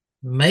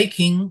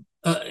making,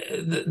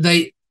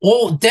 they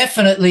all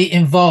definitely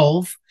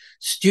involve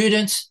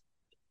students,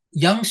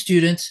 young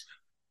students,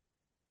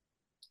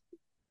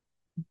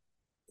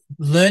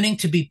 learning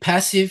to be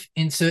passive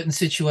in certain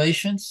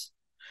situations,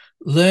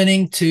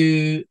 learning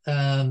to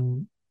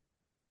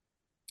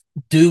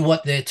do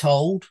what they're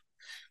told,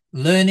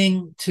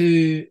 learning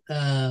to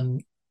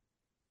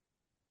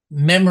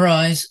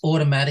memorize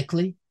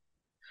automatically,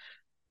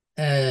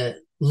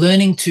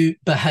 learning to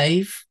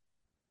behave.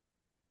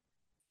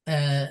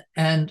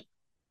 And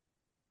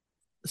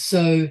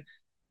so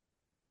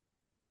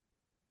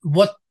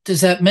what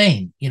does that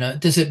mean?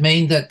 Does it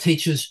mean that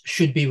teachers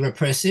should be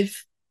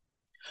repressive?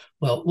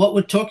 Well, what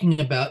we're talking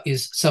about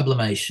is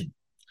sublimation.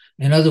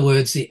 In other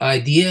words, the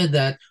idea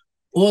that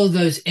all of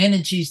those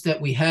energies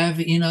that we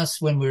have in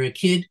us when we're a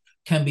kid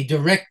can be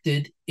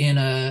directed in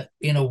a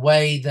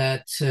way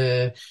that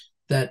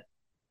that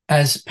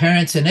as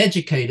parents and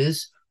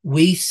educators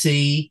we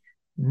see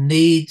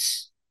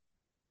needs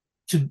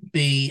to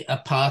be a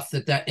path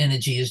that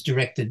energy is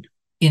directed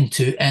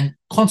into and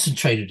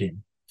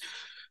concentrated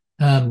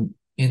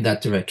in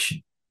that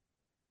direction.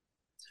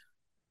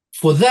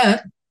 For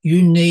that,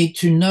 you need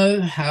to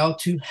know how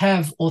to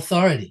have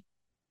authority,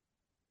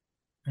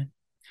 right?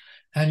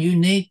 And you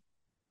need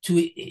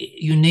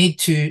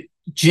to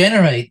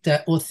generate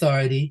that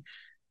authority,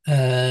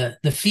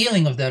 the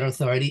feeling of that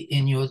authority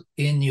in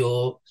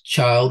your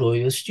child or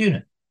your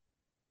student.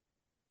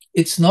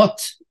 It's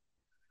not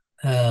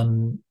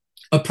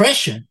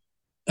oppression.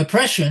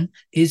 Oppression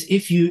is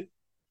if you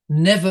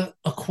never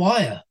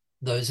acquire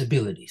those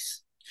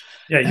abilities.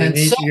 Yeah,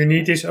 you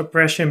need this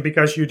oppression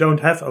because you don't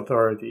have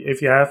authority.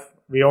 If you have,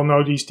 we all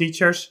know these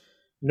teachers,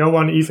 no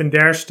one even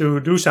dares to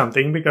do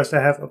something because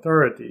they have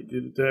authority.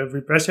 The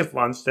repressive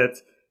ones that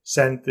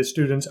send the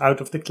students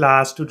out of the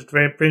class to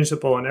the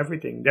principal and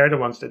everything, they're the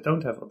ones that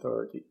don't have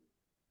authority.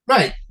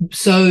 Right.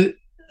 So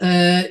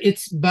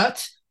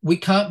but we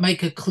can't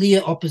make a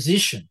clear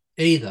opposition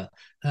either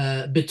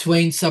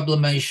between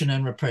sublimation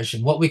and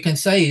repression. What we can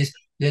say is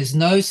there's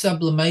no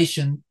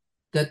sublimation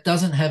that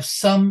doesn't have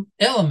some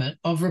element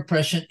of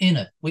repression in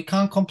it. We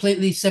can't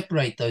completely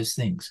separate those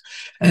things.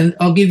 And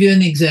I'll give you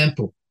an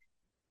example.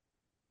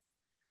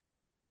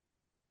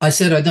 I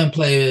said I don't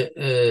play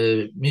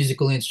a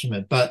musical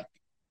instrument, but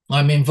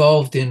I'm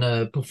involved in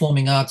a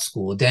performing arts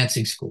school, a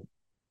dancing school.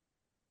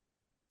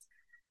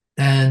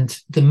 And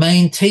the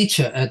main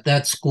teacher at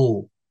that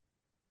school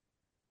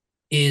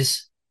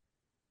is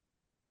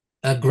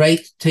a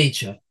great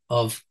teacher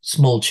of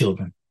small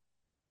children,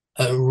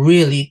 a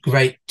really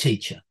great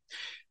teacher.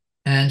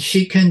 And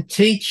she can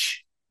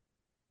teach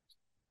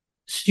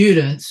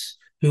students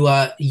who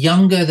are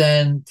younger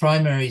than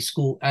primary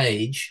school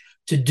age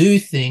to do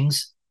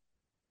things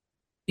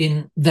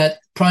in that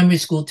primary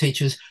school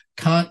teachers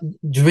can't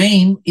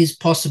dream is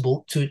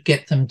possible to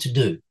get them to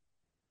do.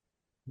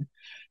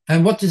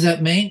 And what does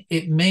that mean?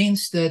 It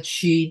means that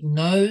she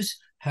knows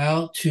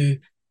how to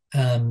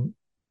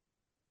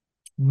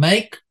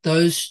make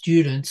those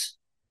students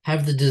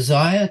have the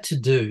desire to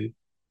do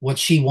what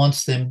she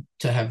wants them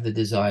to have the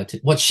desire to,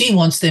 what she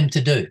wants them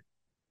to do,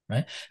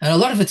 right? And a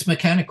lot of it's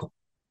mechanical,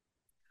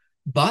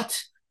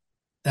 but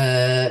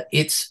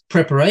it's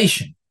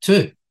preparation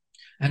too.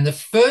 And the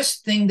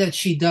first thing that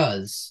she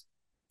does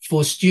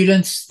for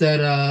students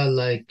that are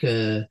like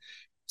 3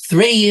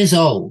 years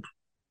old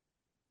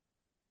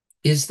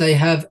is they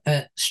have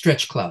a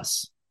stretch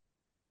class.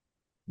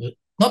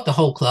 Not the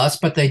whole class,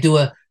 but they do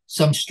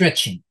some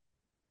stretching.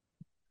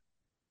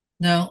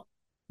 Now,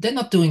 they're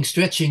not doing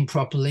stretching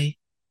properly.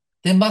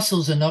 Their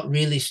muscles are not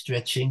really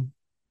stretching.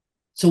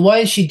 So why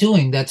is she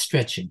doing that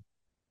stretching?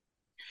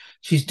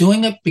 She's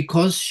doing it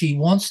because she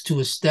wants to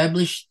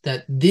establish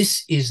that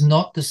this is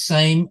not the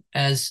same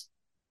as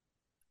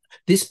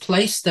this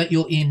place that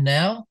you're in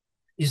now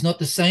is not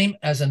the same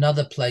as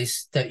another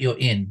place that you're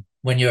in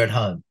when you're at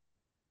home.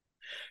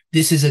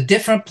 This is a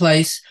different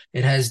place.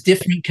 It has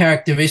different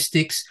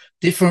characteristics,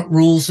 different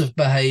rules of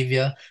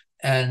behavior,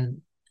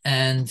 and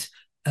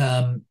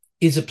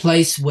is a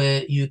place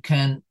where you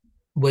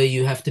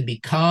have to be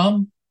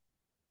calm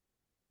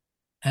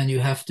and you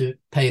have to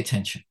pay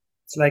attention.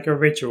 It's like a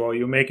ritual.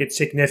 You make it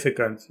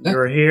significant. Yeah.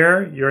 You're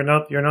here. You're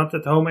not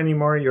at home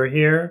anymore. You're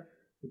here.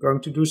 You're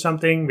going to do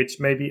something which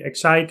may be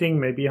exciting,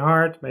 maybe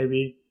hard,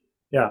 maybe,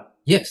 yeah.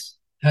 Yes.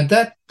 And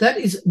that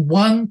is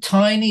one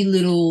tiny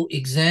little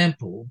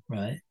example,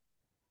 right?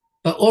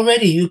 But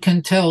already you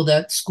can tell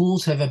that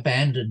schools have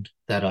abandoned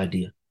that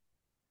idea.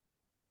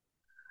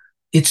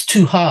 It's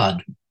too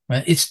hard,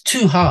 right? It's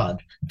too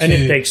hard. And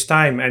it takes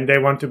time and they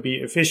want to be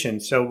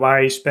efficient. So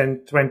why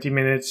spend 20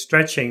 minutes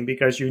stretching?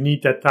 Because you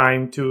need that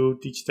time to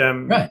teach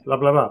them, right. Blah,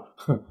 blah,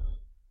 blah.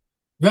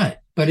 Right.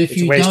 But if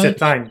it's you wasted don't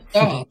time.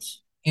 start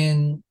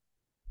in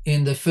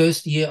the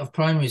first year of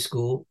primary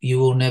school, you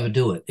will never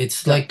do it.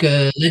 It's like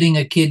letting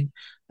a kid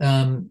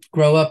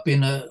grow up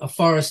in a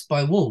forest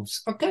by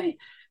wolves. Okay.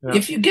 Yeah.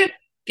 If you get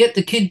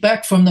the kid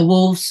back from the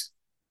wolves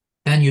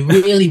and you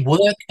really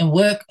work and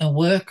work and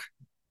work,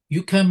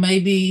 you can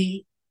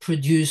maybe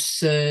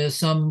produce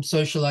some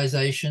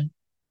socialization.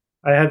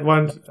 I had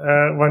one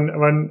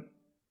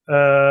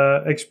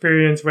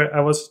experience where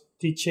I was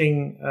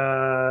teaching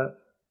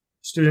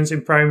students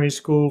in primary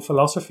school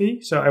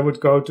philosophy. So I would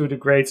go to the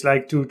grades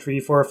like 2, 3,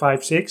 4,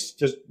 5, 6,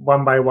 just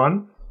one by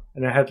one.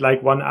 And I had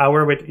like 1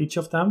 hour with each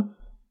of them.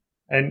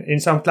 And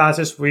in some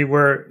classes, we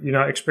were,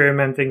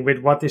 experimenting with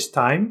what is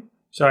time.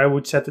 So I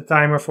would set the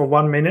timer for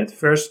 1 minute.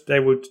 First,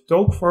 they would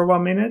talk for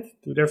 1 minute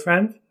to their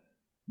friend.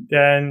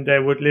 Then they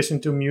would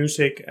listen to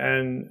music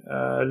and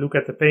look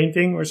at the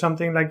painting or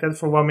something like that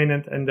for 1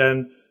 minute. And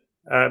then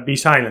be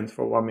silent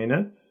for 1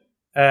 minute.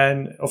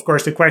 And of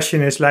course, the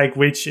question is like,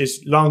 which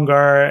is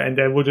longer? And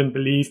they wouldn't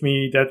believe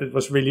me that it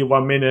was really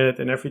 1 minute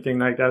and everything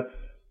like that.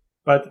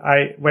 But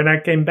when I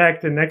came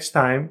back the next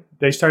time,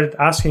 they started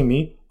asking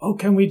me, "Oh,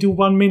 can we do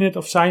 1 minute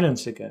of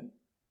silence again?"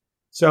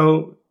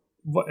 So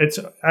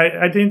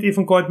I didn't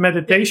even call it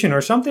meditation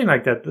or something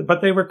like that.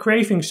 But they were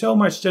craving so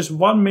much, just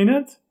 1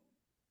 minute,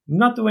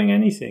 not doing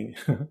anything.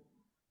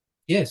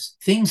 Yes,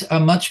 things are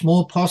much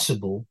more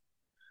possible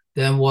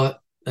than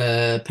what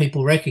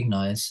people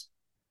recognize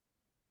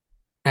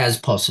as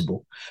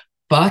possible.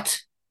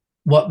 But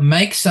what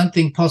makes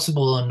something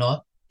possible or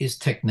not is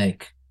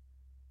technique.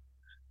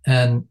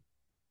 And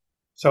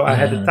So I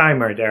had a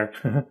timer there.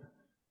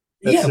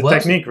 That's the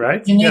technique,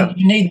 right? You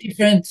need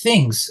different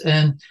things.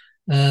 And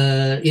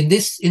in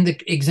the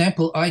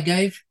example I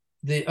gave,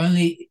 the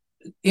only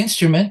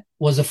instrument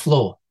was a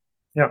floor.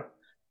 Yeah.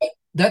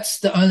 That's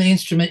the only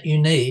instrument you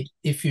need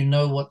if you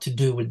know what to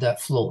do with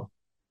that floor.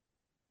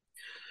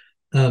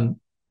 And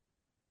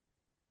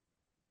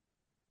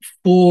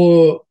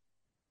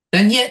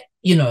yet,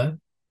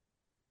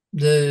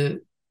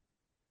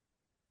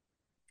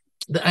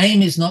 the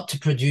aim is not to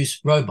produce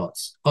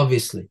robots,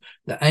 obviously.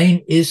 The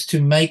aim is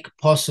to make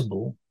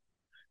possible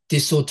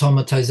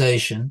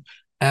disautomatization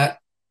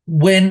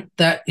when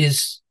that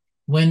is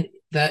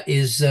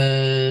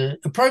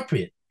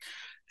appropriate.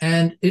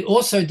 And it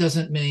also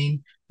doesn't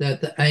mean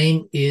that the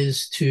aim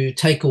is to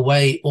take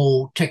away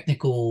all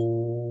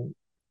technical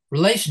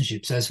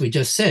relationships, as we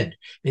just said.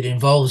 It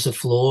involves a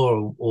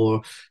floor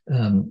or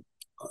a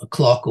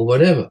clock or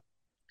whatever.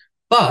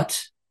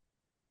 But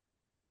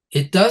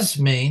it does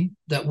mean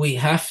that we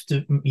have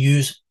to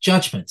use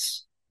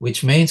judgments,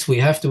 which means we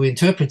have to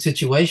interpret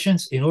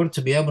situations in order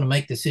to be able to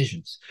make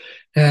decisions.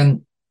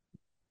 And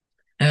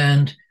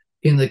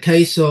in the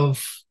case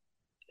of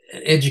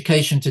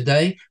education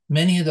today,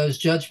 many of those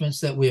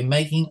judgments that we're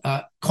making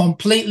are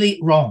completely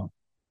wrong.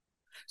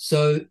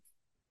 So,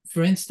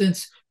 for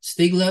instance,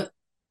 Stiegler,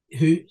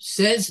 who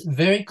says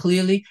very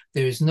clearly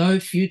there is no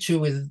future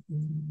with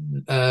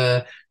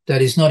that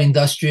is not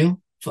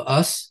industrial for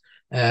us,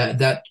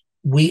 that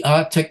we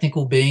are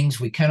technical beings,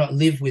 we cannot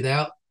live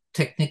without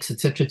techniques,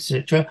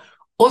 etc.,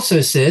 also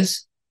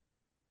says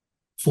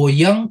for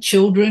young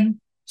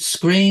children,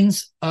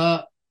 screens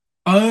are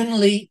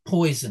only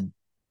poison.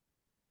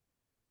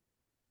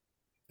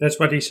 That's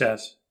what he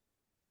says.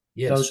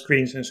 Yes. Those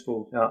screens in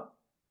school, yeah.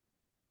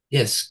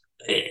 Yes.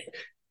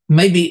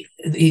 Maybe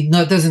he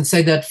doesn't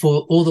say that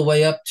for all the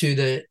way up to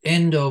the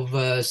end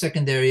of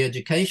secondary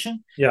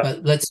education. Yeah.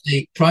 But let's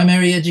say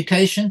primary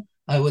education,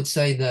 I would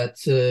say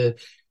that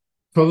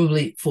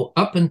probably for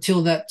up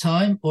until that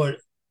time, or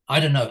I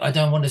don't know, I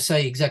don't want to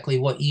say exactly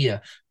what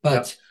year,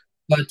 but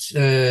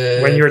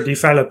when you're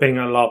developing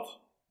a lot.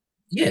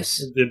 Yes.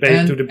 To the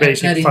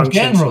basic functions. In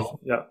general,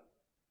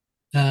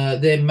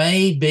 there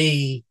may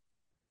be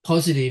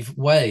positive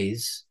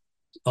ways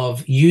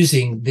of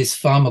using this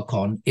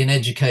pharmacon in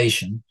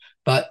education,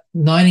 but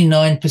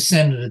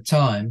 99% of the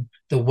time,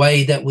 the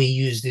way that we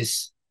use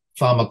this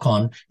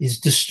pharmacon is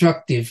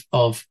destructive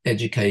of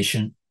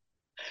education.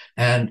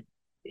 And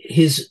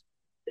he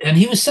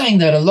was saying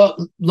that a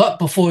lot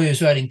before he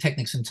was writing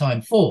Technics and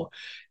Time 4,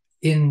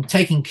 in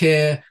taking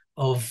care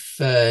of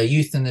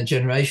youth and the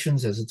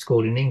generations, as it's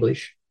called in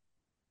English.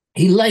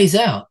 He lays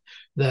out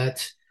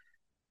that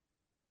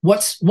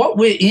what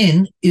we're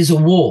in is a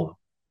war.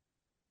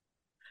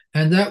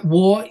 And that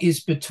war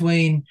is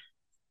between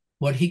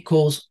what he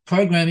calls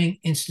programming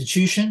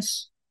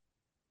institutions,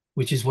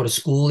 which is what a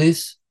school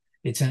is.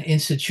 It's an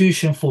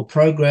institution for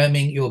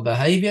programming your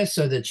behavior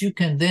so that you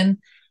can then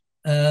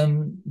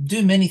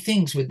do many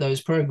things with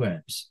those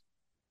programs.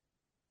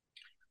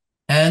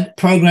 And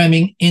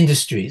programming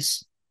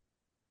industries,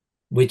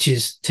 which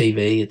is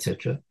TV,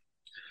 etc.,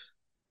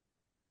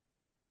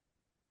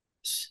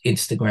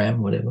 Instagram,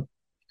 whatever.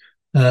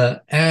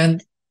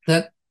 And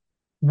that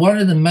one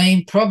of the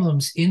main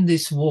problems in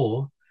this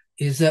war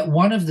is that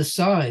one of the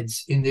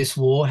sides in this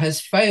war has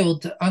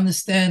failed to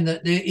understand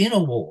that they're in a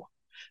war.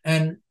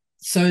 And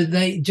so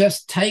they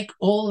just take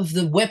all of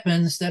the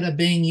weapons that are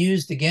being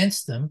used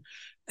against them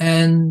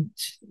and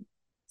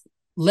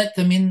let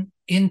them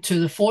into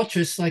the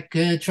fortress like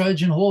a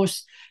Trojan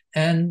horse.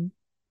 And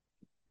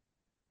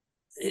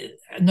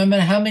no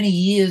matter how many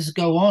years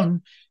go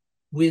on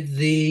with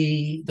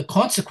the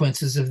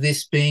consequences of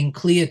this being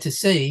clear to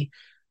see,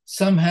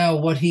 somehow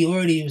what he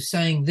already was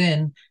saying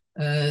then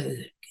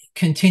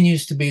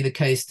continues to be the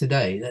case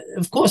today.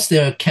 Of course,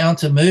 there are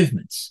counter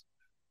movements,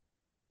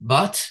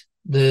 but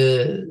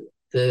the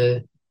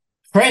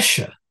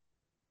pressure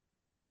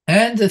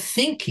and the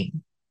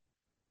thinking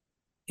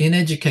in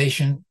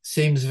education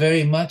seems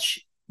very much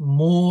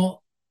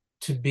more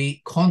to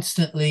be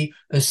constantly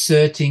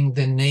asserting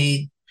the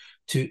need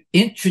to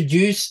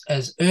introduce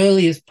as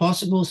early as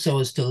possible so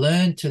as to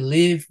learn to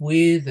live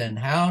with and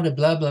how to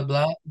blah, blah,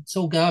 blah. It's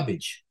all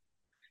garbage.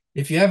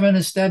 If you haven't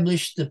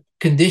established the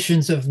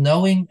conditions of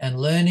knowing and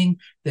learning,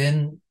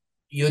 then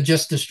you're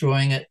just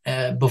destroying it.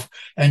 And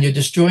you're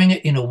destroying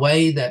it in a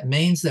way that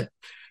means that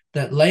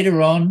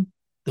later on,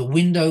 the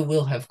window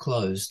will have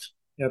closed.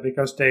 Yeah,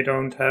 because they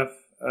don't have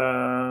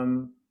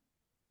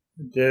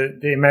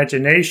the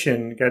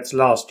imagination gets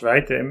lost,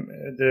 right?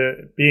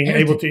 The being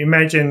able Everything. to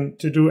imagine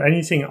to do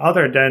anything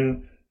other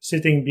than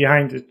sitting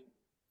behind the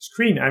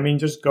screen. I mean,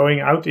 just going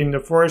out in the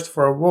forest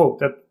for a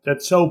walk.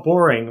 That's so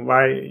boring.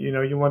 Why,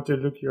 you want to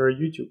look your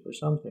YouTube or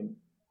something.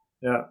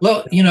 Yeah.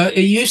 Well, it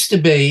used to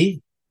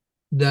be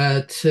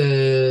that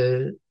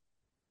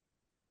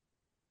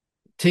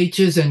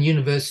teachers and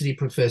university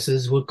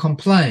professors would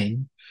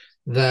complain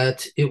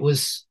that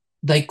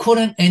they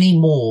couldn't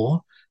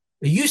anymore.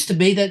 It used to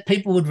be that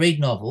people would read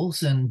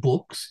novels and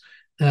books,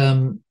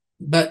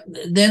 but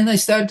then they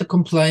started to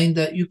complain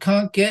that you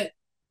can't get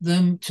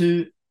them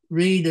to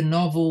read a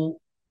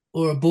novel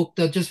or a book.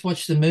 They'll just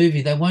watch the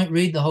movie. They won't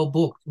read the whole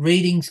book.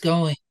 Reading's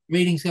going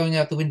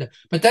out the window.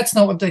 But that's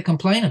not what they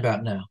complain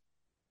about now.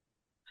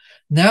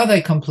 Now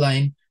they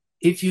complain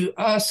if you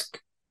ask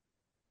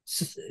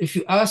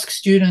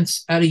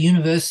students at a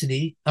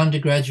university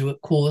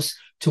undergraduate course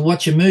to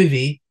watch a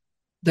movie,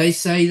 they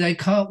say they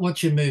can't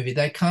watch a movie.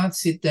 They can't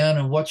sit down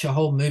and watch a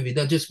whole movie.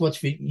 They'll just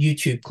watch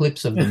YouTube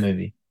clips of the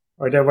movie.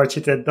 Or they watch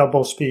it at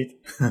double speed.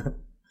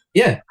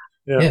 Yeah.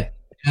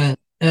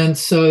 And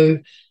so,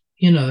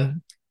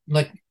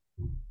 like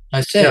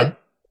I said,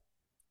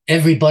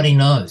 everybody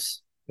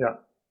knows. Yeah.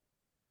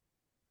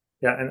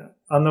 And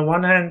on the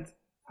one hand,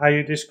 how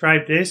you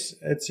describe this,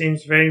 it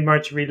seems very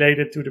much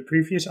related to the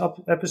previous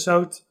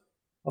episode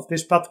of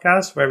this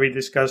podcast, where we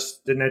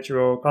discussed The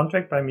Natural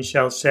Contract by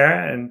Michel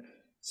Serres. And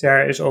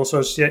Serres is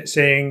also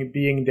saying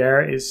being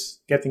there is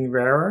getting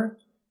rarer,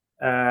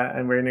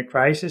 and we're in a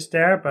crisis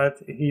there.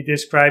 But he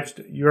describes,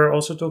 you're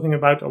also talking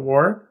about a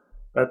war,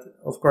 but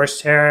of course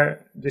Serres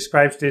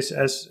describes this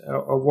as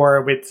a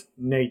war with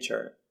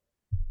nature.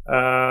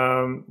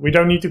 We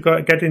don't need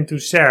to get into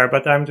Serres,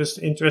 but I'm just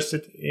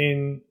interested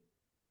in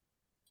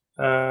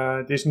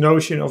this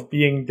notion of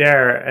being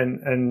there,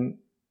 and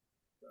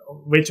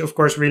which of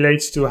course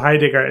relates to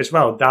Heidegger as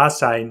well.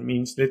 Dasein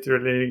means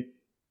literally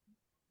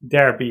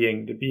there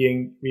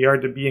being, we are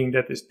the being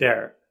that is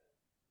there.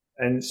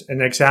 And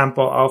an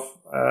example of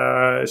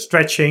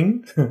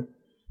stretching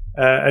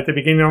at the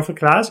beginning of a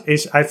class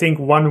is, I think,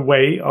 one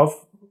way of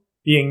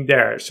being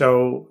there.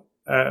 So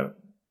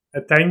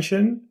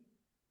attention,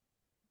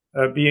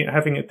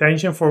 having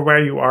attention for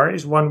where you are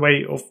is one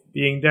way of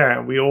being there.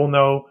 And we all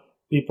know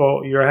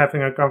people, you're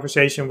having a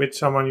conversation with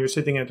someone, you're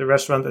sitting at a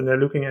restaurant and they're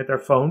looking at their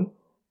phone,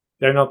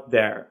 they're not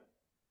there.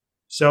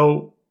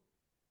 So,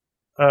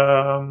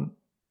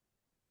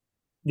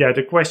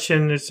 the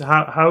question is,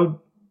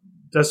 how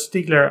does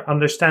Stiegler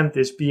understand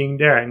this being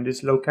there in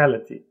this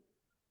locality?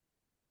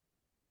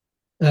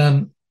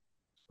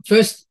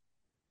 First,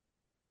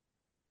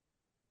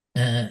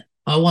 I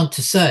want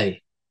to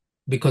say,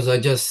 because I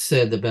just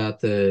said about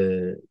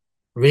the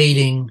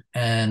reading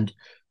and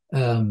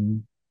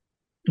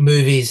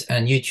movies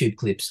and YouTube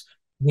clips,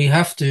 we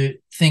have to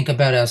think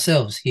about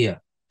ourselves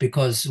here,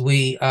 because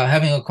we are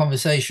having a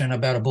conversation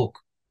about a book.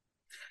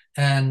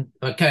 And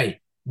okay,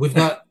 we've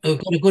got a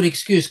good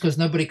excuse because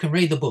nobody can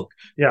read the book.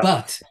 Yeah.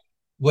 But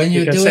when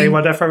you can say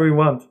whatever we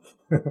want.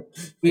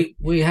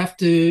 we have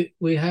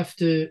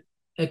to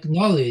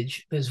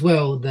acknowledge as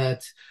well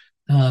that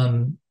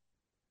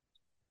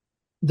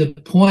the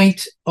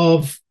point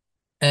of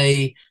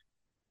a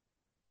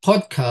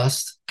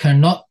podcast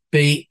cannot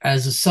be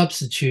as a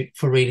substitute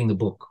for reading the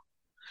book.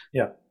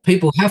 Yeah,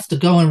 people have to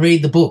go and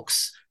read the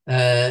books.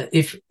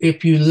 If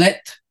you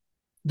let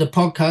the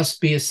podcast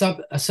be a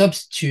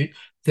substitute,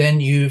 then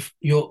you're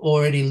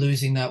already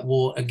losing that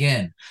war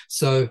again.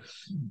 So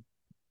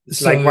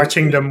it's like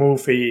watching the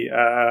movie.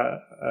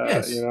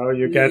 Yes,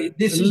 you get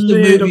this a is the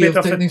little movie bit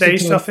of a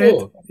taste of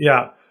it.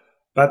 Yeah,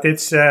 but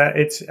it's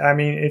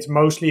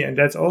mostly, and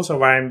that's also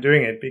why I'm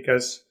doing it,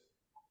 because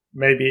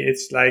maybe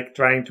it's like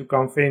trying to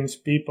convince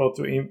people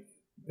to.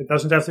 It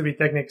doesn't have to be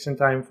Technics and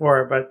Time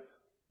 4, but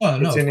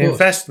it's an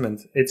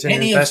investment. It's an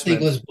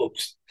investment. Any of Stiegler's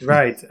books,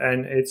 right?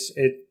 And it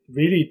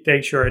really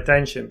takes your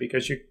attention,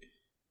 because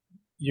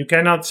you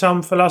cannot.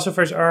 Some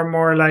philosophers are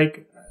more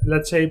like,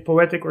 let's say,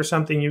 poetic or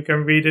something. You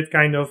can read it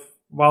kind of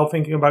while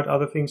thinking about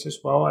other things as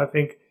well. I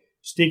think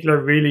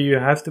Stiegler, really, you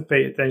have to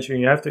pay attention.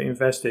 You have to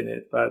invest in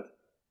it, but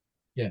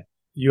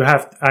you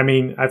have.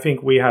 I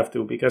think we have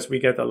to, because we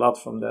get a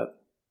lot from that.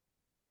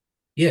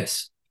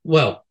 Yes.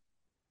 Well,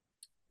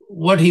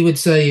 what he would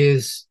say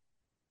is,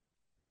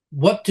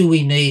 what do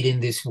we need in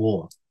this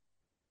war?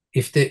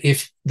 If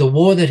the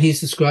war that he's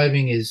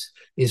describing is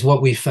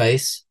what we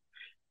face,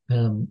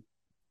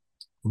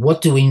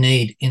 what do we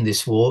need in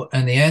this war?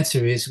 And the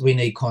answer is, we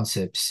need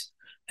concepts.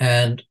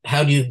 And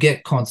how do you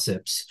get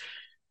concepts?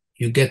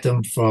 You get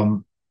them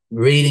from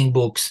reading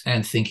books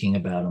and thinking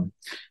about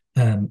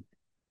them.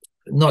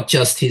 Not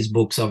just his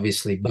books,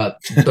 obviously,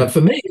 but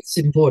for me, it's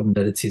important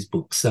that it's his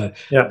books. So,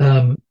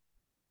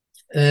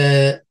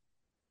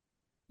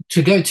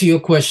 to go to your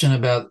question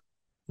about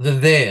the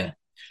there,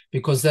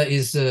 because that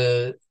is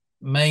the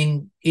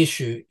main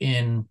issue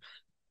in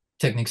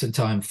Technics and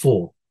Time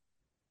 4.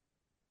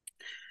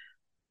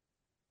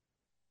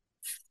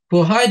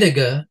 For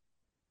Heidegger,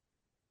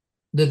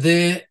 the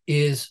there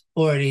is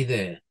already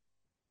there.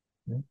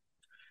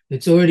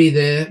 It's already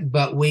there,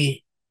 but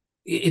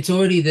it's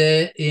already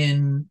there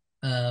in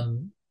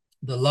the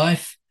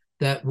life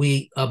that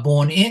we are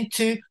born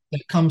into,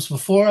 that comes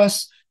before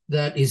us,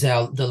 that is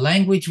the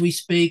language we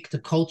speak, the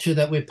culture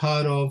that we're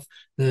part of,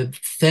 the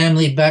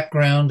family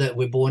background that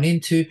we're born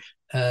into,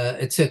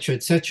 etc.,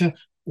 etc.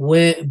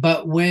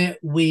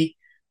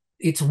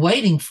 It's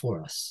waiting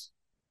for us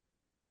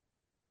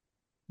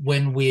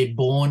when we're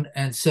born,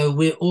 and so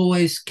we're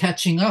always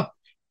catching up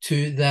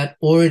to that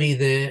already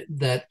there,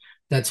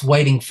 that's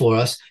waiting for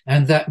us,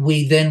 and that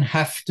we then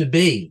have to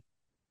be.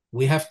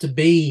 We have to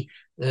be.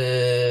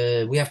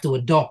 We have to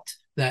adopt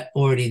that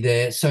already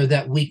there, so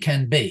that we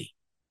can be,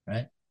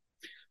 right?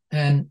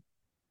 And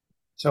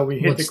so we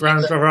hit the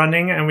ground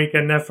running, and we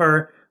can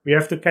never. We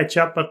have to catch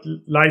up, but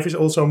life is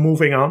also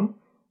moving on,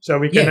 so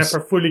we can never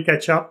fully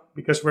catch up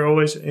because we're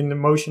always in the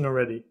motion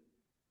already.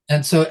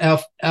 And so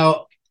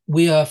our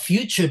we are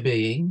future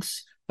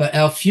beings, but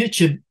our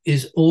future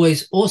is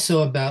always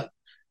also about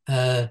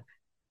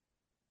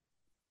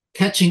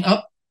catching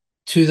up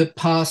to the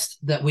past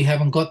that we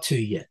haven't got to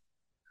yet.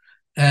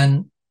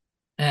 And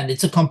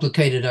it's a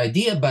complicated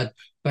idea,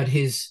 but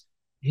his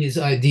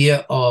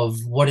idea of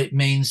what it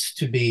means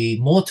to be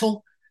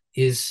mortal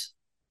is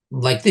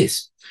like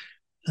this.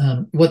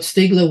 What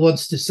Stiegler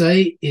wants to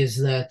say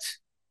is that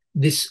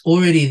this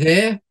already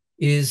there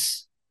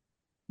is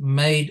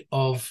made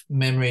of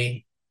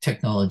memory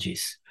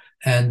technologies,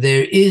 and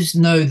there is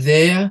no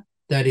there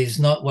that is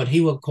not what he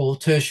would call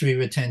tertiary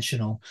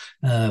retentional,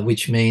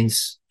 which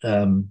means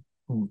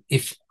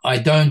if I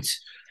don't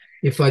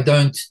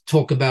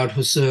talk about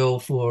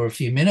Husserl for a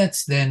few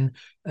minutes, then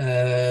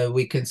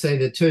we can say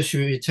that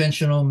tertiary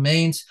retentional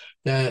means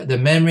the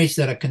memories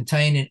that are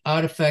contained in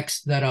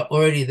artifacts that are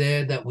already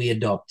there, that we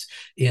adopt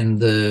in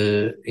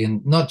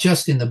not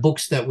just in the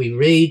books that we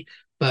read,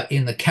 but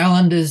in the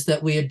calendars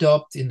that we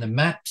adopt, in the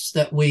maps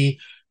that we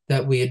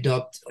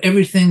adopt,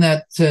 everything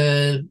that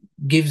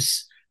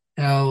gives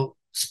our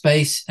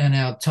space and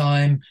our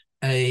time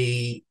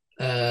a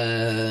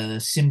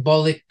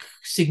symbolic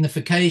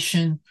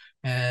signification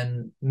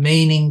and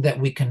meaning that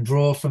we can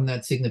draw from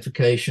that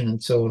signification,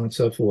 and so on and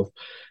so forth.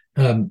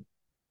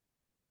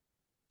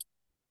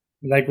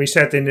 Like we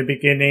said in the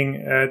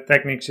beginning,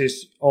 Technics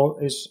is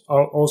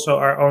also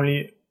our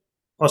only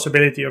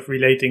possibility of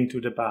relating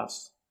to the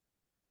past.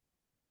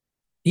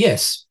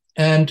 Yes,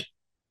 and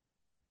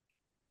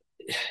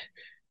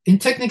in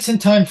Technics in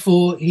Time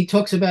 4, he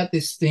talks about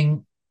this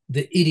thing,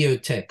 the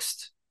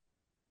idiotext.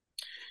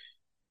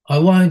 I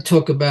won't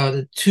talk about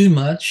it too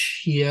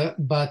much here,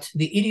 but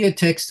the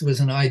idiotext was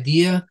an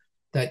idea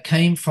that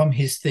came from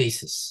his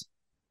thesis,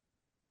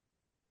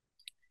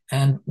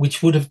 and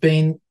which would have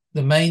been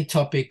the main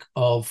topic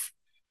of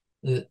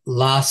the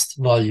last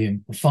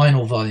volume, the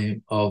final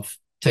volume of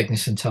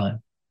Technics in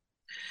Time,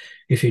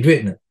 if he'd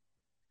written it.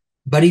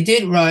 But he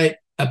did write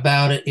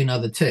about it in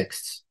other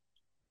texts.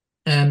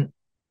 And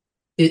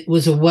it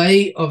was a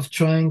way of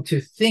trying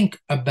to think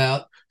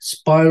about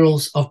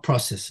spirals of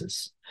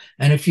processes.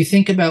 And if you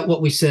think about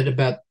what we said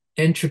about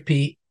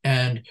entropy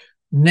and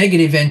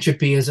negative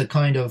entropy as a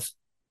kind of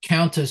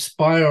counter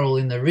spiral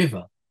in the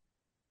river,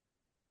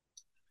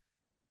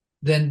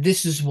 then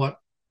this is what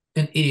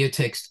an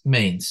idiotext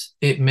means.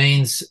 It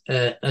means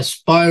a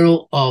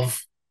spiral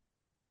of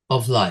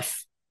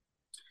life,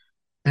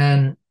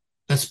 and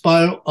a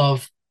spiral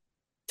of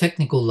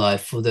technical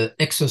life for the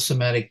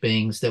exosomatic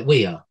beings that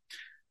we are.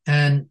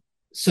 And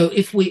so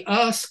if we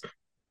ask,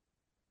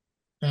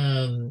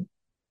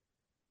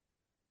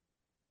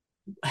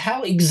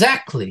 how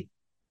exactly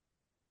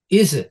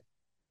is it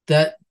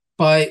that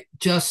by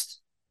just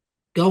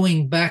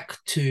going back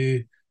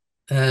to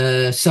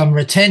some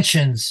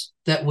retentions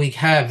that we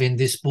have in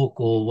this book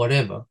or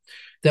whatever,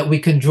 that we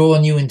can draw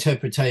new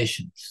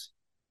interpretations?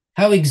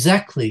 How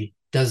exactly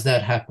does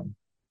that happen?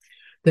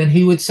 Then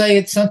he would say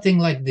it's something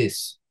like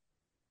this.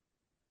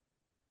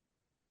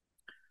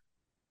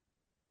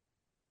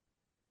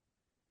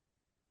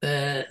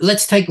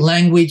 Let's take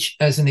language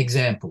as an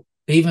example,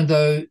 even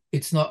though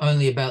it's not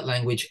only about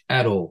language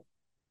at all.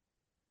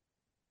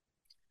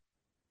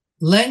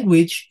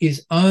 Language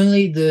is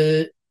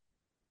only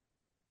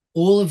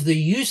all of the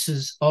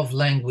uses of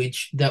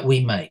language that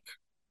we make.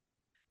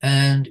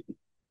 And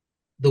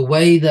the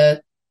way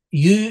that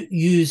you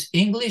use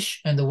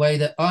English and the way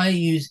that I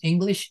use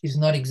English is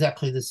not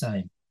exactly the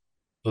same,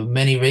 for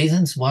many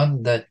reasons.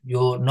 One, that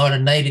you're not a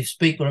native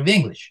speaker of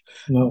English.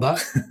 No.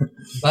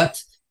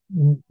 But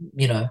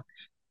you know,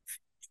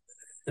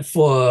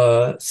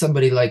 for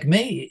somebody like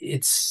me,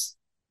 it's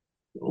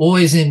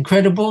always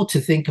incredible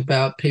to think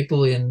about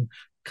people in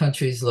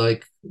countries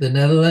like the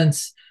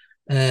Netherlands,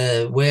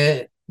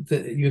 where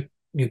you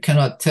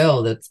cannot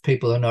tell that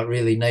people are not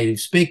really native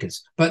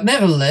speakers. But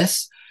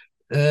nevertheless,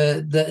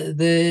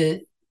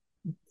 there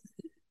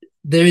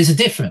is a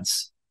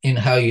difference in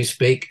how you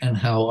speak and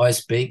how I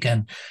speak,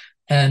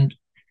 and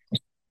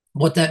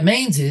what that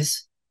means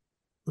is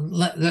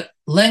the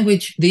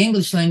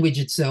English language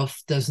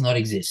itself does not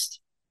exist.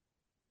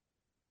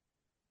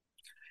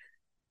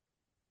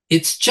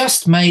 It's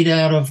just made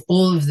out of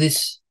all of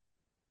this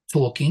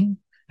talking,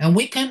 and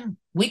we can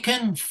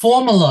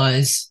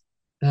formalize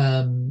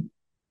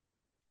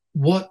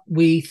what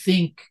we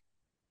think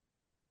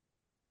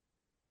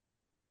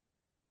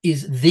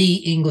is the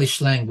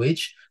English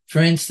language. For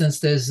instance,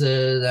 there's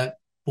that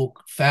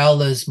book,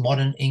 Fowler's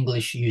Modern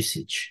English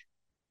Usage,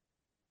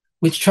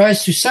 which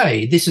tries to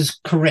say this is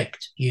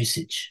correct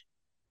usage.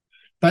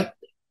 But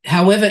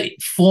however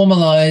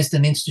formalized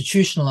and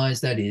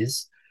institutionalized that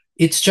is,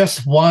 it's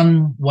just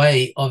one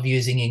way of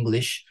using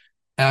English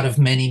out of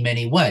many,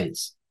 many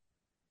ways.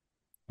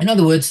 In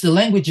other words, the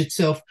language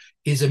itself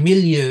is a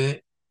milieu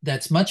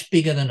that's much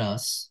bigger than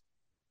us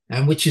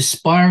and which is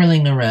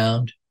spiraling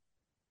around,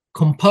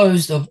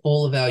 composed of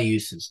all of our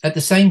uses. At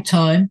the same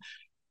time,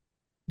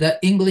 that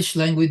English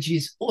language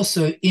is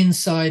also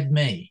inside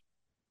me,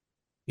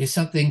 is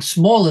something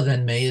smaller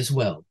than me as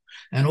well.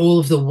 And all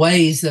of the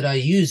ways that I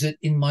use it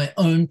in my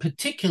own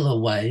particular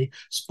way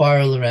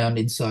spiral around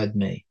inside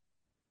me.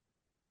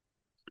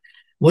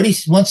 What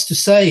he wants to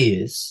say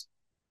is,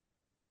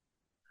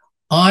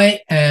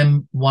 I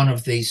am one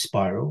of these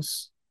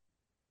spirals.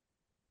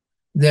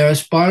 There are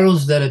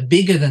spirals that are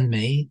bigger than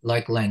me,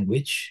 like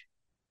language.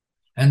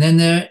 And then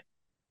there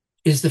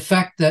is the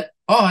fact that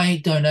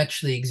I don't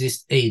actually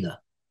exist either.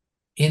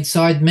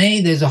 Inside me,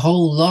 there's a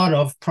whole lot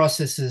of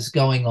processes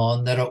going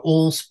on that are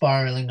all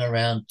spiraling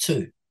around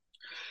too.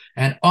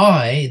 And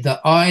the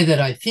I that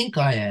I think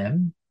I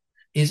am,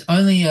 is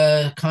only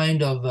a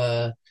kind of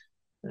a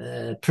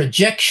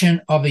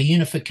projection of a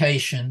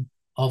unification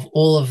of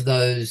all of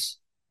those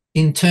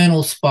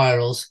internal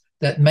spirals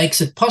that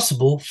makes it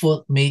possible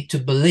for me to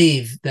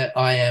believe that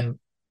I am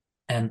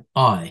an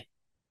I.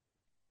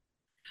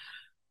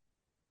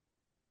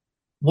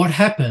 What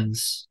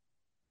happens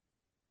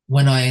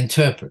when I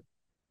interpret?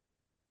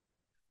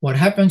 What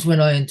happens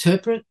when I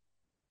interpret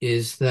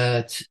is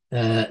that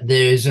there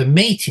is a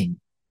meeting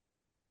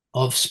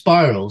of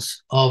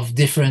spirals of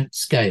different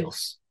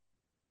scales.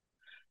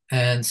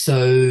 And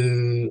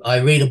so I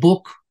read a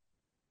book.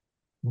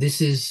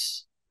 This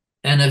is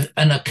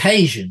an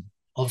occasion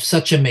of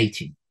such a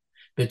meeting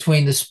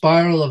between the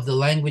spiral of the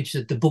language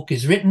that the book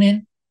is written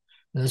in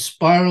and the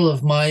spiral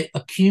of my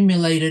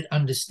accumulated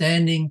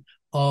understanding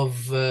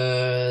of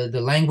the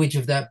language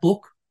of that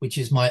book, which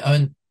is my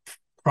own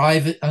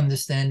private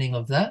understanding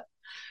of that,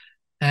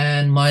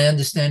 and my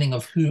understanding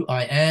of who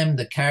I am,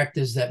 the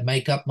characters that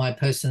make up my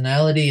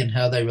personality and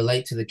how they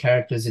relate to the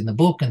characters in the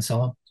book and so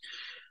on.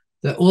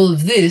 That all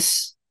of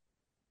this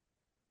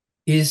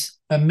is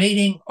a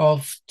meeting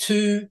of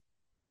two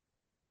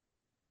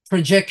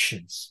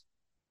projections.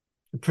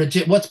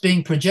 What's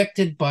being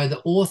projected by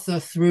the author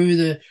through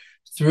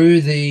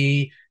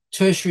the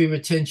tertiary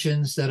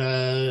retentions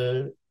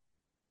that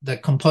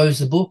compose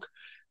the book,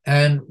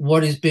 and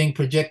what is being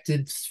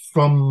projected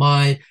from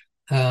my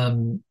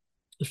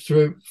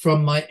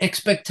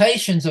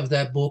expectations of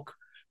that book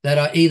that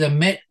are either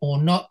met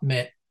or not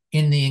met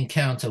in the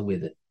encounter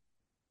with it.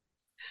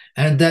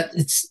 And that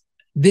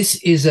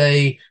this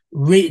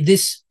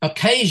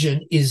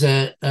occasion is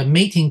a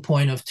meeting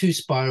point of two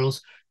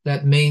spirals.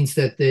 That means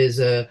that there's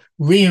a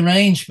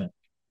rearrangement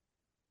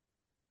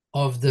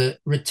of the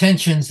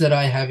retentions that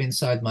I have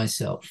inside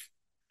myself.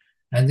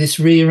 And this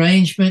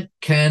rearrangement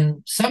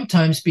can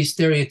sometimes be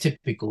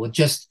stereotypical.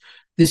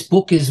 This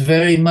book is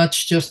very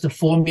much just a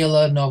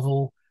formula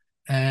novel,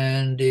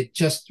 and it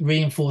just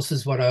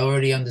reinforces what I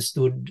already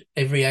understood.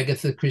 Every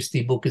Agatha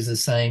Christie book is the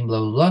same, blah,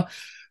 blah, blah.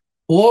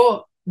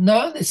 Or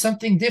no, there's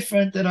something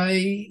different that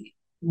I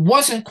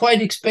wasn't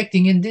quite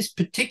expecting in this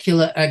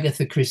particular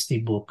Agatha Christie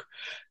book.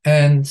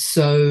 And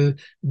so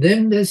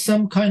then there's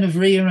some kind of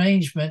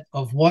rearrangement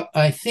of what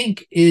I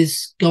think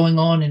is going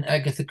on in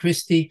Agatha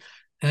Christie,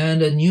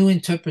 and a new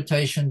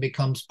interpretation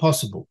becomes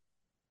possible.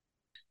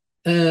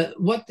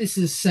 What this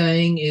is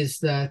saying is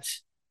that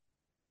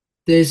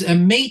there's a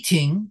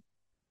meeting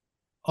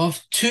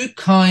of two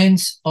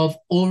kinds of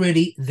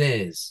already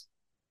theirs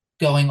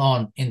going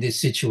on in this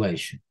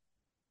situation.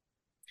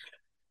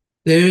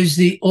 There is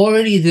the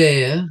already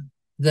there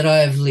that I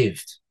have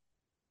lived,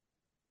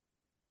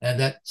 and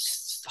that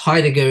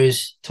Heidegger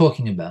is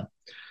talking about.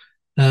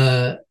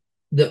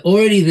 The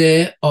already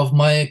there of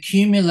my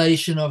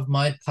accumulation of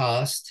my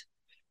past,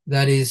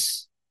 that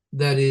is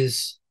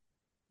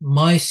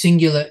my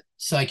singular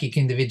psychic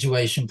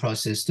individuation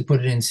process, to put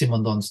it in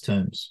Simondon's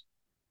terms.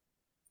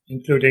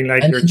 Including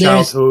like your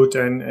childhood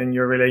and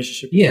your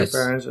relationship with your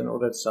parents and all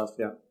that stuff,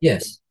 yeah.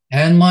 Yes,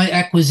 and my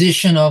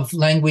acquisition of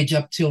language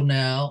up till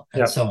now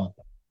and so on.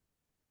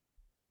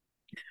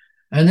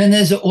 And then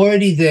there's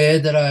already there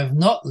that I have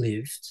not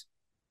lived,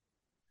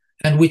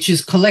 and which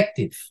is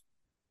collective,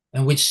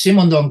 and which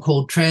Simondon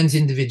called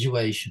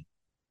transindividuation,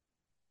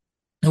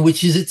 and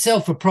which is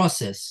itself a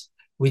process,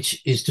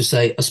 which is to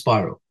say a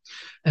spiral.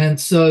 And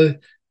so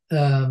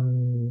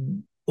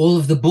all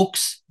of the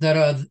books that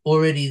are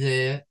already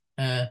there,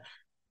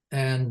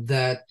 and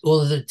that all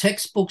of the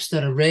textbooks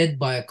that are read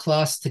by a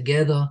class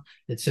together,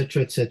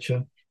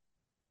 etc.,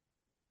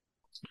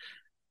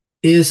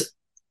 is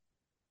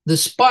the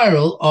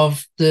spiral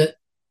of the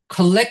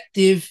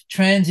collective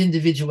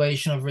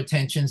trans-individuation of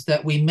retentions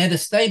that we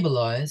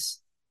metastabilize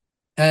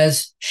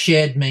as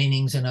shared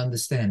meanings and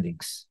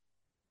understandings.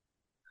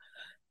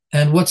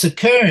 And what's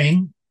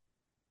occurring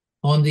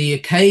on the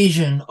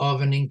occasion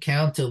of an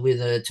encounter with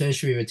a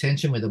tertiary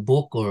retention, with a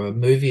book or a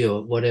movie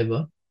or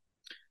whatever,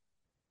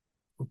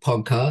 a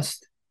podcast,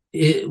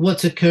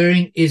 what's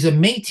occurring is a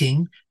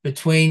meeting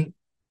between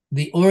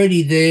the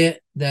already there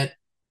that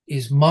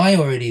is my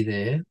already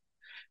there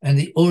and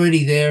the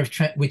already there,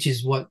 which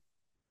is what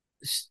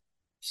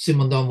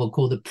Simondon will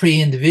call the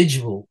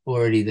pre-individual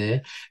already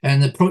there,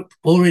 and the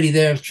already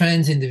there of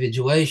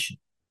trans-individuation.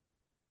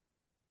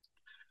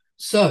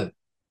 So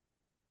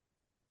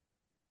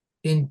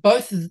in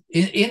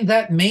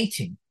that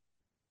meeting,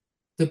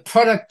 the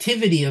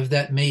productivity of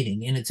that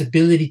meeting in its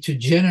ability to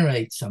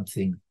generate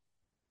something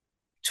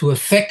to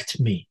affect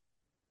me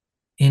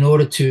in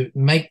order to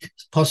make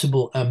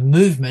possible a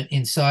movement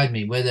inside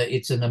me, whether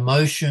it's an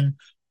emotion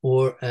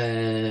or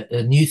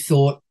a new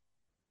thought,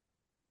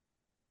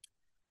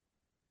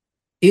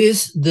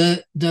 is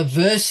the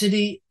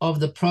diversity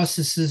of the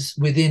processes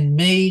within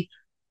me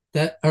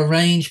that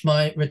arrange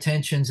my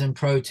retentions and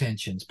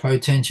protensions.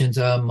 Protensions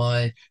are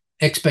my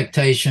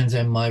expectations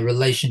and my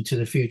relation to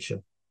the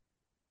future.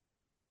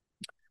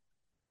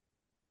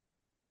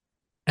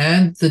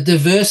 And the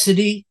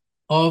diversity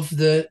of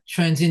the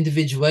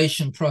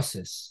transindividuation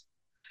process.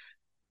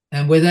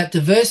 And where that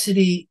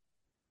diversity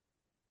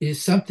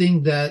is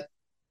something that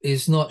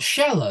is not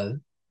shallow,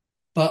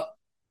 but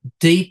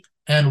deep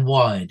and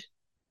wide.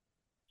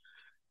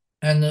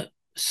 And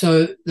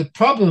so the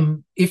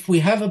problem, if we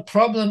have a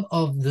problem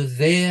of the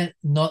there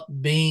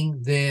not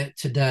being there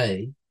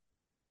today,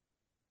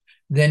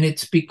 then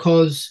it's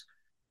because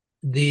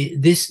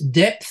this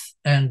depth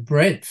and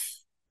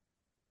breadth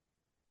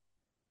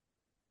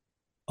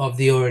of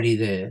the already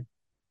there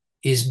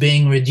is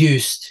being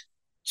reduced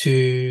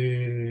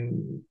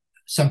to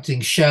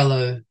something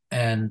shallow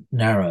and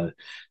narrow.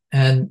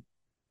 And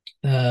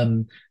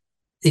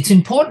it's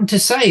important to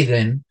say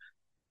then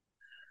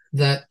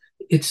that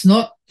it's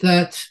not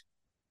that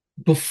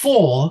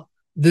before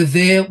the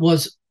there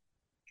was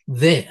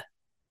there.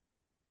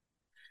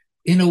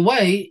 In a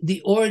way,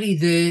 the already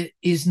there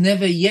is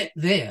never yet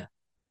there.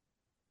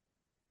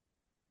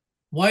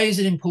 Why is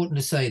it important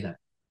to say that?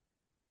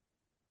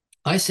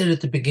 I said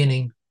at the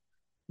beginning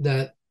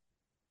that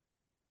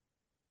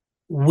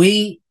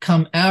we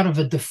come out of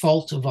a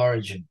default of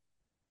origin.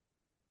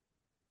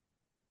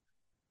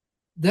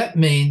 That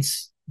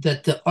means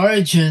that the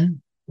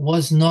origin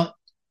was not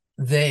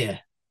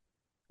there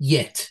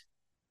yet,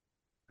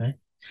 right?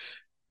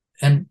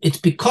 And it's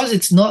because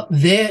it's not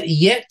there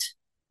yet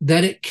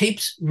that it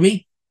keeps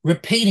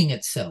repeating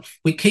itself.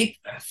 We keep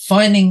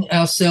finding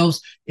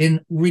ourselves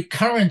in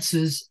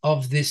recurrences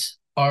of this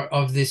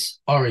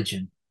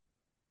origin.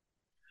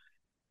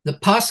 The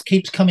past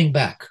keeps coming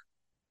back.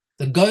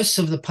 The ghosts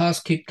of the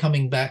past keep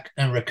coming back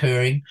and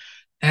recurring.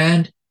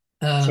 And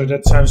so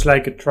that sounds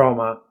like a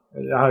trauma,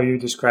 how you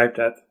describe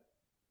that.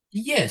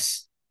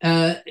 Yes.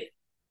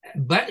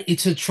 But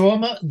it's a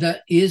trauma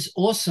that is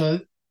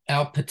also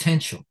our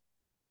potential.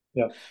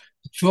 Yeah.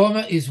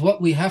 Trauma is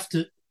what we have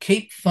to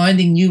keep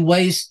finding new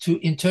ways to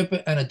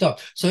interpret and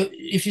adopt. So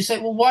if you say,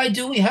 well, why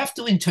do we have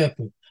to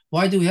interpret?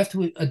 Why do we have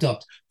to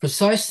adopt?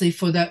 Precisely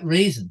for that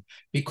reason,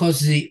 because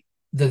the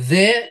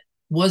there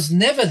was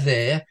never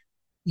there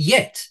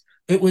yet.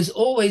 It was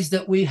always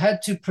that we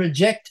had to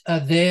project a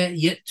there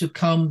yet to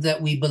come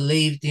that we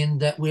believed in,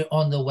 that we're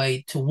on the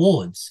way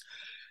towards.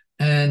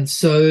 And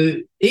so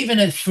even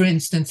at, for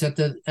instance, at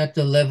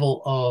the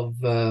level of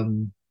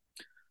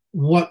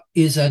what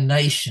is a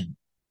nation?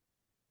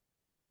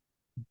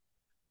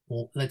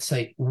 Or let's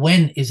say,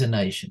 when is a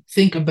nation?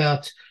 Think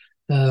about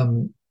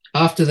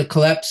after the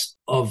collapse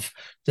of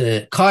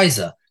the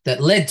Kaiser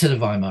that led to the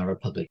Weimar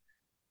Republic.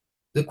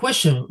 The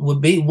question would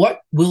be,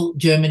 what will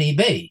Germany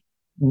be?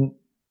 Mm.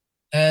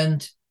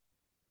 And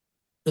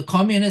the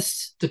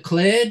communists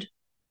declared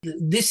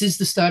this is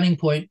the starting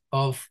point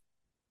of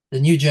the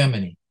new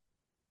Germany.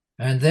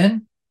 And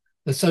then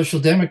the Social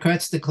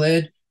Democrats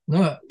declared,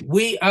 no,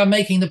 we are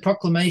making the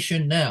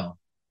proclamation now.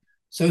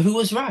 So who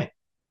was right?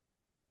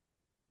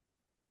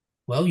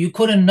 Well, you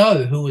couldn't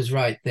know who was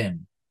right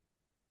then.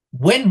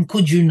 When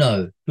could you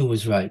know who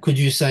was right? Could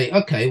you say,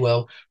 okay,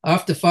 well,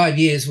 after 5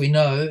 years, we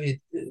know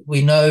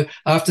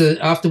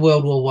after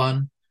World War I.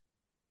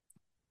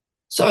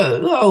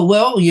 So, oh,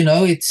 well, you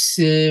know, it's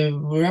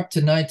we're up to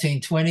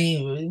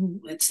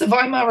 1920. It's the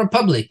Weimar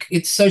Republic.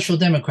 It's Social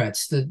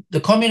Democrats.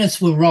 The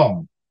communists were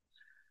wrong.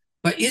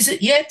 But is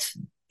it yet?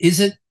 Is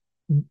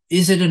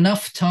it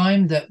enough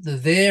time that the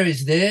there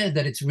is there,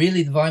 that it's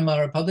really the Weimar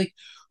Republic?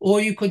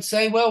 Or you could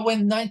say, well,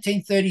 when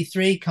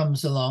 1933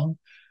 comes along,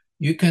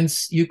 you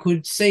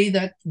could see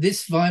that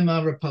this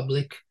Weimar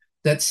Republic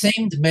that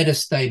seemed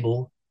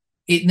metastable,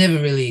 it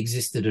never really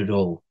existed at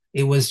all.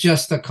 It was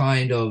just a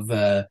kind of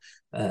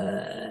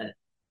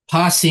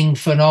passing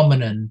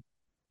phenomenon,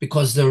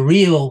 because the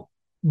real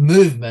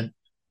movement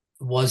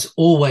was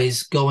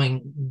always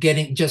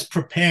just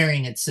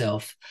preparing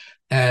itself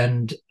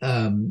and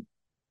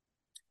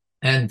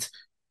And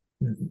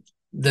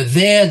the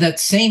there that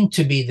seemed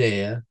to be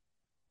there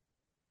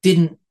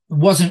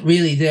wasn't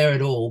really there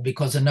at all,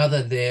 because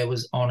another there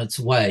was on its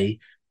way,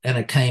 and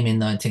it came in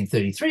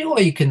 1933. Or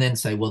you can then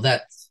say, well,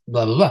 that's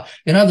blah, blah, blah.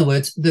 In other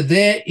words, the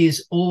there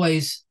is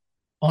always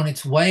on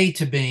its way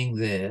to being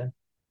there.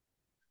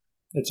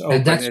 It's open.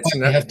 And that's why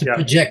you have to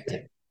project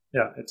it.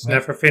 Yeah, it's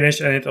never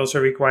finished, and it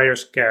also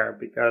requires care,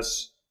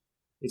 because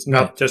it's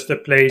not just a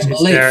place, and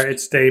it's belief. there,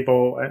 it's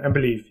stable, and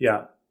belief,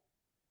 yeah.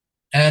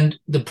 And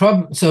the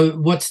problem, so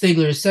what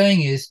Stiegler is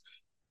saying is,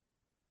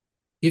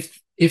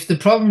 if the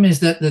problem is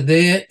that the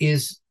there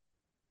is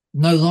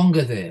no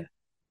longer there,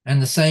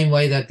 and the same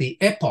way that the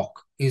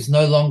epoch is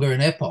no longer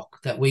an epoch,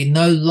 that we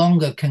no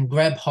longer can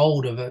grab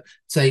hold of it,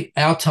 say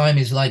our time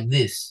is like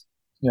this,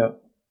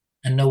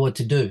 and know what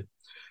to do.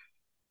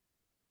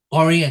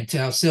 Orient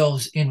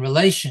ourselves in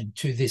relation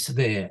to this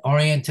there,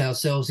 orient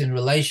ourselves in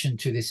relation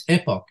to this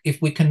epoch.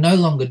 If we can no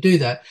longer do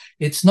that,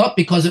 it's not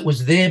because it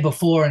was there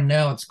before and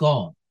now it's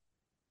gone.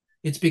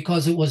 It's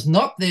because it was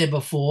not there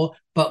before,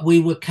 but we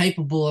were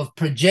capable of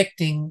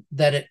projecting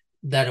that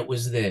it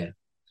was there.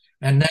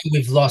 And now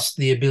we've lost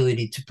the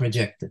ability to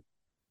project it.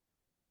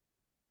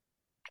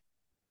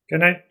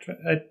 Can I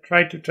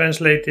try to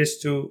translate this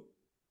to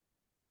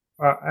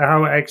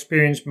how I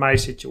experienced my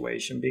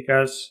situation?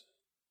 Because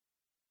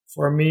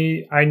for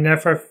me, I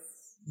never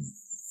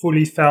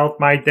fully felt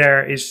my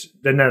there is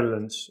the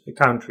Netherlands, the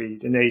country,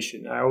 the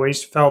nation. I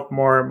always felt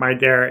more my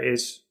there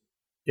is,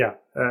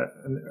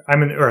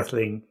 I'm an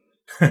earthling.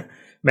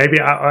 Maybe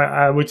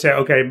I would say,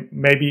 okay,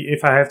 maybe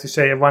if I have to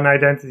say one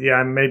identity,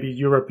 I'm maybe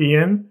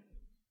European.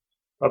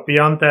 But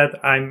beyond that,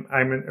 I'm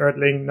an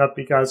earthling, not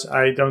because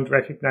I don't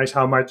recognize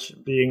how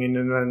much being in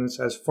the Netherlands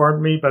has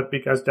formed me, but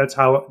because that's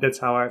how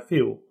I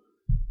feel.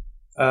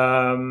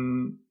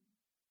 And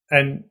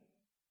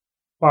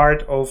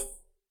part of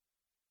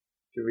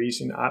the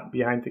reason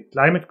behind the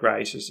climate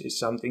crisis is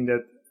something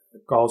that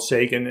Carl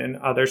Sagan and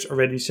others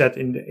already said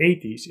in the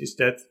 80s, is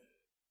that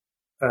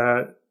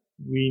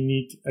we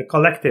need a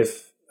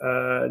collective,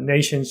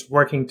 nations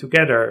working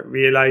together,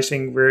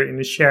 realizing we're on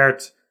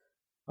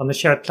a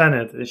shared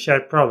planet, a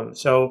shared problem.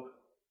 So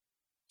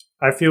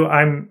I feel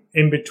I'm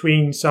in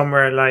between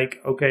somewhere,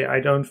 like, okay, I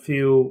don't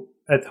feel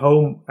at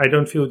home. I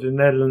don't feel the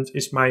Netherlands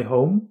is my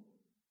home.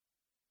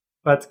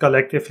 But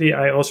collectively,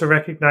 I also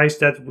recognize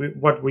that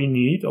what we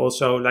need,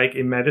 also like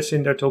in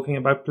medicine, they're talking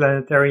about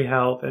planetary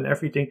health and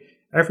everything.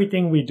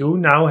 Everything we do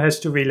now has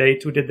to relate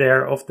to the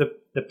there of the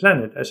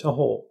planet as a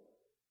whole.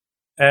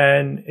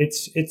 And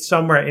it's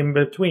somewhere in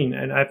between.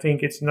 And I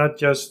think it's not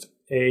just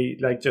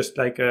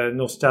like a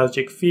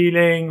nostalgic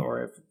feeling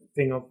or a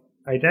thing of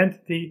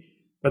identity,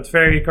 but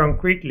very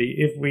concretely,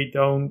 if we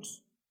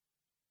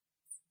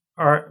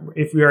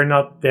are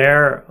not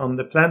there on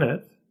the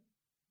planet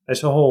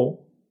as a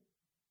whole,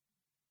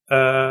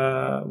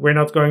 there's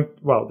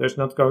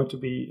not going to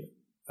be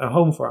a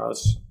home for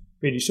us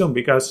pretty soon,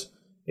 because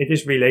it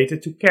is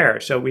related to care.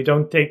 So we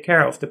don't take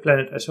care of the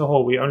planet as a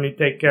whole. We only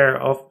take care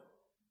of,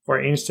 for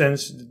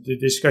instance, the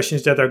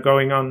discussions that are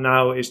going on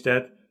now is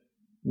that,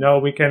 no,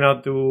 we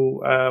cannot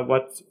do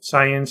what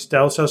science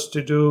tells us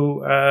to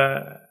do,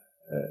 or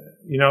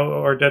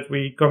that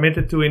we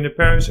committed to in the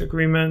Paris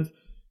Agreement,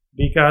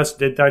 because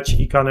the Dutch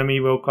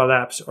economy will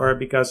collapse, or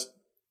because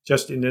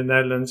just in the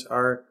Netherlands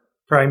our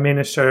prime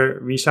minister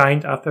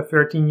resigned after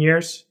 13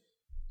 years.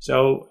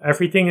 So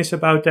everything is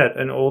about that,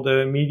 and all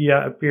the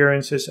media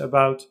appearances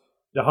about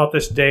the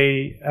hottest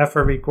day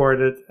ever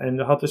recorded and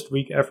the hottest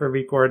week ever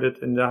recorded,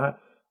 and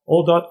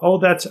all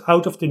that's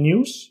out of the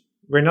news.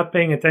 We're not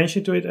paying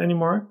attention to it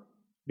anymore,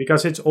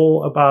 because it's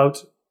all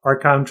about our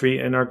country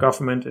and our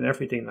government and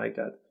everything like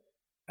that.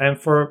 And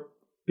for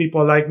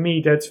people like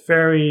me, that's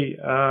very,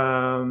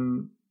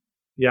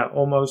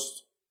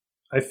 almost,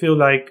 I feel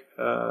like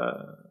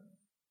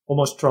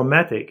almost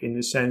traumatic, in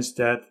the sense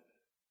that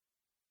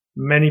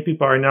many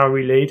people are now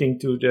relating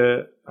to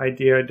the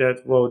idea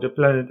that, the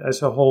planet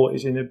as a whole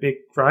is in a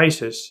big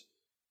crisis,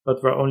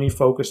 but we're only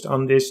focused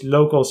on this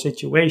local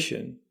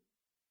situation.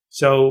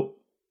 So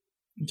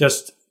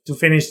just to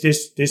finish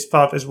this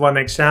thought as one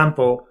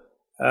example,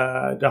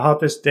 the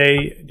hottest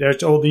day,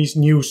 there's all these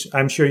news,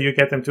 I'm sure you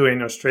get them too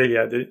in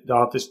Australia, the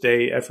hottest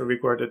day ever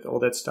recorded, all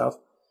that stuff.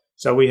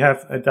 So we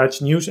have a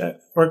Dutch news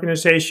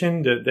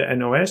organization, the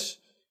NOS,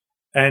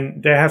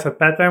 and they have a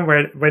pattern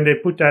where when they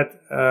put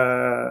that,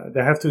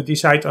 they have to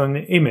decide on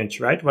an image,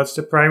 right? What's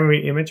the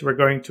primary image we're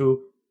going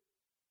to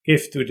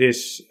give to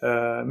this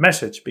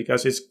message,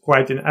 because it's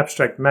quite an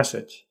abstract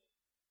message.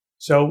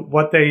 So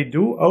what they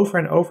do over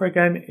and over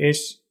again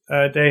is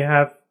they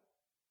have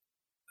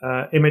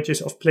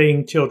images of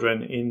playing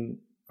children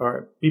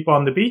or people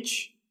on the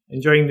beach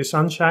enjoying the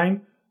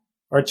sunshine,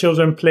 or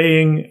children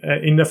playing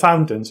in the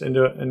fountains in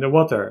the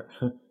water.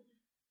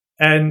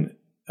 And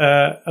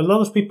a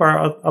lot of people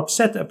are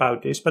upset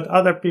about this, but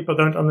other people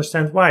don't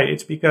understand why.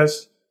 It's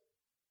because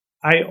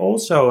I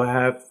also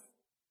have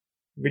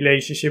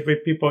relationship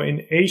with people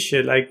in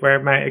Asia, like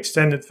where my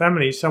extended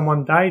family,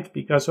 someone died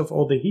because of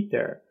all the heat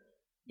there.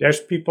 There's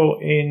people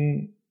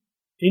in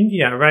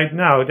India right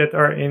now that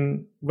are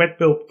in wet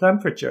bulb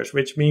temperatures,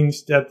 which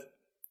means that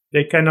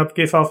they cannot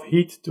give off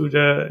heat to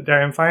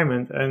their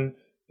environment, and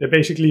they're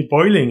basically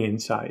boiling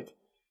inside.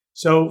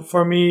 So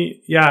for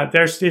me, yeah,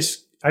 there's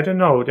this, I don't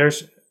know,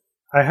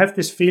 I have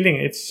this feeling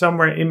it's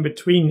somewhere in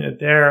between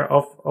there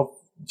of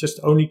just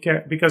only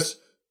care, because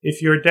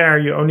if you're there,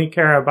 you only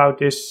care about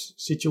this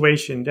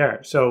situation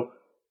there. So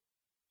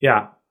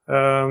yeah,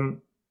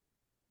 can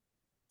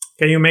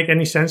you make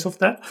any sense of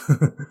that?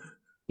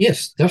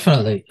 Yes,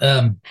 definitely.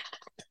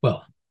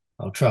 Well,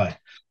 I'll try.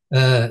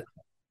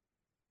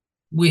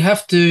 We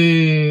have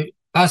to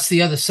ask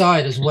the other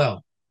side as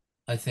well,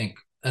 I think,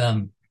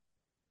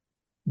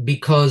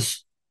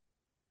 because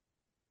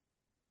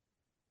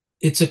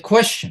it's a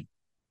question.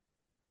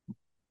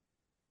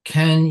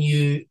 Can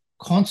you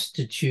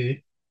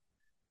constitute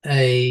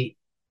a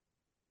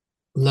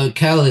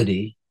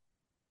locality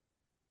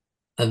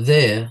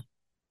there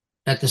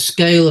at the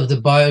scale of the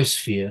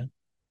biosphere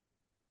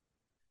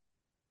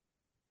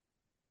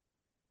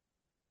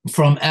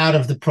from out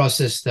of the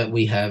process that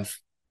we have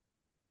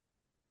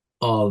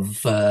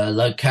of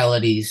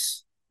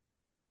localities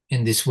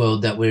in this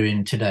world that we're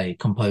in today,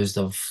 composed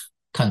of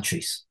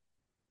countries?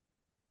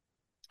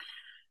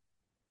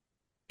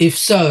 If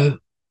so,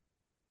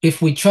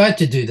 if we tried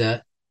to do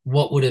that,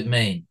 what would it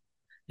mean?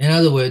 In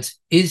other words,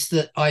 is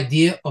the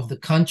idea of the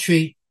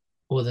country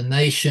or the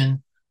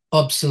nation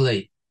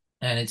obsolete?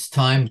 And it's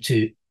time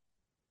to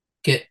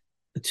get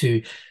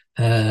to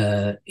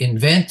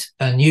invent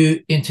a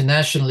new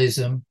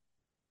internationalism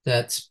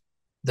that's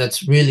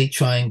really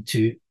trying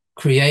to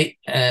create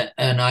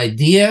an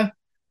idea,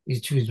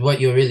 which is what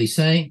you're really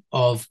saying,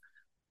 of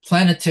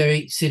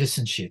planetary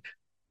citizenship,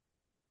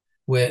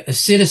 where a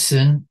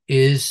citizen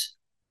is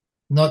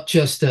not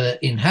just an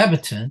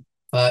inhabitant,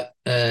 but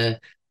the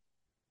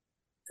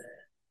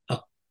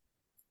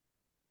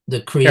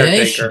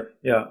creation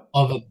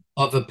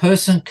of a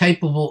person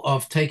capable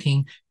of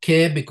taking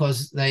care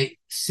because they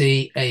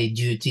see a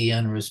duty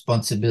and a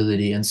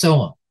responsibility and so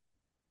on,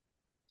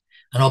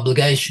 an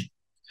obligation.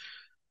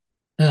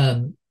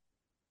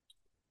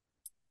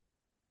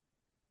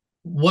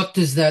 What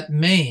does that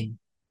mean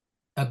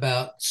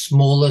about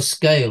smaller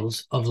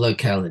scales of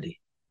locality?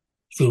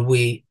 Should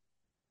we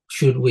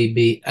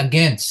be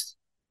against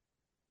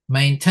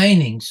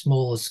maintaining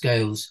smaller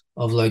scales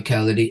of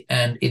locality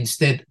and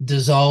instead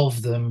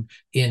dissolve them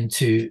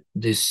into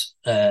this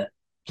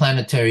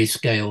planetary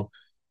scale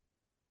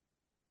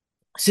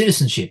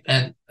citizenship?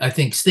 And I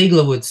think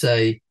Stiegler would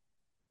say,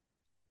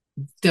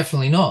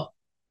 definitely not.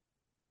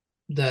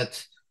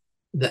 That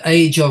the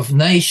age of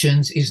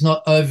nations is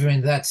not over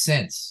in that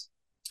sense.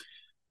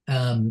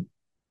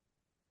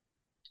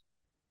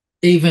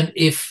 Even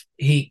if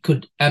he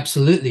could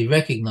absolutely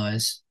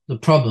recognize the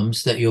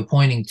problems that you're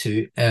pointing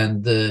to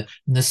and the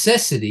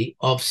necessity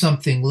of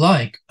something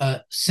like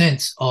a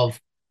sense of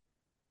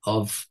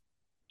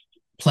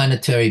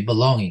planetary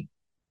belonging.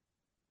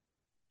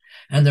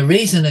 And the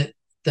reason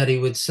that he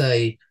would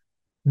say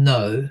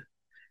no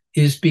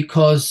is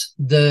because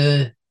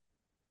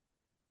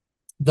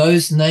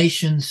those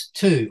nations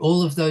too,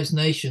 all of those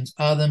nations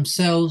are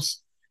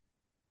themselves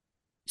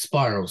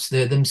spirals.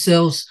 They're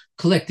themselves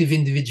collective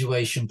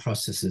individuation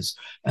processes,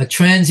 a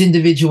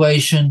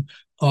trans-individuation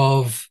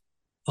of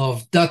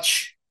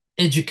Dutch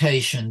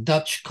education,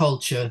 Dutch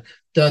culture,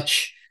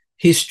 Dutch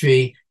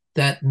history.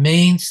 That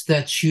means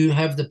that you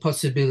have the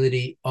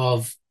possibility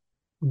of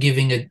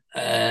giving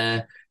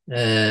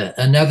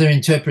another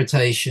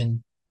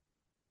interpretation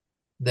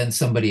than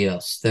somebody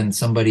else, than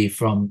somebody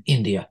from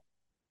India.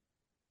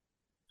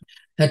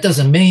 That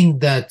doesn't mean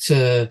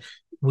that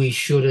we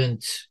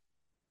shouldn't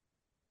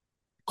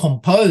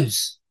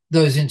compose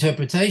those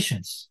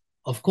interpretations.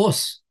 Of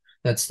course,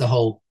 that's the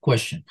whole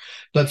question.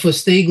 But for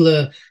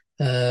Stiegler,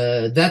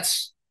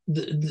 that's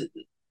the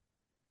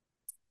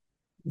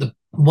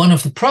one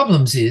of the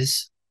problems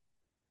is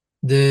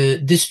the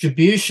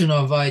distribution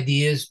of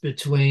ideas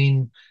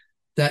between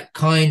that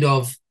kind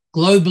of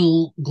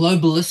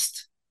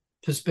globalist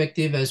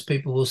perspective, as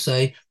people will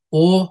say,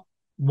 or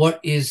what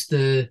is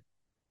the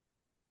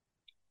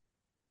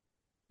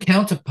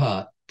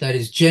counterpart that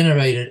is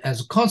generated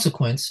as a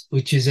consequence,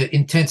 which is an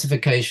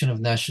intensification of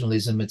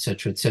nationalism,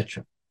 etc.,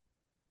 etc.,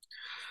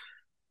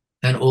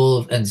 and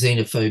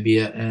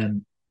xenophobia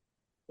and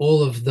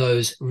all of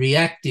those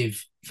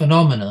reactive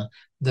phenomena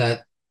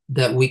that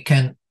we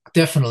can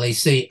definitely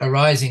see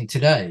arising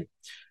today.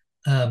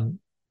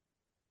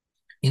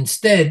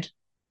 Instead,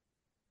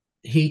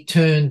 he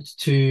turned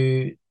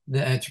to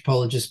the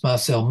anthropologist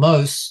Marcel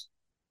Mauss,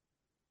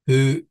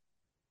 who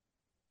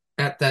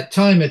at that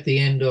time, at the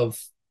end of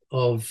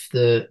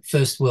the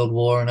First World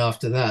War and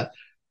after that,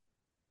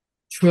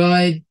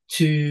 tried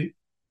to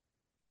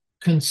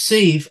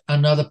conceive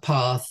another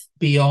path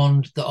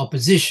beyond the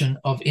opposition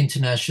of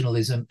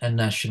internationalism and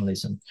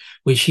nationalism,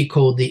 which he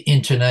called the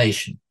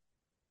internation,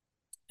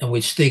 and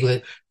which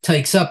Stiegler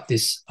takes up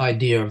this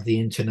idea of the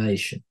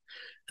internation.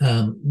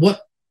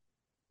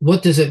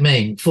 What does it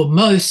mean? For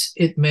most,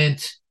 it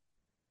meant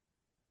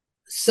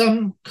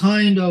some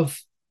kind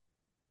of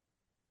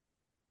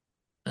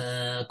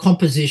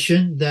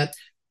composition that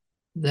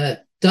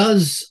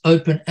does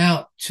open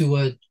out to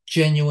a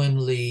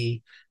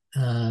genuinely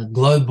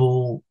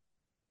global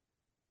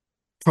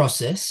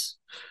process,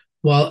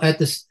 while at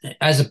this,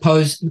 as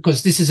opposed,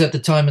 because this is at the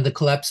time of the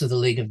collapse of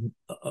the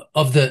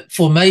of the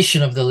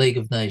formation of the League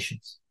of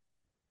Nations,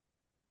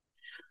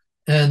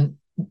 and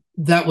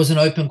that was an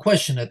open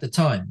question at the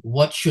time.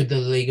 What should the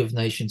League of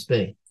Nations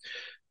be?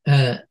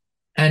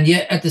 And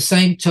yet, at the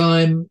same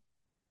time,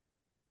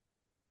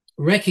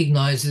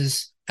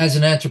 recognizes as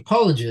an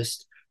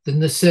anthropologist the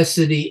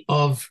necessity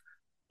of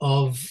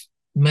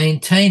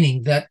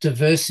maintaining that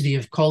diversity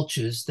of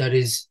cultures that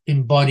is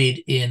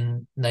embodied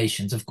in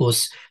nations. Of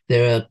course,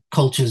 there are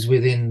cultures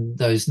within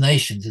those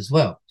nations as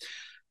well.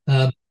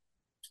 For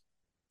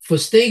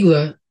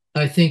Stiegler,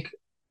 I think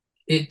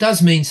it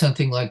does mean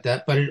something like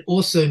that, but it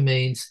also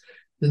means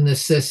the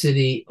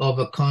necessity of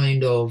a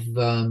kind of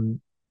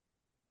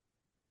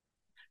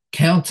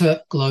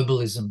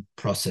counter-globalism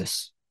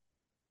process,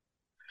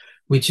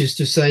 which is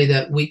to say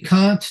that we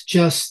can't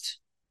just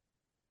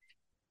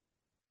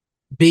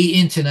be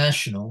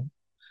international,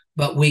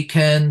 but we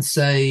can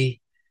say,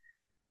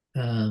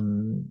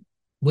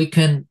 we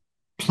can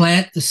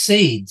plant the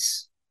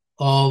seeds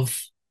of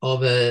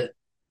another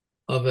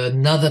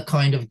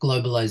kind of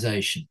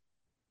globalization.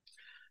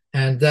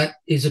 And that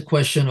is a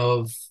question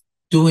of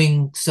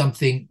doing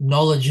something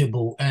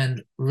knowledgeable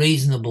and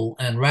reasonable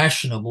and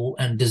rational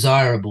and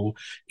desirable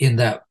in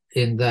the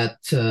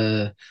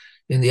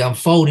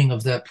unfolding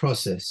of that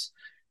process.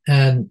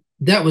 And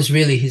that was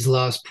really his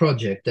last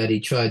project that he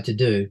tried to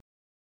do.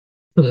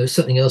 Oh, there's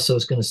something else I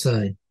was going to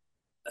say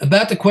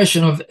about the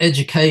question of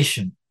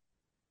education.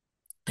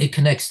 It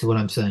connects to what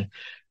I'm saying.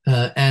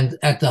 And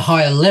at the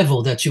higher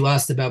level that you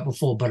asked about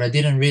before, but I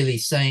didn't really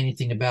say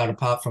anything about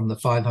apart from the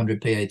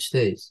 500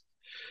 PhDs.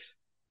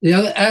 The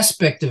other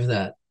aspect of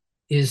that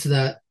is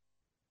that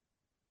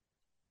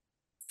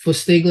for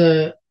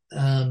Stiegler,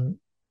 the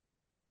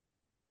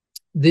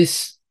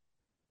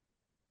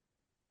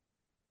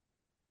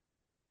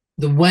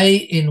way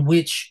in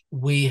which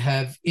we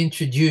have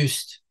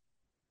introduced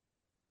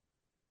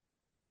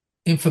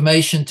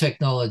information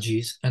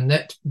technologies and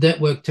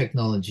network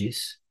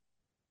technologies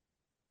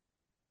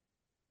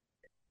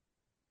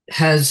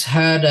has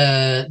had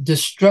a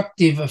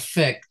destructive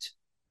effect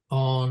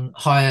on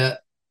higher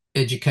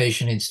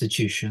education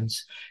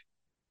institutions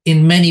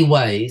in many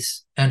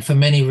ways and for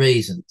many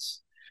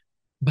reasons,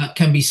 but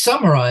can be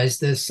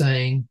summarized as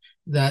saying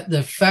that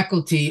the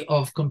faculty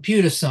of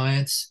computer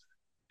science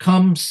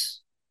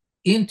comes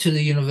into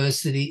the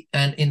university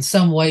and in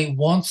some way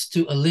wants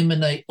to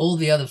eliminate all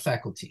the other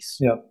faculties.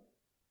 Yeah.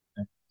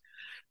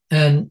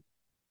 And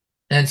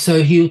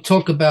so he'll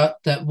talk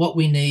about that what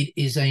we need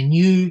is a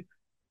new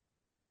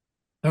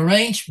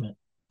arrangement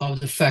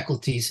of the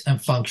faculties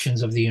and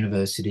functions of the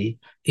university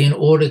in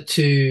order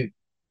to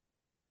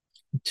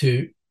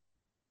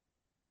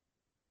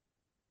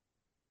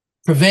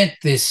prevent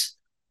this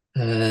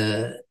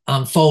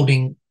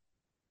unfolding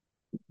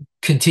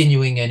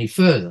continuing any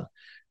further,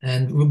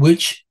 and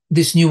which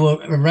this new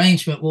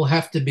arrangement will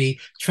have to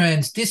be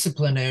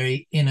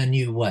transdisciplinary in a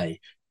new way.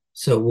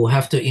 So it will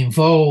have to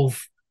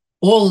involve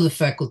all of the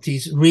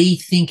faculties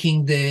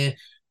rethinking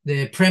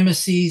their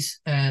premises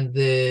and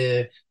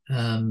their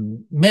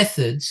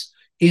methods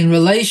in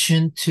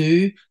relation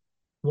to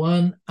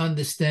one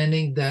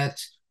understanding that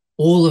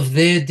all of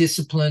their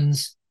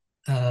disciplines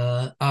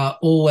are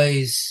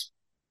always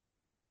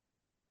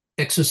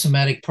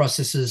exosomatic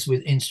processes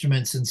with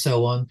instruments and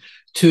so on,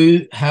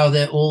 to how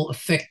they're all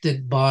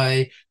affected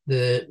by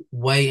the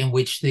way in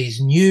which these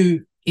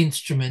new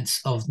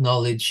instruments of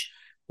knowledge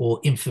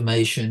or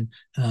information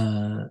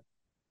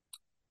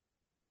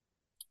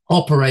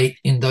operate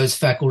in those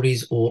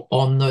faculties or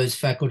on those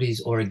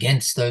faculties or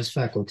against those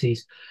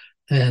faculties,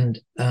 and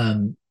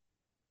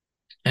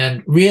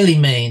really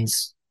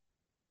means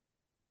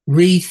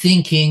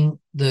rethinking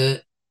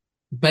the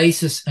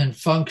basis and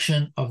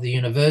function of the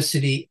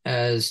university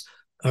as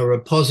a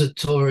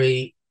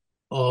repository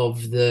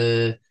of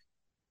the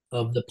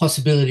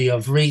possibility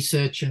of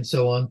research and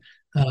so on,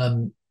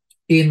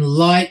 in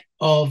light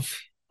of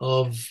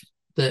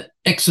the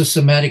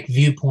exosomatic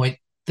viewpoint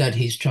that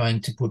he's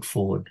trying to put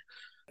forward.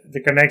 The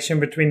connection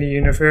between the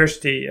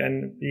university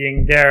and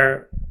being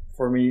there,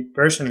 for me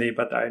personally,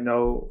 but I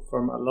know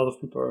from a lot of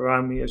people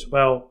around me as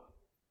well,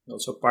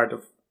 also part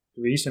of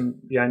the reason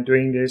behind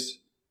doing this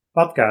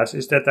podcast,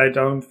 is that I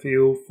don't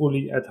feel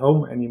fully at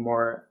home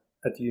anymore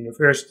at the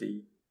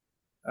university.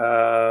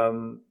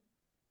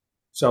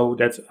 So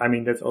that's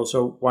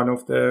also one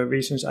of the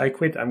reasons I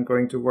quit. I'm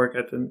going to work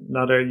at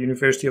another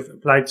University of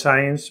Applied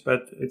Science,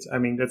 but it's a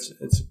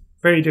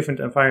very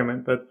different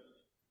environment. But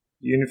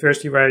the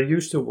university where I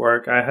used to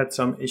work, I had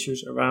some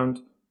issues around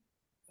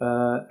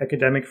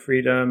academic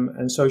freedom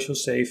and social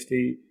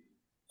safety,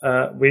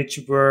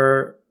 which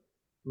were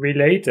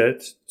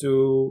related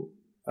to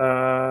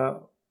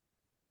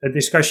a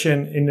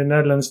discussion in the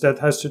Netherlands that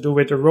has to do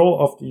with the role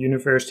of the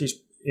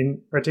universities,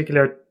 in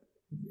particular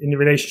in the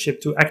relationship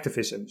to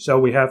activism. So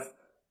we have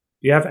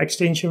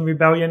Extinction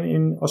Rebellion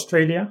in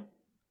Australia,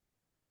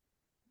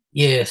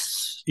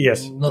 Yes.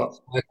 Yes. Not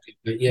Well, exactly,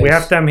 but we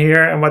have yes. them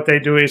here, and what they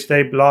do is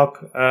they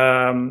block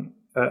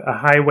a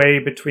highway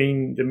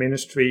between the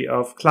Ministry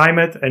of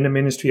Climate and the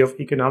Ministry of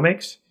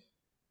Economics.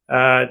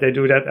 They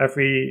do that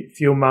every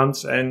few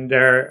months, and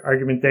their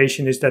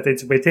argumentation is that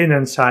it's within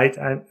and sight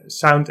and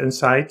sound and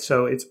sight.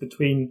 So it's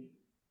between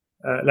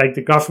like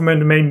the government,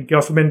 the main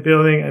government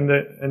building, and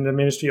the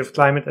Ministry of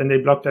Climate, and they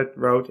block that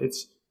road.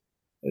 It's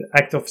an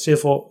act of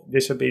civil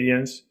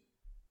disobedience.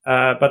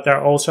 But there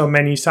are also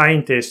many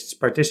scientists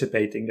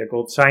participating. They're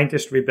called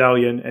Scientist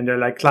Rebellion, and they're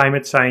like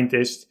climate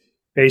scientists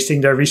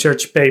pasting their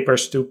research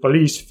papers to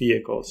police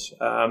vehicles.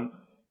 I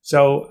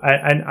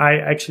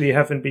actually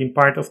haven't been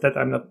part of that.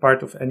 I'm not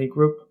part of any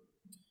group.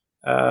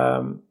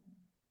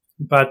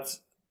 But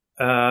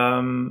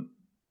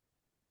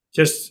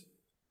just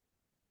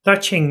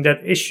touching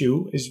that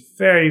issue is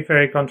very,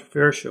 very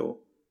controversial.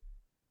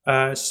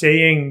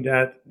 Saying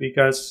that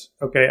because,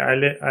 okay,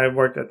 I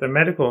worked at a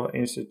medical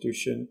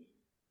institution,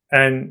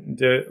 and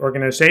the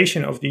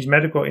organization of these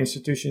medical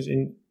institutions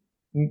in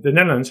the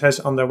Netherlands has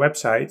on their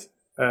website,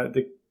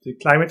 the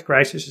climate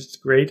crisis is the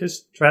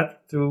greatest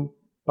threat to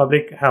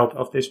public health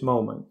of this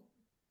moment.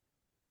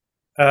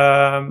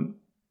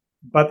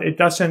 But it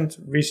doesn't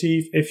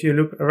receive, if you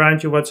look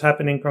around you, what's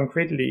happening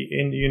concretely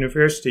in the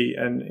university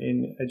and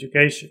in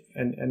education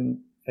and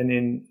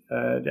in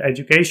the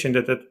education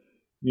that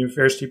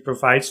university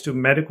provides to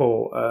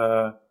medical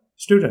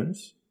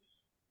students,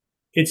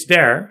 it's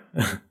there.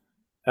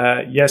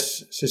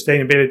 Yes,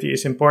 sustainability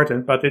is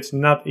important, but it's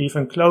not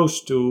even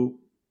close to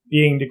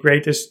being the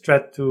greatest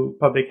threat to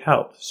public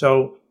health.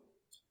 So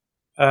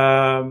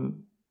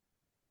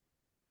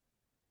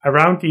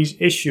around these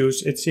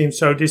issues, it seems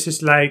so this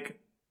is like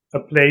a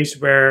place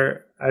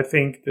where I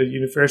think the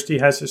university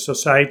has a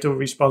societal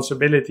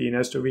responsibility and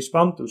has to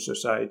respond to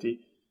society.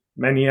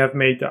 Many have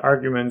made the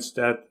arguments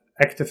that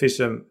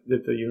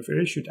that the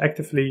university should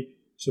actively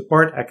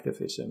support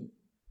activism.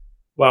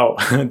 Well,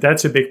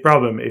 that's a big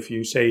problem if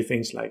you say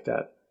things like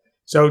that.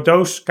 So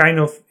those kind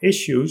of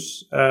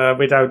issues,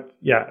 without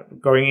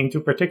going into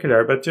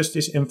particular, but just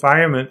this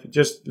environment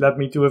just led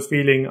me to a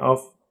feeling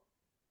of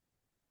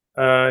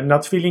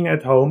not feeling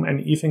at home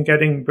and even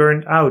getting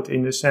burned out,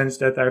 in the sense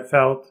that I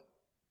felt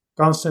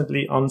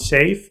constantly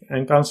unsafe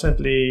and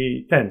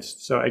constantly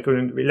tensed. So I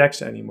couldn't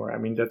relax anymore. I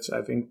mean, that's,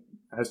 I think,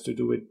 has to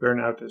do with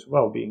burnout as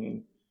well, being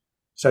in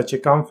such a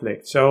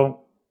conflict.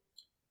 So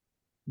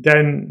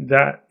then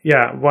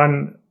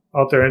one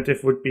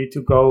alternative would be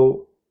to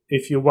go,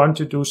 if you want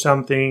to do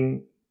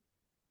something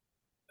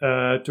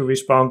to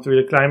respond to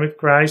the climate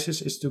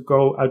crisis, is to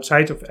go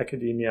outside of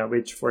academia,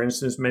 which, for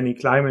instance, many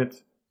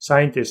climate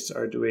scientists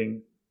are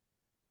doing.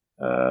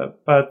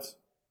 But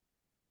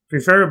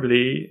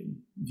preferably,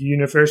 the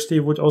university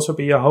would also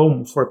be a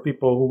home for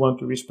people who want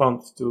to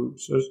respond to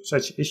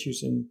such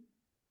issues in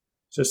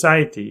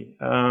society.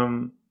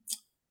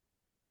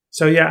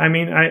 So I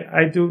mean,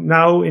 I do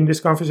now in this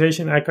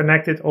conversation, I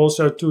connect it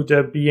also to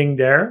the being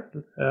there.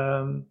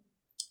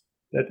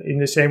 That in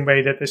the same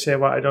way that they say,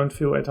 well, I don't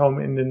feel at home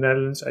in the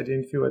Netherlands, I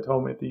didn't feel at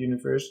home at the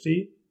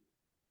university.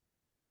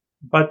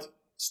 But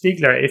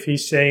Stiegler, if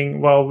he's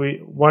saying, well,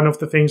 one of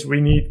the things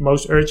we need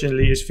most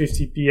urgently is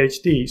 50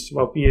 PhDs.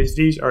 Well,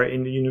 PhDs are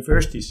in the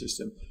university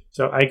system.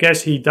 So I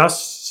guess he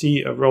does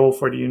see a role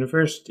for the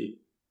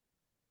university.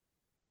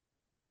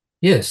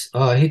 Yes,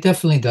 he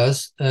definitely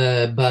does.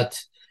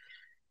 But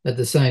at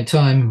the same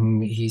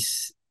time, he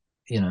sees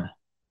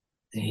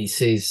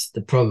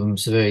the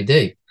problems very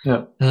deep.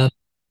 Yeah.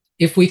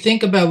 If we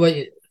think about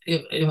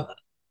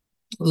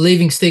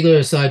leaving Stiegler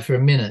aside for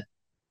a minute,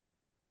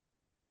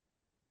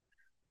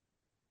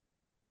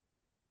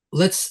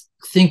 let's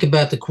think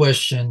about the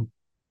question,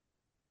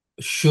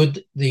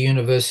 should the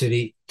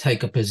university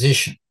take a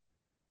position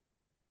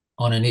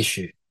on an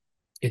issue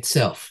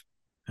itself?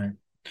 Right?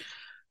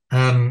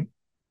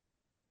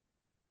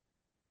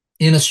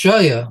 In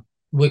Australia,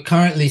 we're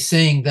currently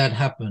seeing that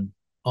happen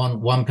on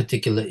one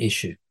particular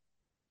issue.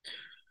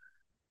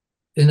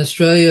 In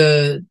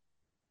Australia,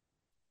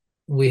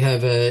 we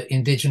have an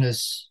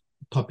Indigenous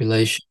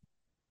population,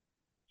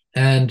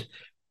 and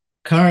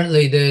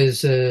currently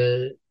there's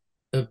a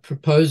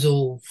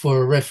proposal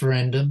for a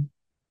referendum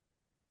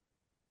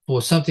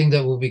for something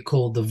that will be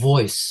called the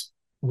Voice,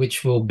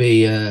 which will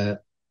be a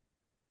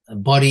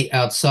body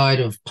outside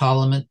of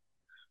Parliament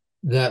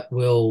that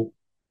will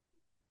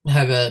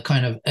have a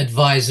kind of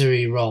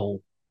advisory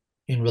role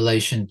in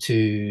relation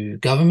to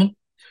government,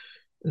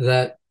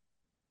 that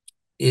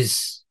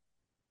is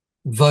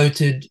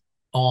voted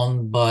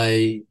on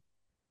by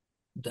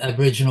the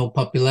Aboriginal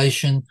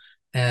population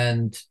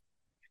and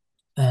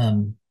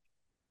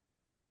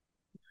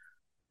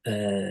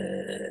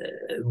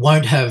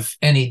won't have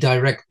any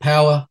direct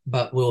power,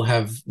 but will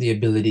have the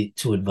ability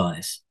to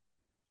advise.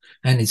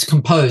 And it's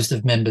composed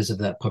of members of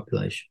that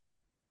population.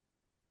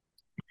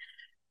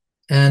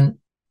 And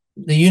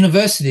the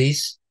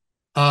universities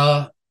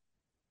are,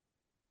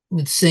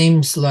 it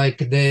seems like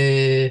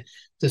they're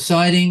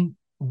deciding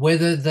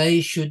whether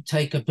they should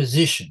take a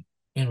position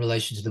in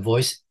relation to the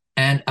Voice,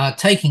 and are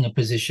taking a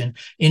position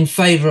in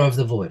favor of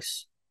the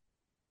Voice.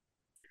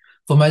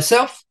 For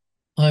myself,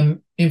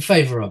 I'm in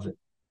favor of it.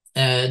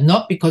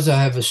 Not because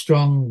I have a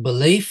strong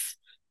belief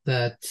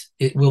that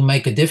it will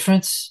make a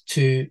difference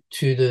to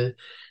the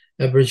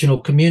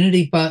Aboriginal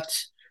community, but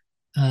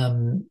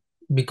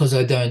because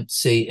I don't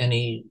see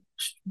any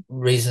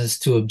reasons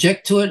to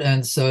object to it.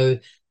 And so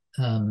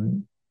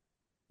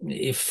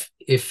if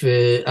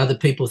other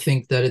people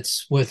think that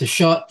it's worth a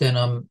shot, then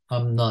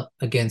I'm not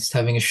against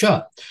having a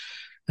shot.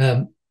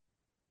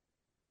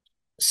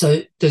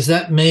 So does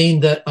that mean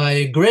that I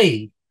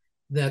agree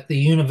that the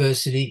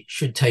university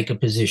should take a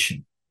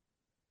position?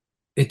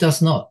 It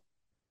does not.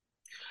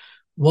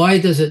 Why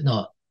does it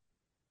not?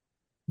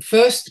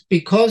 First,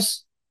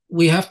 because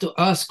we have to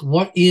ask,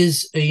 what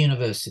is a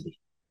university?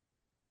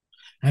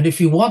 And if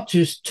you want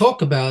to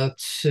talk about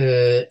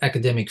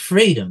academic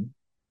freedom,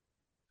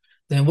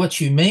 then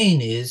what you mean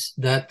is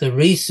that the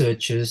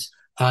researchers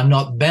are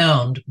not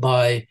bound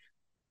by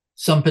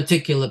some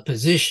particular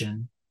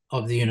position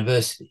of the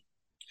university.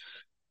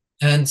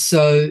 And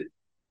so,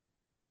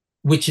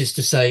 which is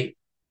to say,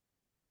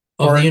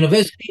 of the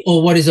university,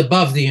 or what is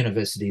above the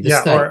university, the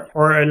state.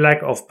 Or a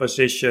lack of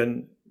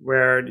position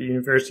where the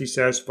university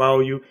says,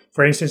 well, you,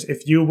 for instance,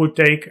 if the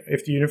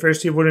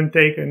university wouldn't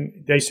take,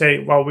 and they say,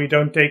 well, we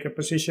don't take a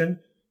position,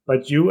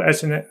 but you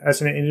as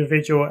an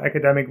individual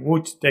academic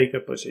would take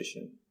a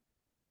position.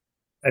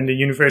 And the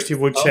university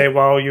would say,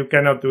 well, you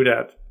cannot do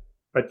that.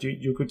 But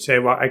you could say,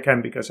 well, I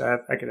can because I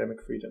have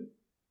academic freedom.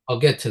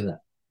 I'll get to that.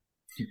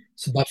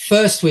 So, but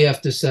first we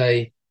have to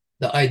say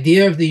the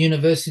idea of the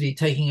university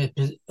taking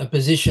a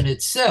position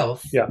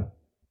itself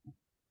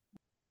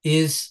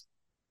is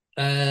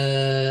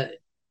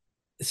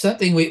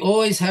something we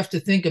always have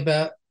to think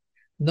about,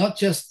 not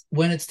just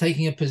when it's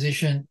taking a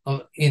position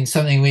in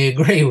something we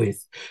agree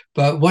with,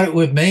 but what it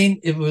would mean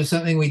if it was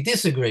something we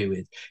disagree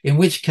with, in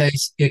which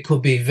case it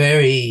could be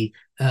very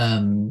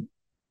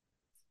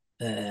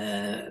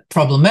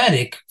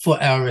problematic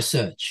for our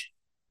research.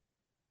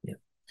 Yeah.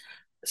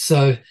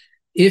 So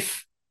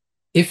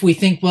if we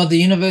think, well, the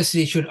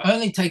university should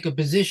only take a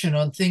position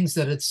on things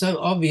that it's so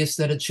obvious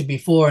that it should be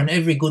for and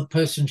every good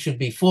person should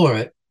be for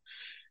it,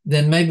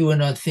 then maybe we're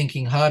not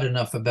thinking hard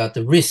enough about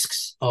the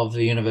risks of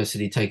the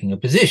university taking a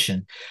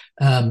position.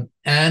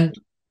 And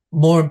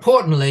more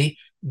importantly,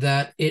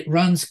 that it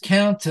runs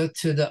counter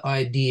to the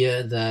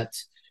idea that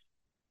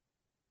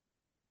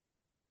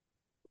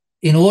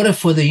in order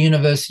for the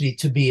university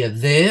to be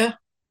there,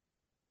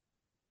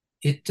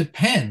 it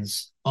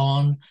depends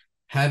on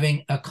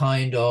having a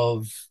kind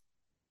of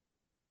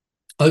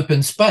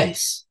open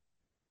space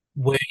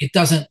where it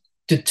doesn't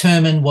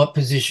determine what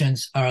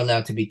positions are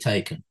allowed to be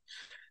taken.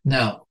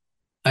 Now,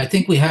 I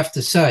think we have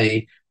to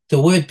say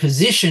the word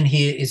position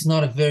here is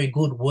not a very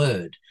good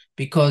word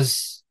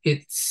because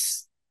it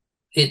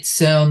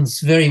sounds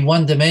very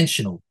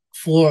one-dimensional,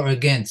 for or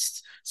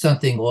against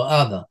something or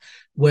other,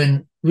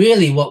 when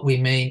really what we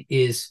mean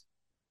is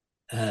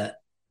a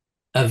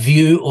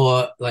view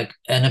or like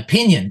an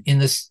opinion,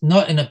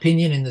 not an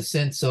opinion in the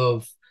sense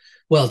of,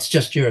 well, it's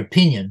just your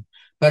opinion,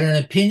 but an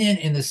opinion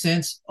in the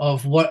sense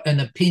of what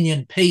an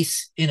opinion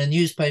piece in a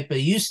newspaper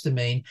used to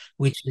mean,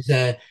 which is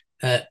a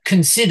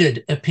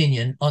considered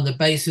opinion on the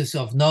basis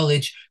of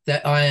knowledge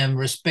that I am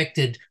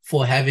respected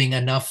for having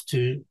enough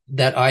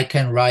that I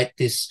can write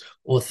this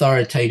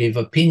authoritative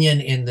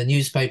opinion in the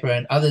newspaper,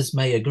 and others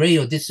may agree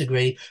or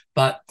disagree,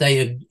 but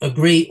they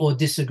agree or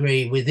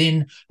disagree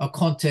within a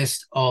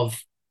context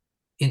of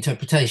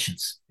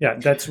interpretations. Yeah,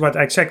 that's what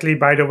exactly,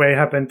 by the way,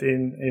 happened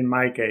in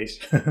my case.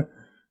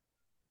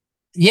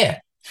 Yeah.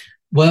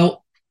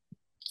 Well,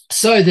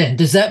 so then,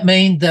 does that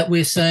mean that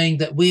we're saying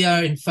that we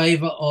are in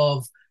favor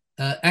of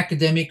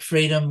academic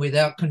freedom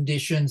without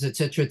conditions,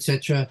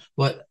 etc.,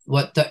 what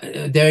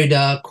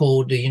Derrida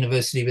called the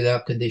university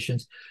without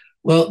conditions?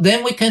 Well,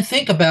 then we can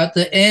think about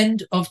the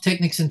end of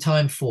Technics and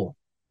Time 4.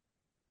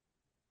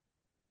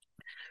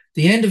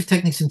 The end of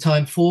Technics and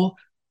Time 4,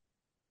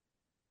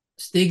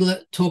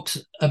 Stiegler talks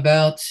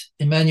about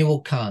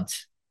Immanuel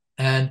Kant.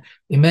 And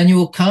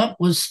Immanuel Kant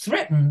was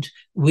threatened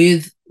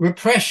with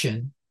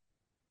repression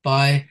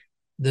by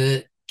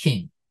the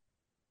king.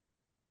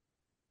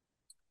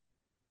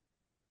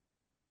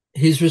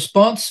 His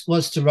response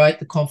was to write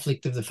The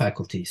Conflict of the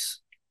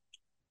Faculties,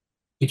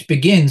 which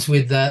begins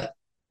with that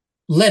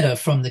letter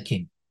from the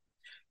king.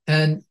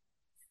 And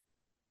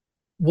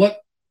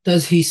what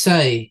does he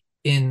say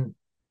in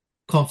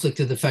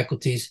Conflict of the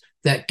Faculties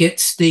that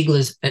gets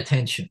Stiegler's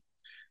attention?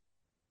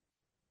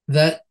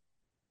 That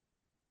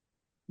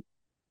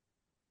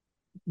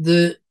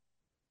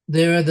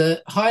there are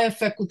the higher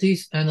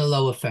faculties and the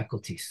lower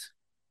faculties.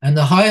 And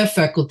the higher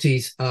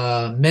faculties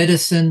are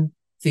medicine,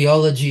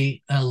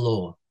 theology, and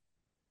law.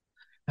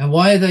 And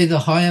why are they the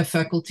higher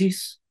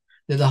faculties?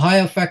 They're the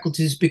higher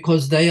faculties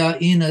because they are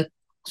in a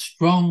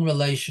strong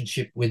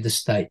relationship with the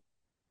state.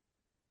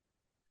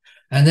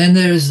 And then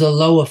there is the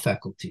lower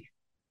faculty.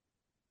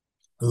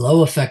 The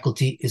lower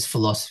faculty is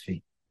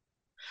philosophy.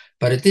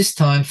 But at this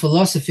time,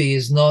 philosophy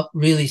is not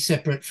really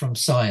separate from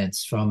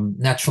science, from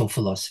natural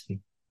philosophy.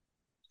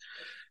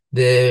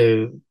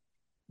 They're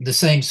the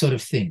same sort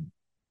of thing.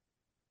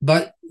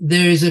 But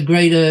there is a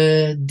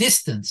greater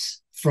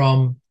distance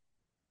from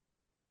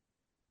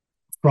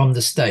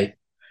the state.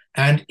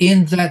 And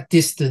in that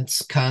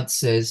distance, Kant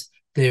says,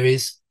 there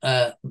is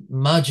a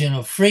margin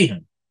of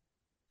freedom.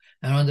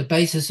 And on the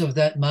basis of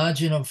that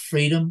margin of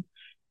freedom,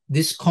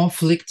 this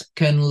conflict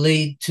can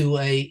lead to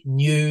a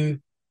new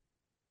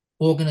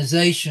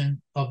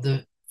organization of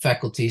the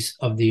faculties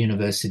of the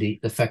university,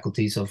 the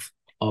faculties of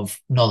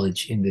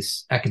knowledge in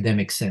this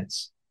academic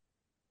sense.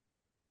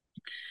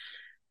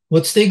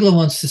 What Stiegler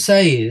wants to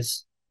say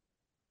is,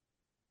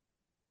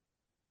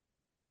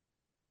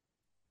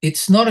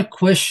 it's not a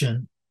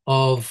question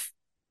of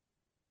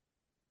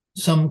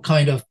some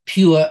kind of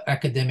pure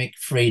academic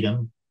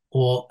freedom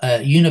or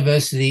a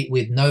university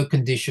with no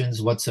conditions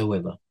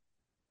whatsoever.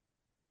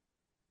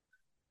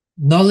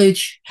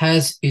 Knowledge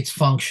has its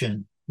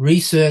function.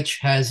 Research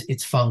has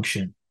its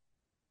function.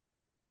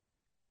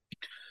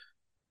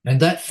 And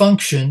that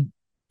function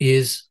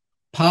is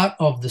part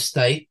of the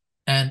state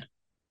and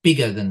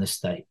bigger than the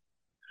state.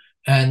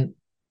 And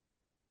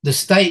the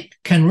state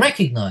can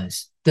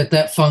recognize that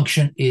that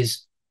function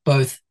is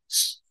both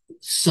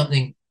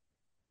something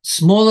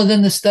smaller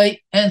than the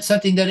state and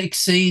something that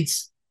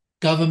exceeds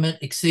government,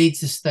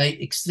 exceeds the state,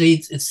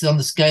 it's on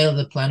the scale of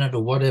the planet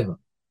or whatever.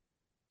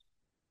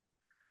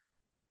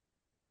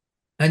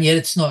 And yet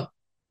it's not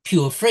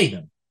pure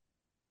freedom.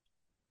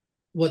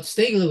 What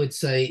Stiegler would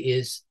say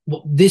is,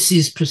 well, this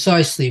is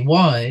precisely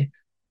why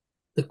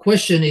the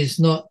question is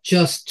not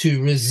just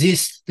to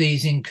resist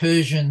these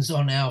incursions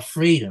on our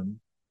freedom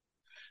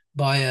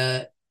by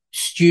a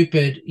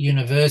stupid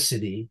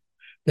university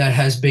that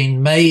has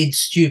been made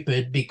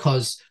stupid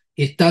because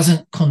it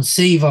doesn't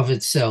conceive of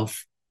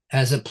itself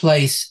as a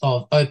place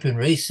of open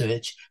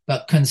research,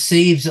 but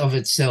conceives of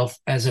itself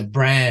as a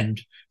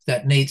brand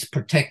that needs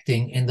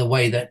protecting in the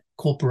way that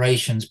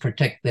corporations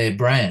protect their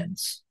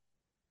brands.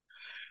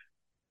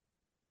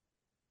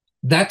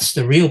 That's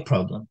the real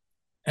problem.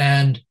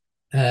 And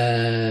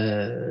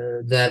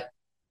that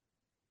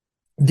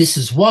this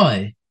is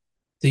why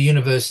the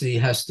university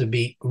has to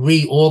be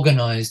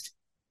reorganized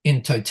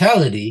in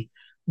totality,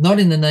 not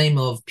in the name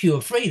of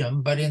pure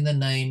freedom, but in the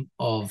name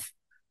of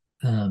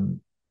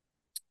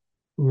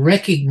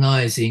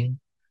recognizing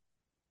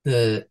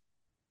the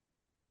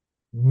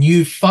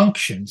new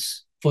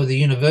functions for the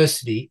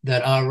university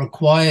that are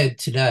required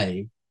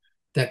today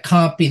that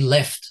can't be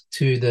left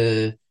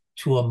to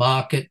a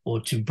market or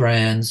to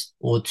brands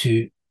or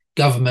to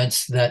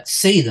governments that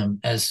see them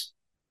as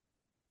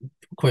a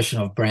question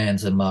of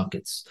brands and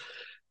markets.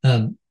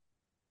 And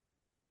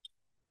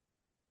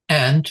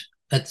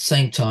at the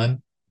same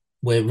time,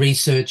 where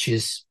research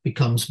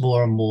becomes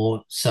more and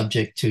more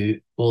subject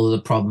to all of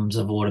the problems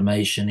of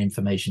automation,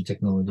 information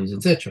technologies,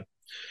 etc.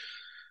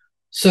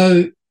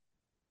 So,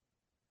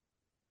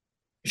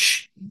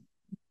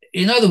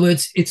 in other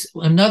words, it's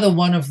another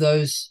one of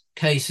those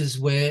cases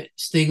where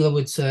Stiegler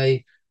would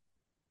say,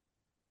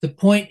 the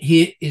point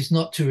here is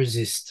not to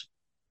resist.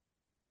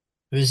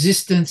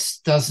 Resistance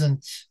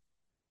doesn't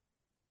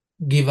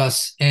give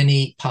us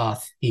any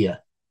path here.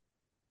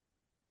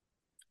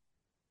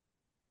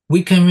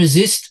 We can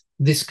resist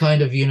this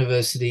kind of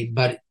university,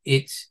 but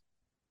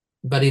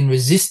in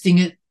resisting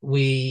it,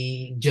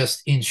 we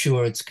just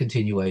ensure its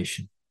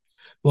continuation.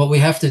 What we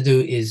have to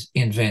do is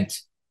invent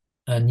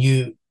a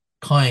new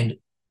kind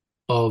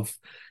of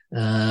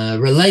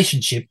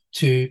relationship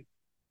to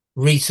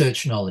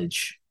research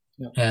knowledge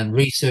and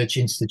research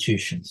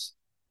institutions.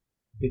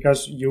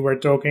 Because you were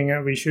talking,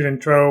 we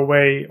shouldn't throw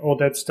away all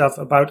that stuff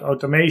about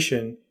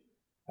automation.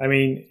 I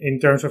mean, in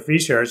terms of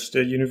research,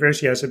 the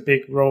university has a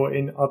big role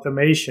in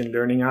automation,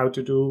 learning how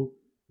to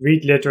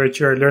read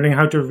literature, learning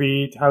how to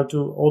read,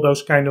 all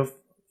those kind of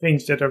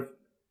things that are,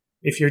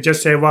 if you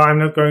just say, well, I'm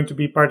not going to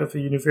be part of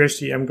the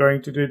university, I'm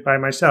going to do it by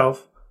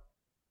myself.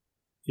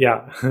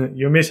 Yeah,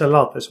 you miss a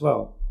lot as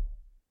well.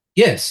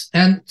 Yes.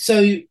 And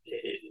so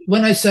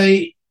when I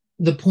say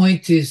the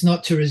point is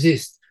not to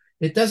resist,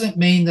 it doesn't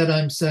mean that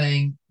I'm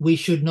saying we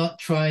should not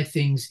try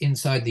things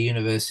inside the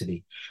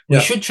university. We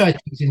should try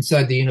things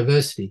inside the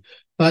university,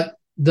 but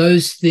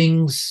those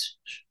things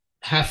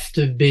have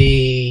to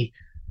be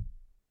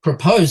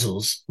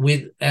proposals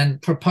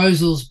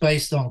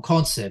based on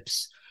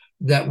concepts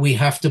that we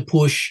have to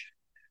push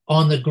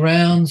on the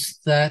grounds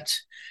that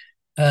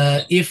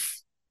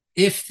if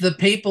the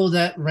people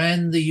that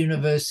ran the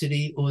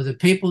university or the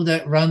people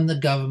that run the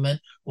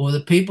government or the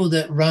people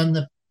that run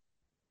the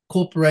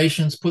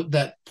corporations put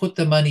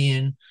the money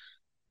in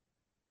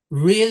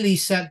really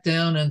sat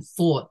down and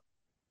thought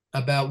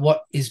about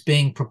what is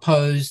being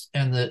proposed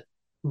and the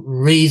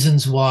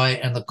reasons why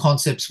and the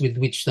concepts with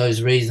which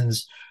those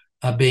reasons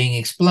are being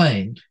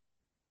explained,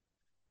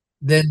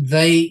 then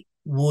they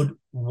would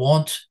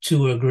want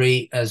to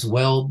agree as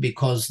well,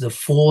 because the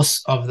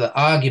force of the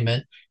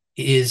argument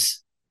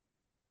is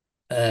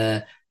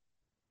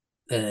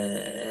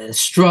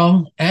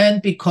strong,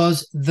 and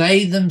because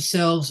they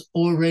themselves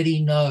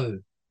already know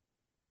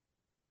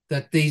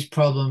that these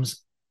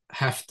problems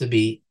have to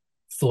be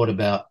thought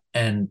about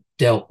and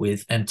dealt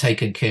with and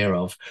taken care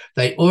of.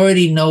 They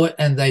already know it,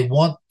 and they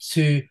want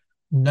to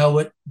know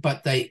it,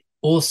 but they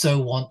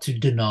also want to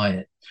deny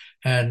it.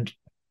 And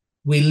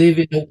we live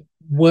in a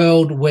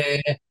world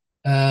where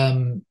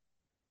um,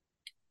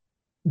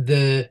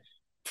 the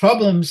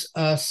problems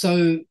are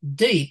so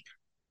deep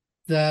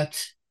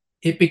that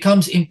it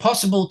becomes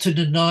impossible to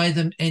deny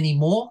them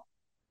anymore.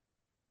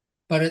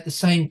 But at the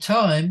same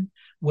time,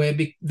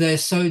 they're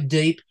so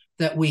deep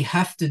that we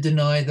have to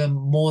deny them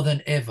more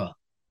than ever.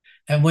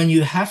 And when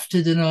you have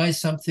to deny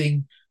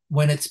something,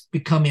 when it's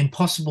become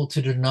impossible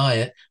to deny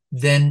it,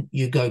 then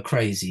you go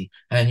crazy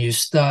and you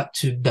start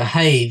to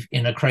behave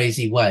in a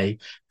crazy way.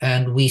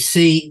 And we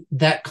see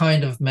that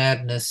kind of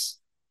madness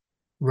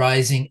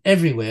rising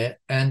everywhere.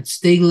 And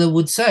Stiegler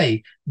would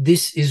say,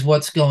 this is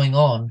what's going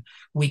on.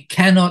 We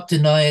cannot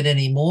deny it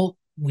anymore,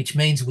 which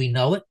means we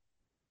know it.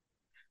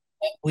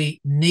 We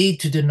need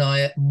to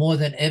deny it more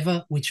than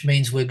ever, which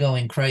means we're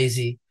going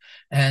crazy.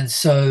 And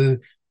so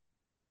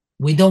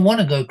we don't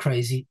want to go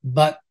crazy,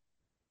 but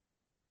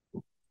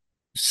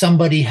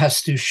somebody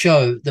has to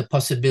show the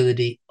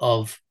possibility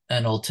of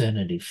an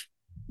alternative.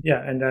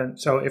 Yeah, and then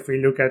so if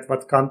we look at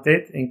what Kant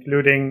did,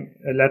 including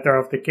a letter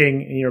of the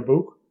king in your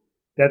book,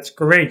 that's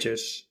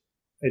courageous.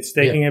 It's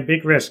taking a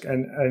big risk,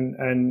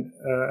 and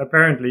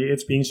apparently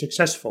it's been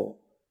successful.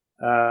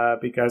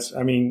 Because,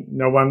 I mean,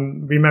 no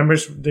one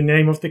remembers the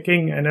name of the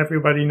king and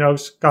everybody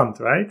knows Kant,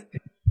 right?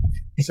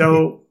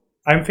 So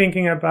I'm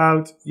thinking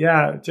about,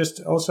 just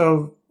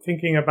also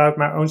thinking about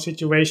my own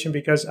situation,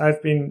 because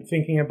I've been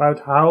thinking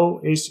about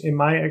how is, in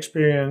my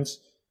experience,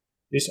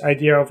 this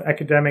idea of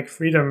academic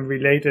freedom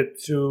related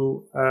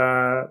to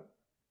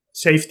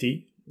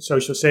safety,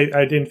 social safety.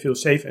 I didn't feel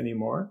safe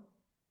anymore.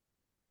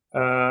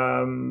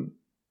 And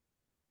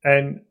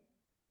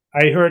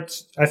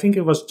I think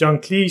it was John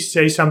Cleese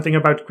say something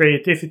about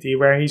creativity,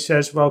 where he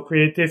says, well,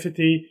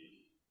 creativity,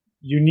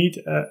 you need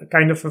a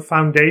kind of a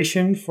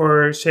foundation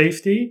for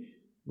safety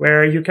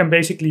where you can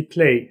basically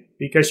play,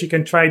 because you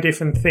can try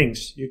different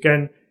things.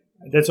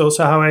 That's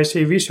also how I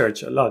see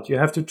research a lot. You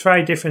have to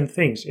try different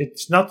things.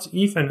 It's not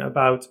even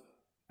about,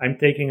 I'm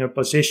taking a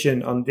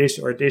position on this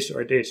or this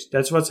or this.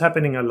 That's what's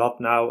happening a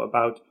lot now.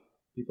 About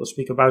people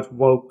speak about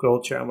woke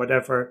culture and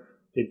whatever.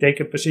 They take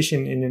a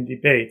position in a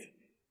debate.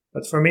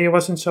 But for me, it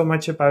wasn't so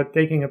much about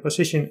taking a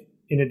position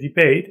in a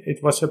debate.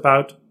 It was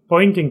about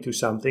pointing to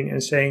something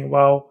and saying,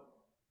 well,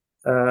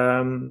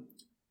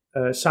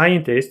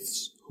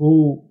 scientists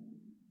who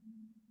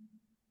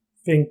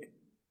think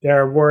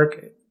their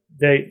work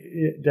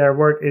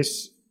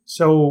is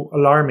so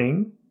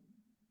alarming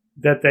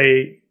that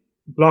they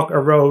block a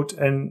road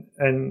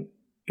and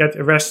get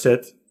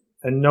arrested,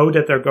 and know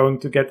that they're going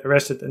to get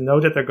arrested and know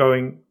that they're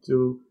going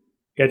to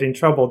get in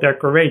trouble. They're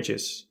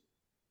courageous.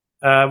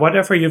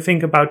 Whatever you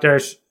think about their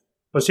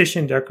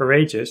position, they're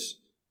courageous.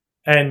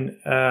 And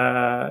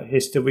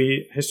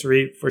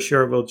history for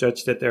sure will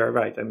judge that they're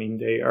right. I mean,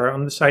 they are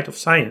on the side of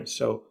science.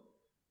 So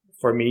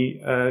for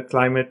me,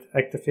 climate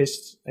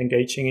activists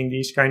engaging in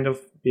these kind of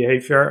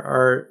behavior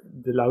are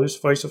the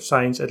loudest voice of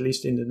science, at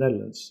least in the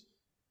Netherlands.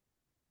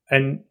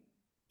 And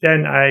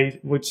then I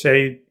would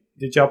say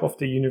the job of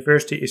the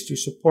university is to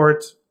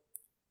support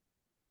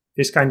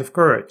this kind of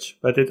courage.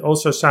 But it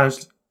also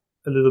sounds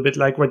a little bit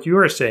like what you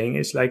are saying,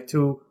 is like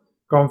to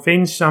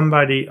convince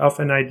somebody of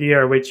an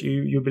idea which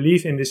you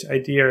believe in. This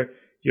idea,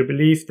 you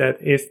believe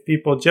that if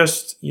people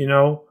just,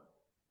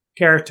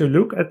 care to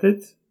look at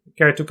it,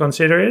 care to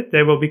consider it,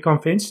 they will be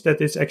convinced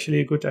that it's actually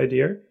a good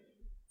idea.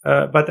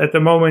 But at the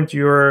moment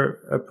you're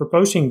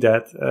proposing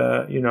that,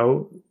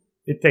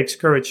 it takes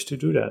courage to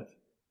do that.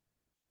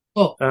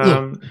 Well,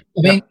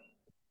 look,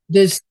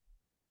 there's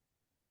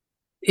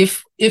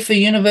if a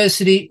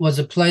university was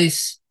a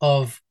place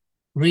of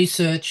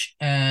research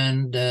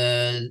and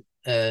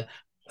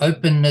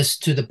openness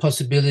to the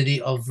possibility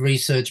of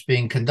research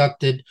being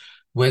conducted,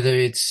 whether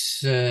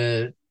it's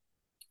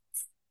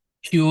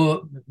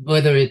pure,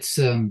 whether it's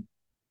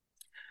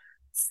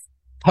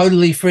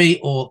totally free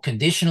or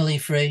conditionally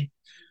free,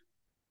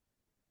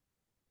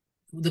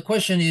 the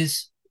question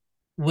is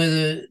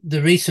whether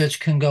the research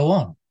can go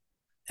on,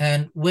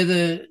 and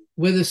whether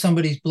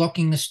somebody's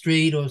blocking the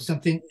street or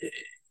something,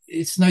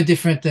 it's no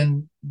different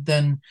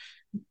than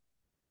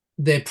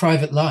their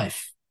private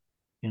life.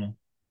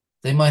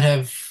 They might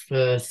have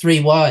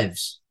 3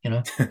 wives,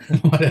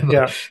 whatever.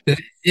 Yeah.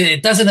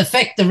 It doesn't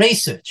affect the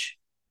research.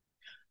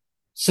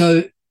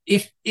 So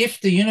if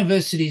the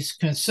university's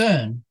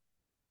concern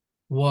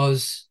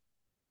was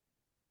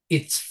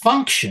its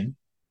function,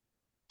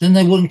 then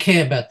they wouldn't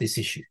care about this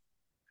issue.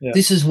 Yeah.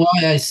 This is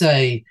why I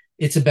say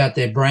it's about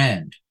their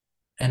brand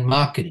and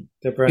marketing.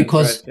 Their brand,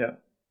 because right, yeah.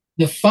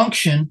 The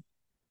function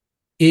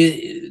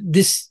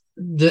is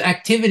the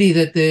activity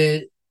that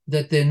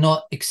they're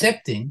not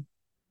accepting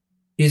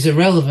is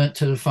irrelevant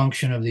to the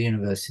function of the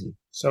university.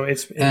 So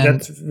it's in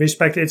that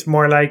respect, it's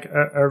more like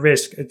a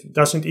risk. It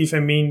doesn't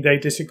even mean they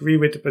disagree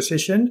with the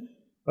position,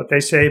 but they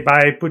say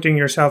by putting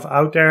yourself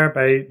out there,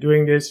 by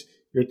doing this,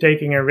 you're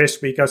taking a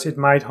risk because it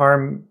might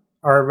harm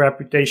our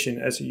reputation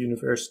as a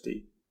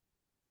university.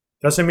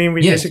 Doesn't mean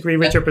we disagree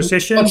with your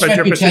position, but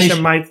your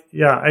position might...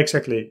 Yeah,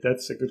 exactly.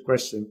 That's a good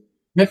question.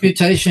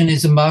 Reputation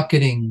is a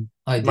marketing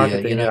idea,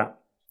 Marketing, yeah.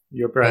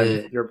 Your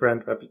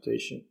brand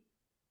reputation.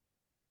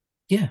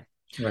 Yeah.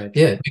 Right.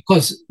 Yeah,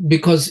 because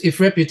if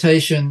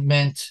reputation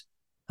meant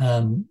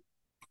the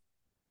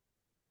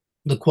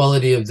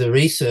quality of the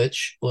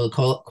research or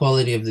the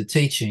quality of the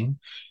teaching,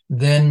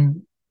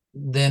 then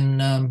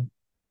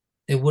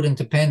it wouldn't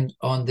depend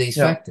on these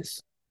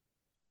factors.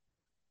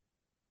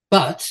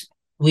 But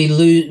we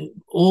lose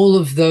all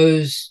of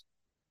those.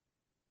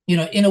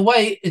 In a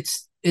way,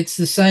 it's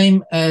the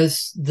same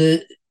as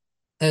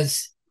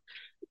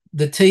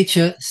the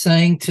teacher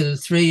saying to the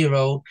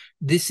 3-year-old,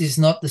 "This is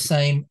not the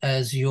same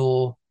as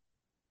your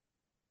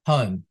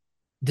home.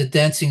 The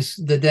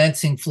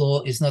dancing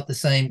floor is not the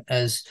same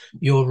as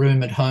your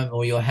room at home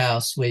or your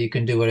house where you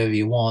can do whatever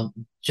you want,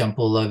 jump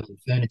all over the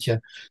furniture,"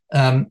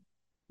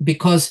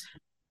 because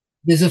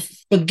there's a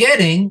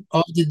forgetting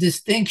of the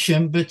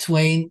distinction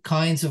between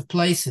kinds of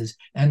places,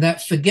 and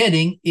that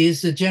forgetting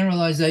is the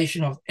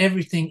generalization of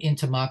everything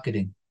into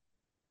marketing.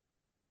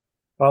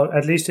 Well,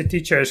 at least the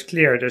teacher is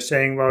clear. They're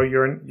saying, well,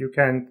 you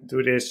can't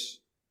do this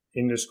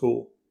in the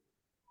school.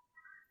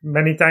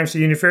 Many times the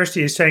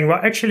university is saying, well,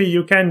 actually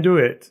you can do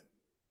it.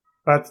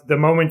 But the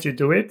moment you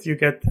do it, you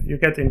get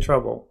in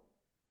trouble.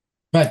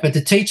 Right, but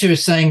the teacher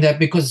is saying that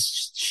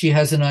because she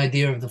has an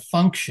idea of the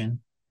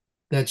function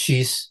that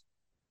she's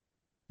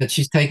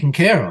taken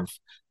care of.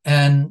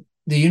 And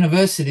the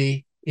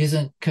university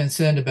isn't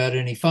concerned about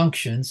any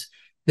functions.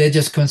 They're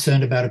just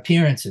concerned about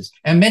appearances.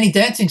 And many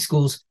dancing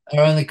schools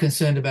are only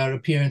concerned about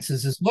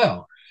appearances as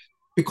well,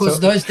 because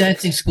those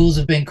dancing schools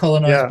have been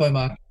colonized by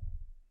marketing.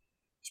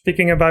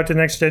 Speaking about the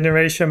next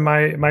generation,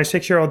 my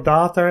 6-year-old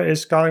daughter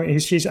is calling.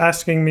 She's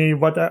asking me,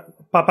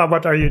 Papa,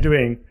 what are you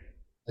doing?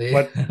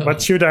 Yeah.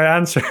 What should I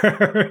answer?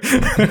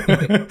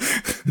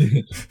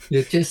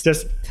 You're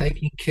just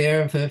taking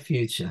care of her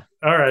future.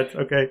 All right,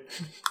 okay.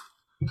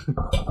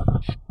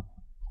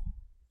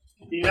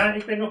 Dina,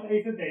 ik ben nog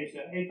even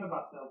bezig. Even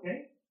wachten,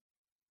 oké?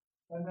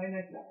 Dan ben je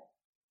net klaar.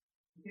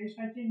 Oké,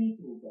 schatje, niet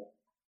roepen.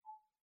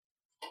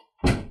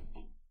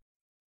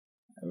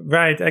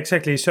 Right,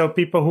 exactly. So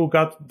people who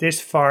got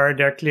this far,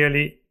 they're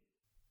clearly...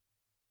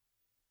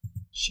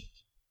 Shit.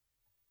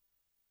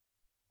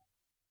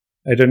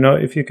 I don't know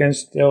if you can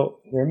still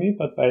hear me,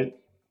 but my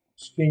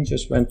screen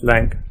just went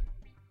blank.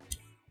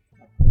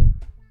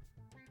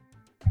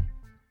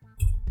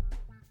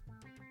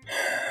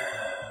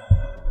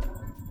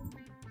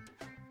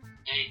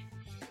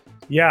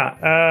 Yeah,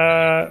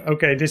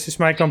 okay, this is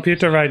my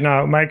computer right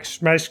now. My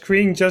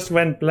screen just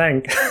went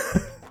blank.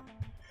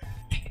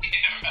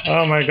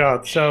 Oh my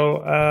god,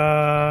 so...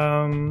 well,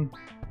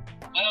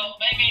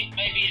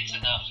 maybe it's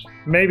enough.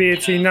 Maybe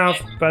it's enough,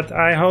 but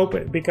I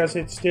hope, because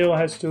it still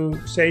has to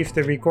save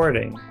the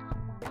recording.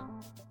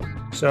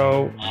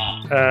 So,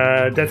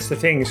 that's the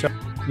thing. So,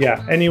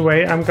 yeah,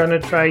 anyway, I'm gonna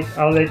try,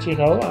 I'll let you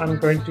know. I'm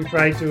going to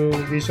try to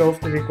resolve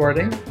the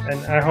recording,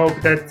 and I hope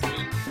that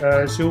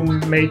Zoom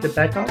made the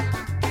backup.